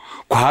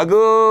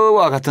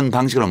과거와 같은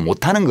방식으로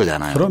못 하는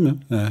거잖아요.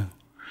 그러면 네.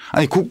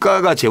 아니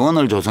국가가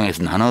재원을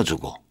조성해서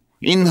나눠주고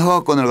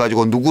인허가권을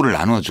가지고 누구를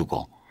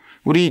나눠주고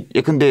우리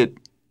예컨대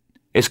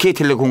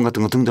SK텔레콤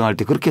같은 거 등장할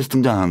때 그렇게 해서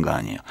등장한 거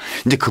아니에요.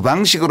 이제 그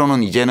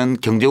방식으로는 이제는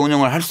경제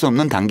운영을 할 수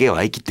없는 단계에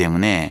와 있기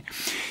때문에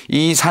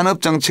이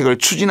산업 정책을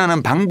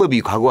추진하는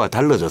방법이 과거와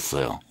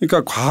달라졌어요.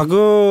 그러니까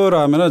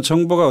과거라면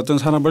정부가 어떤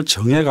산업을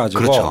정해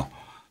가지고 그렇죠.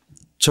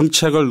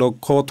 정책을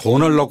넣고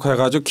돈을 넣고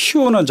해가지고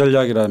키우는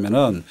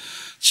전략이라면은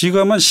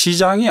지금은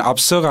시장이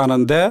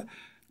앞서가는데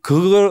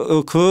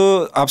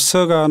그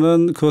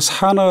앞서가는 그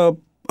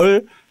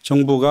산업을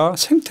정부가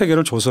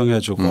생태계를 조성해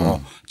주고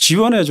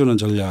지원해 주는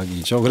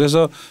전략이죠.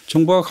 그래서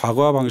정부가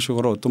과거와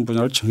방식으로 어떤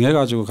분야를 정해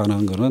가지고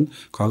가는 거는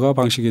과거와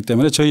방식이기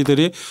때문에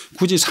저희들이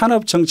굳이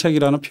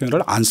산업정책이라는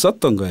표현을 안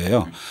썼던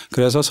거예요.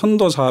 그래서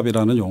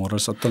선도사업이라는 용어를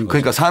썼던 거예요.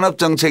 그러니까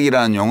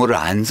산업정책이라는 용어를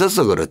안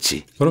써서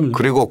그렇지. 그럼요.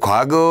 그리고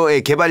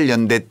과거에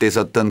개발연대 때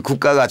썼던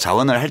국가가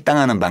자원을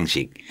할당하는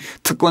방식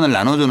특권을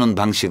나눠주는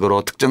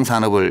방식으로 특정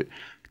산업을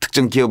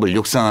특정 기업을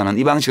육성하는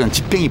이 방식은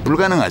집행이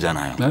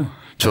불가능하잖아요. 네.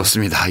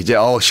 좋습니다. 이제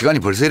시간이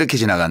벌써 이렇게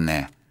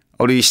지나갔네.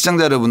 우리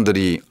시청자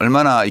여러분들이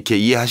얼마나 이렇게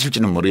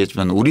이해하실지는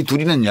모르겠지만 우리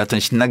둘이는 여하튼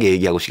신나게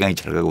얘기하고 시간이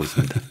잘 가고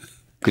있습니다.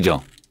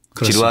 그죠?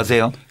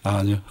 지루하세요?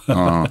 아니요.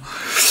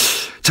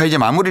 자, 이제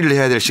마무리를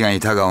해야 될 시간이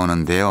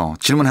다가오는데요.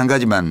 질문 한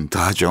가지만 더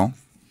하죠.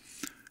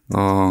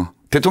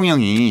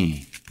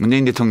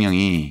 문재인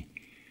대통령이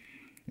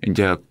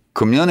이제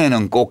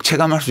금년에는 꼭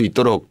체감할 수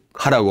있도록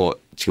하라고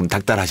지금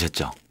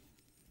닥달하셨죠.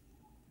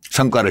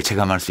 성과를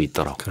체감할 수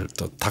있도록. 그걸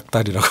또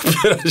닭다리라고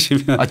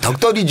표현하시면.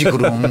 닭다리지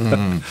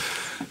그럼.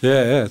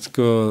 예,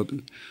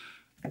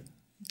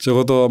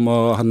 적어도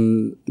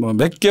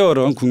몇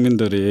개월은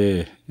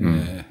국민들이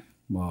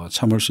뭐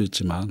참을 수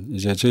있지만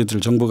이제 저희들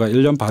정부가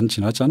 1년 반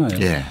지났잖아요.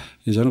 예.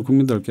 이제는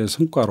국민들께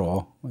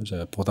성과로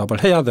이제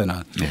보답을 해야 되는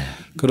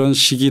그런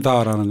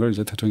시기다라는 걸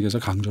이제 대통령께서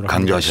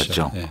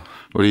강조하셨죠. 예.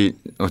 우리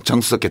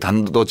정수석께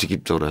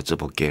단도직입적으로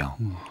여쭤볼게요.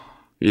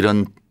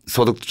 이런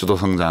소득주도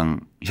성장,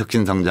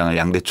 혁신 성장을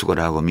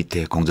양대축으로 하고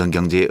밑에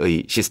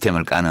공정경제의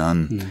시스템을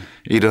까는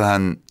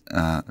이러한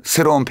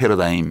새로운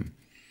패러다임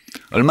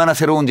얼마나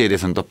새로운지에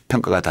대해서는 또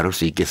평가가 다를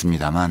수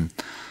있겠습니다만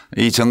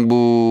이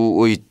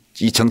정부의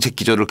이 정책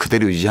기조를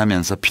그대로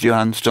유지하면서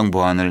필요한 수정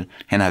보완을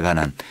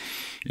해나가는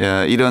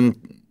이런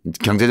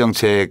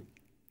경제정책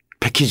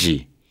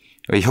패키지의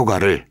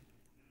효과를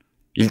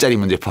일자리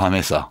문제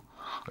포함해서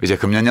이제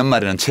금년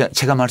연말에는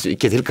체감할 수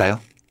있게 될까요?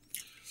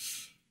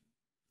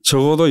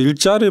 적어도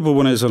일자리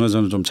부분에서는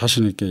저는 좀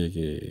자신 있게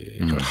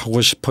얘기를 하고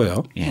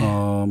싶어요. 예.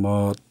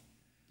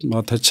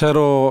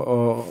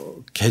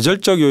 대체로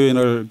계절적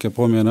요인을 이렇게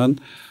보면은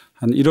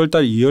한 1월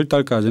달, 2월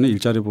달까지는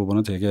일자리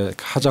부분은 되게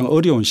가장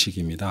어려운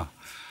시기입니다.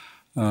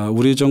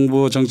 우리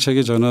정부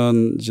정책이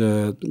저는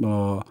이제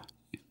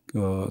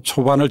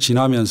초반을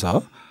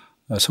지나면서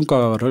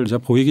성과를 이제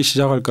보이기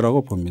시작할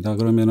거라고 봅니다.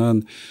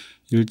 그러면은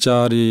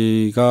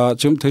일자리가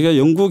지금 되게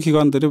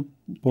연구기관들이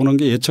보는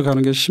게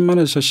예측하는 게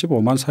 10만에서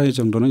 15만 사이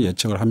정도는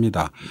예측을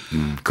합니다.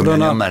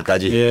 그러나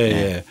연말까지.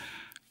 예.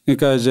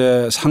 그러니까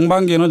이제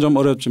상반기는 좀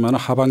어렵지만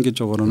하반기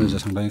쪽으로는 이제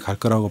상당히 갈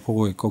거라고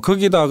보고 있고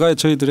거기다가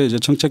저희들의 이제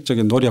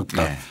정책적인 노력들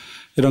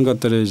이런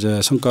것들이 이제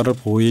성과를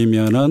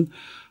보이면은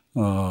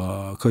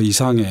그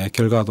이상의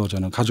결과도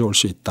저는 가져올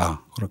수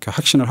있다. 그렇게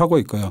확신을 하고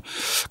있고요.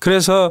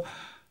 그래서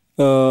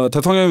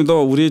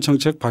대통령님도 우리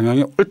정책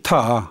방향이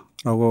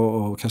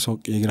옳다라고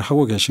계속 얘기를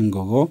하고 계신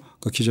거고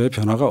그 기조에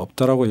변화가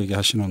없다라고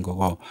얘기하시는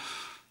거고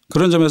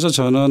그런 점에서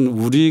저는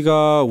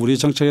우리가 우리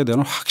정책에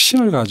대한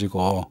확신을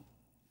가지고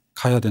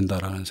가야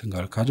된다라는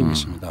생각을 가지고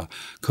있습니다.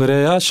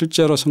 그래야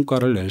실제로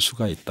성과를 낼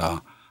수가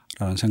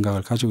있다라는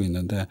생각을 가지고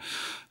있는데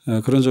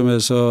그런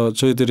점에서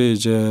저희들이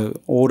이제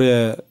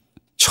올해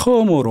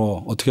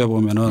처음으로 어떻게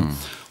보면은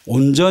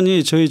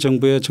온전히 저희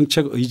정부의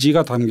정책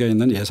의지가 담겨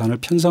있는 예산을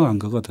편성한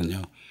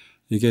거거든요.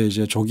 이게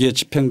이제 조기에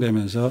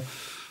집행되면서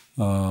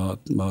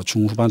뭐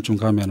중후반쯤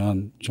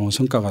가면은 좋은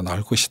성과가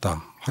나올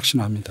것이다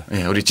확신합니다.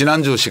 네, 우리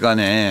지난주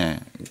시간에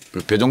그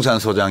배종찬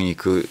소장이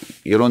그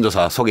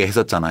여론조사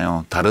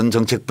소개했었잖아요. 다른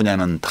정책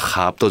분야는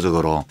다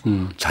압도적으로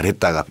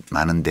잘했다가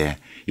많은데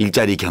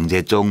일자리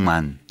경제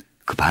쪽만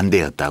그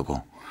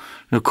반대였다고.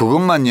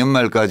 그것만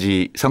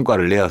연말까지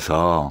성과를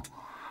내어서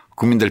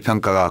국민들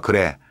평가가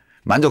그래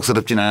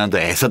만족스럽지는 않아도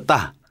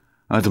애썼다.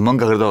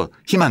 뭔가 그래도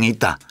희망이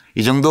있다.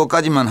 이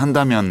정도까지만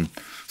한다면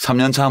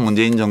 3년 차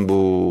문재인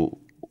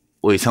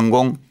정부의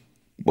성공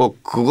뭐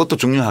그것도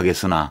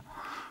중요하겠으나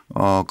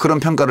그런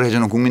평가를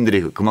해주는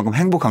국민들이 그만큼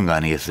행복한 거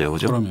아니겠어요.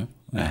 그죠? 그러면.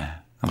 네.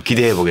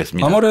 기대해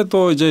보겠습니다.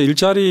 아무래도 이제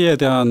일자리에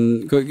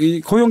대한 그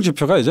고용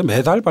지표가 이제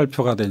매달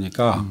발표가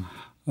되니까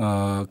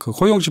그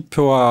고용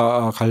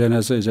지표와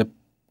관련해서 이제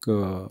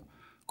그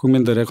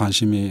국민들의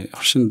관심이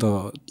훨씬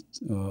더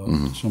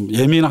좀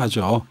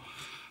예민하죠.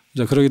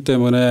 이제 그렇기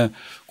때문에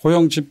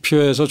고용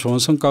지표에서 좋은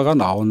성과가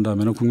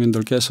나온다면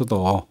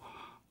국민들께서도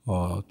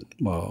뭐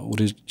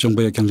우리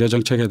정부의 경제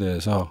정책에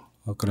대해서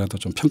그래도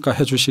좀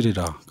평가해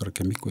주시리라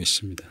그렇게 믿고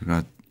있습니다.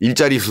 그러니까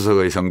일자리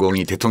수석의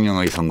성공이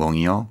대통령의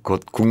성공이요.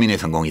 곧 국민의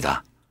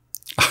성공이다.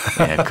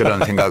 네,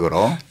 그런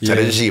생각으로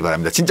잘해 주시기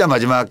바랍니다. 진짜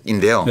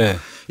마지막인데요. 네.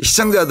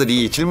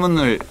 시청자들이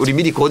질문을 우리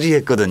미리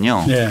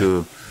고지했거든요. 네.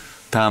 그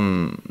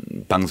다음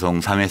방송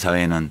 3회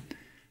사회는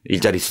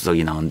일자리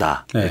수석이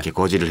나온다. 네. 이렇게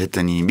고지를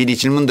했더니 미리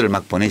질문들을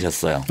막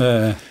보내셨어요.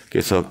 네.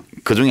 그래서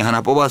그중에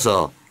하나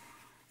뽑아서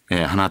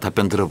하나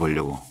답변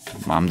들어보려고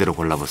마음대로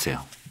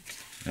골라보세요.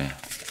 네.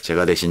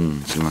 제가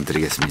대신 질문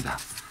드리겠습니다.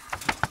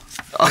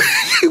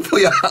 이거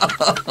뭐야.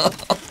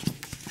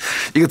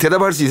 이거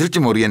대답할 수 있을지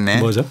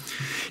모르겠네. 뭐죠?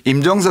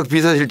 임종석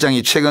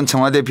비서실장이 최근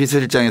청와대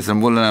비서실장에서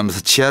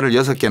물러나면서 치아를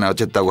 6개나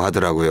어쨌다고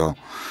하더라고요.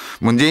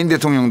 문재인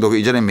대통령도 그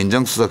이전에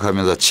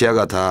민정수석하면서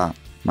치아가 다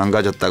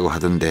망가졌다고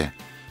하던데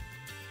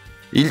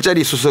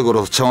일자리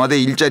수석으로 청와대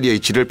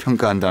일자리의 질을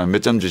평가한다면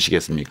몇 점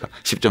주시겠습니까?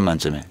 10점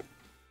만점에.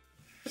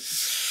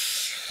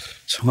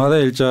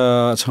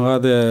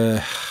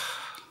 청와대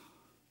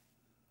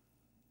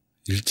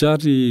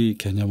일자리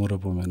개념으로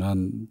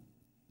보면은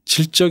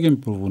질적인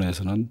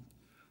부분에서는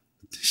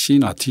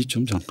C나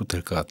D쯤 정도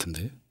될 것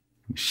같은데요.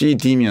 C,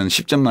 D면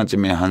 10점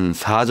만점에 한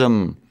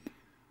 4점,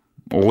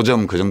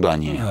 5점 그 정도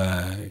아니에요.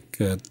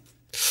 네,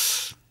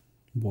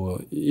 뭐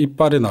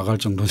이빨이 나갈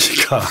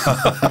정도니까.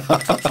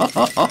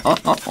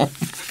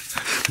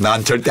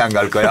 난 절대 안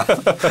갈 거야.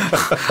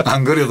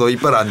 안 그래도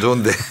이빨 안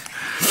좋은데.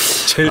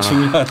 제일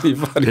중요한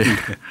이빨인데.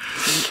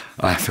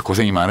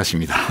 고생이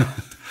많으십니다.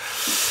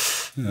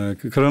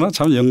 그러나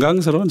참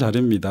영광스러운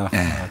자리입니다.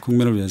 네.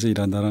 국민을 위해서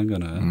일한다는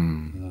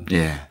거는.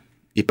 예.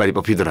 이빨이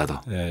뽑히더라도.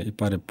 예,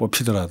 이빨이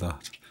뽑히더라도.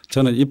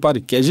 저는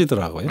이빨이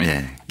깨지더라고요.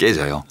 예,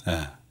 깨져요.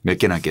 예. 몇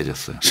개나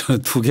깨졌어요?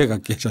 저는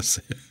 2개가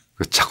깨졌어요.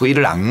 자꾸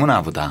이를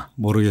악무나 보다.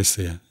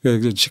 모르겠어요.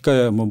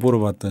 치과에 한번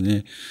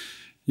물어봤더니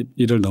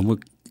이를 너무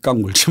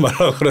깍물지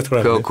말라고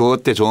그러더라고요.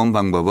 그때 좋은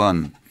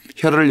방법은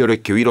혀를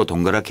이렇게 위로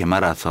동그랗게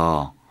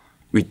말아서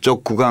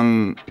위쪽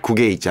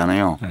구개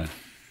있잖아요. 네.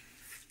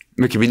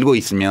 이렇게 밀고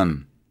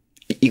있으면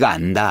이가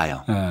안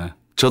닿아요. 네.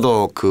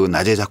 저도 그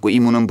낮에 자꾸 이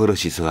무는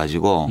버릇이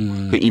있어가지고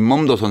그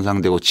잇몸도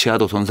손상되고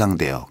치아도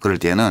손상돼요. 그럴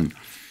때는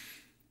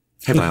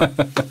해봐요.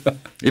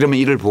 이러면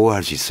이를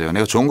보호할 수 있어요.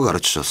 내가 좋은 거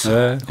가르쳐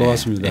줬어요. 네,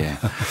 고맙습니다. 예, 예.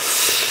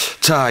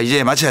 자,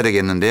 이제 마쳐야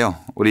되겠는데요.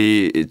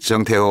 우리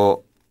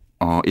정태호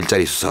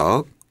일자리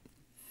수석.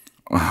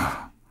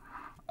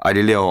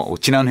 알릴레오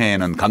지난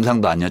회에는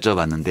감상도 안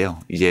여쭤봤는데요.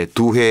 이제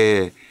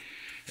 2회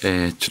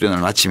출연을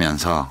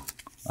마치면서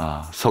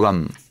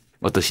소감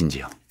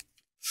어떠신지요?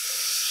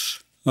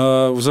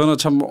 우선은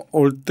참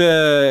올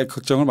때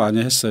걱정을 많이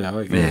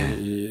했어요. 이게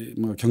네.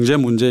 뭐 경제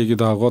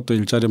문제이기도 하고 또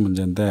일자리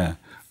문제인데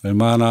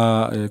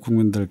얼마나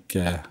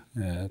국민들께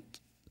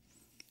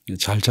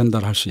잘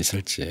전달할 수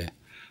있을지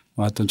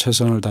어떤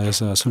최선을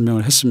다해서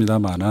설명을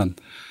했습니다만은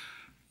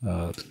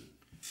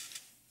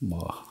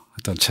뭐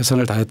어떤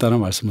최선을 다했다는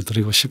말씀을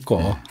드리고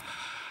싶고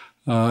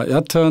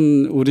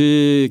여하튼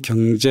우리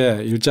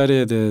경제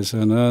일자리에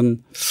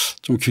대해서는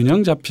좀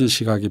균형 잡힌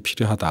시각이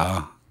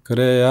필요하다.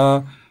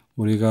 그래야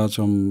우리가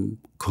좀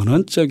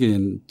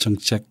근원적인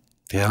정책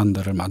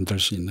대안들을 만들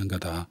수 있는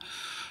거다.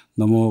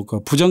 너무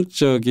그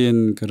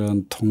부정적인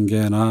그런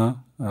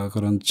통계나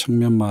그런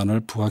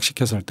측면만을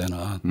부각시켰을 때는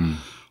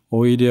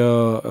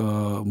오히려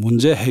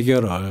문제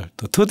해결을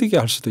더 더디게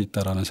할 수도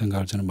있다라는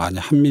생각을 저는 많이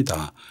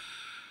합니다.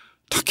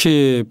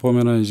 특히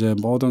보면은 이제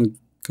모든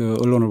그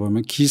언론을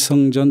보면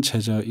기성전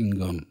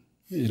최저임금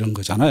이런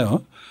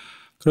거잖아요.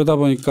 그러다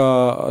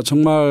보니까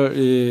정말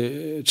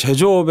이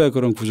제조업의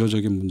그런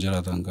구조적인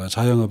문제라든가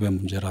자영업의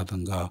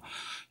문제라든가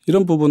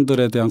이런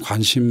부분들에 대한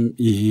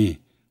관심이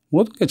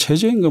모든 게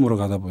최저임금으로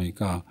가다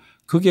보니까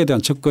거기에 대한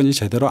접근이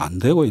제대로 안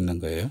되고 있는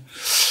거예요.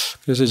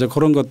 그래서 이제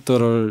그런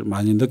것들을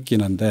많이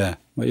느끼는데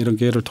이런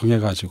기회를 통해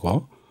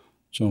가지고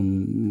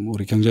좀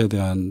우리 경제에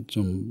대한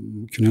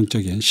좀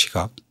균형적인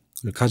시각을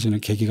가지는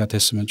계기가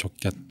됐으면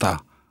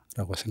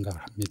좋겠다라고 생각을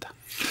합니다.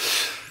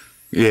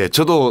 예,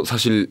 저도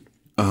사실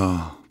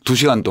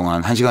 2시간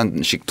동안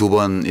 1시간씩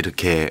 2번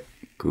이렇게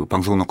그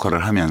방송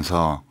녹화를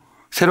하면서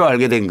새로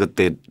알게 된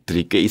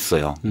것들이 꽤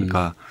있어요.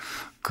 그러니까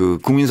그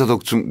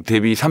국민소득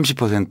대비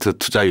 30%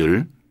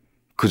 투자율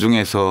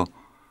그중에서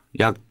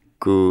약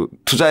그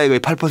투자액의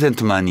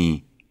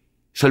 8%만이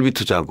설비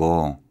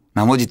투자고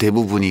나머지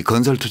대부분이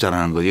건설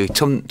투자라는 거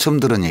처음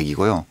들은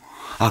얘기고요.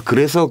 아,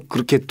 그래서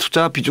그렇게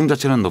투자 비중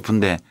자체는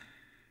높은데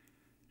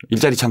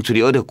일자리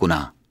창출이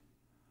어렵구나.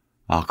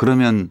 아,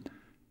 그러면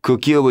그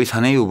기업의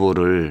사내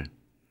유보를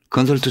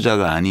건설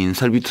투자가 아닌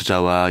설비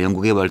투자와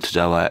연구개발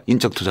투자와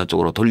인적 투자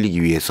쪽으로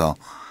돌리기 위해서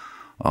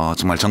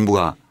정말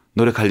정부가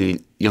노력할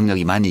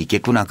영역이 많이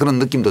있겠구나 그런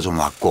느낌도 좀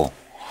왔고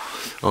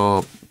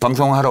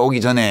방송하러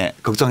오기 전에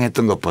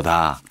걱정했던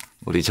것보다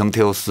우리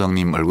정태호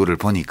수석님 얼굴을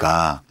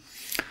보니까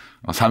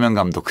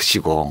사명감도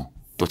크시고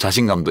또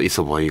자신감도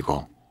있어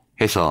보이고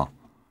해서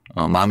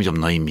마음이 좀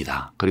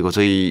놓입니다. 그리고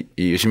저희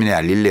이 유시민의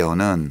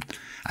알릴레오는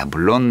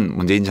물론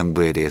문재인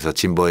정부에 대해서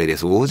진보에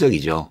대해서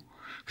우호적이죠.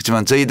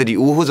 그렇지만 저희들이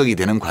우호적이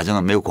되는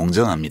과정은 매우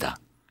공정합니다.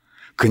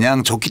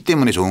 그냥 좋기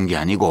때문에 좋은 게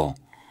아니고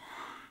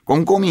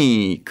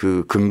꼼꼼히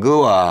그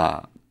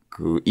근거와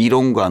그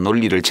이론과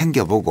논리를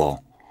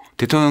챙겨보고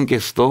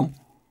대통령께서도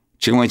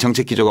지금의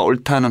정책 기조가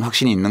옳다는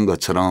확신이 있는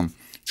것처럼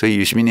저희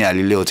유시민의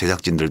알릴레오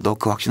제작진들도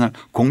그 확신을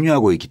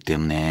공유하고 있기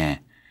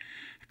때문에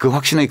그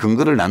확신의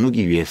근거를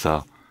나누기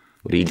위해서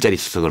우리 일자리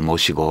수석을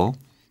모시고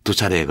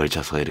 2차례에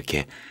걸쳐서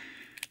이렇게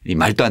이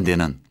말도 안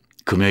되는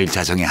금요일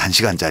자정에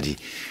 1시간짜리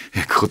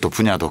그것도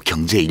분야도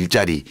경제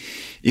일자리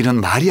이런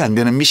말이 안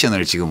되는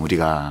미션을 지금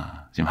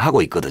우리가 지금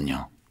하고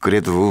있거든요.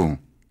 그래도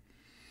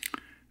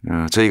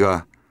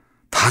저희가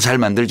다 잘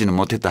만들지는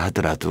못했다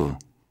하더라도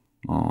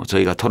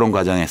저희가 토론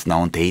과정에서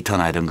나온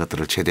데이터나 이런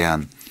것들을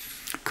최대한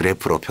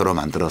그래프로 표로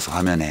만들어서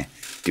화면에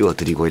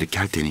띄워드리고 이렇게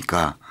할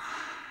테니까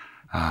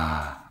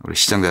우리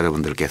시청자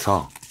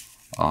여러분들께서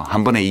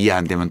한 번에 이해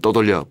안 되면 또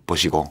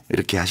돌려보시고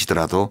이렇게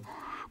하시더라도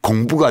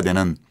공부가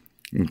되는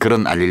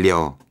그런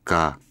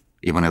알릴레오가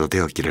이번에도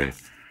되었기를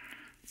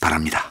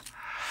바랍니다.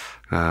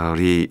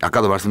 우리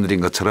아까도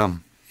말씀드린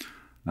것처럼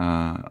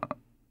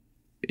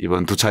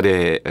이번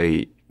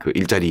 2차례의 그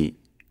일자리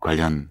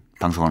관련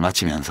방송을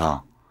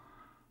마치면서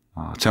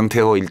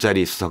정태호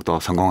일자리 수석도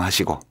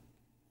성공하시고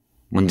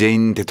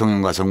문재인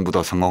대통령과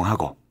정부도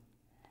성공하고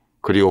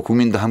그리고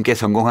국민도 함께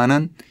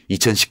성공하는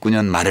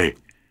 2019년 말을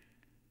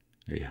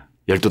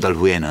 12달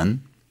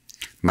후에는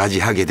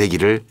맞이하게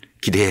되기를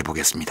기대해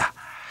보겠습니다.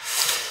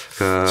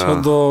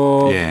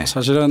 저도 예.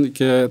 사실은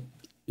이렇게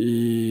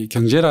이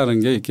경제라는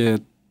게 이렇게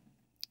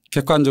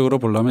객관적으로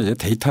보려면 이제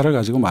데이터를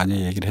가지고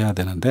많이 얘기를 해야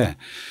되는데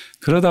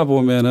그러다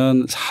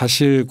보면은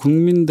사실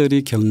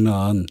국민들이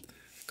겪는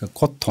그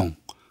고통,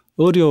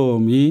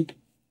 어려움이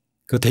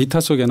그 데이터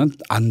속에는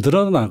안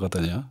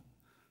드러나거든요.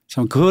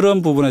 참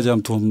그런 부분에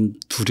대한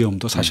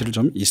두려움도 사실은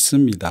좀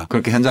있습니다.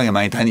 그렇게 현장에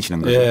많이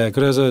다니시는 거죠? 예.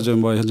 그래서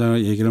좀 뭐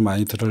현장의 얘기를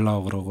많이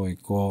들으려고 그러고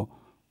있고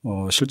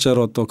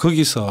실제로 또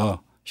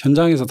거기서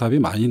현장에서 답이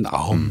많이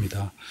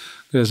나옵니다.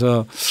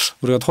 그래서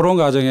우리가 토론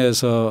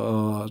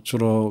과정에서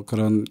주로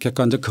그런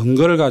객관적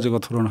근거를 가지고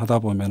토론을 하다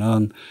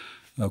보면은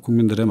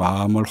국민들의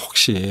마음을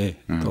혹시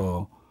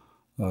또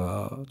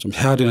좀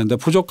헤아리는데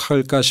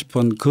부족할까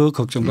싶은 그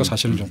걱정도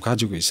사실은 좀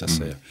가지고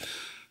있었어요.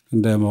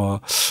 근데 뭐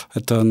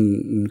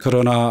하여튼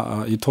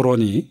그러나 이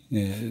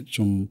토론이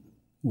좀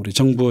우리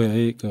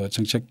정부의 그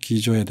정책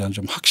기조에 대한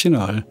좀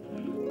확신을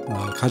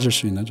가질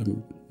수 있는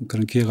좀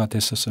그런 기회가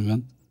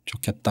됐었으면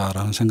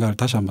좋겠다라는 생각을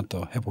다시 한번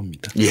또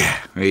해봅니다. 예.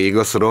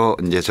 이것으로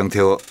이제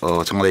정태호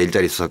청와대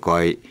일자리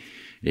수석과의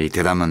이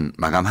대담은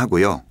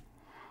마감하고요.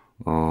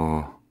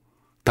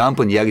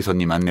 다음번 이야기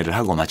손님 안내를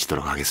하고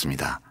마치도록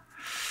하겠습니다.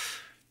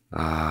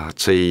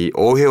 저희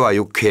 5회와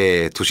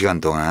 6회 2시간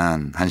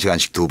동안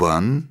 1시간씩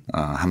 2번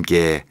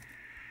함께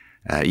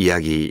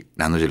이야기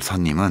나눠줄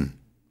손님은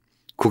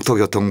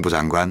국토교통부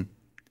장관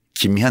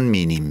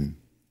김현미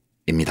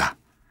님입니다.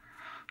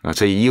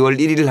 저희 2월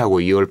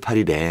 1일하고 2월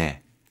 8일에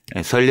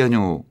설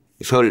연휴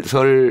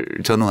설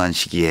전후한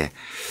시기에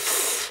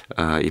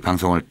이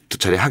방송을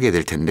 2차례 하게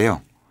될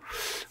텐데요.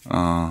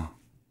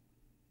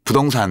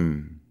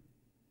 부동산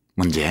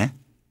문제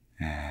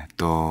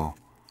또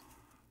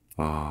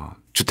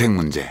주택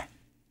문제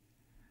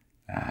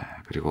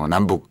그리고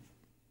남북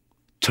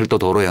철도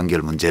도로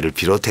연결 문제를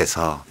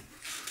비롯해서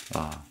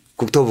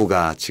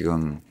국토부가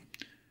지금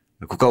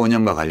국가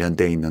운영과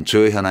관련되어 있는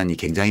주요 현안이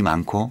굉장히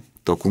많고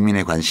또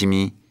국민의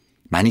관심이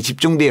많이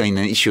집중되어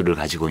있는 이슈를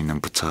가지고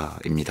있는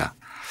부처입니다.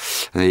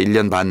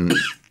 1년 반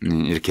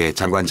이렇게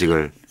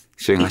장관직을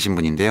수행하신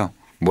분인데요.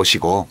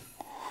 모시고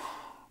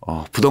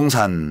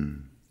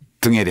부동산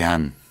등에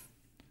대한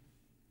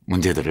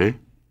문제들을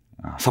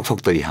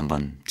속속들이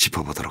한번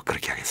짚어보도록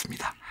그렇게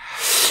하겠습니다.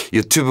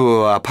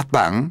 유튜브와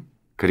팟빵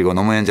그리고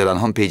노무현재단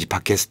홈페이지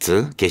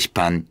팟캐스트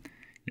게시판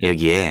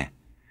여기에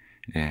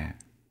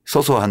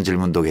소소한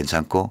질문도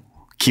괜찮고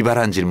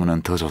기발한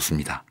질문은 더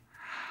좋습니다.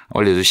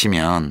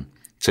 올려주시면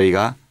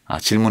저희가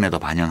질문에도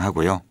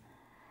반영하고요.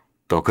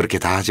 또 그렇게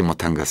다 하지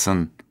못한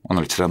것은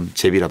오늘처럼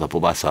제비라도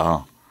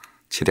뽑아서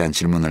최대한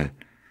질문을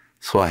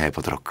소화해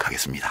보도록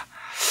하겠습니다.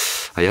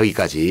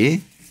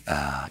 여기까지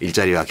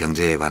일자리와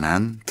경제에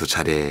관한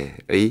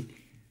 2차례의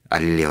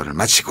알릴레오를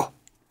마치고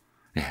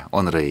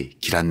오늘의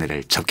길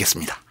안내를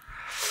접겠습니다.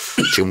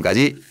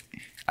 지금까지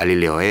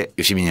알릴레오의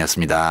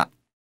유시민이었습니다.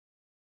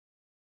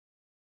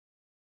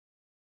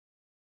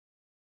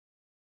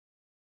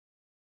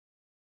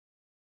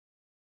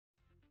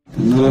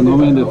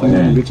 노무현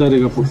대통령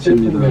일자리가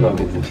복지입니다.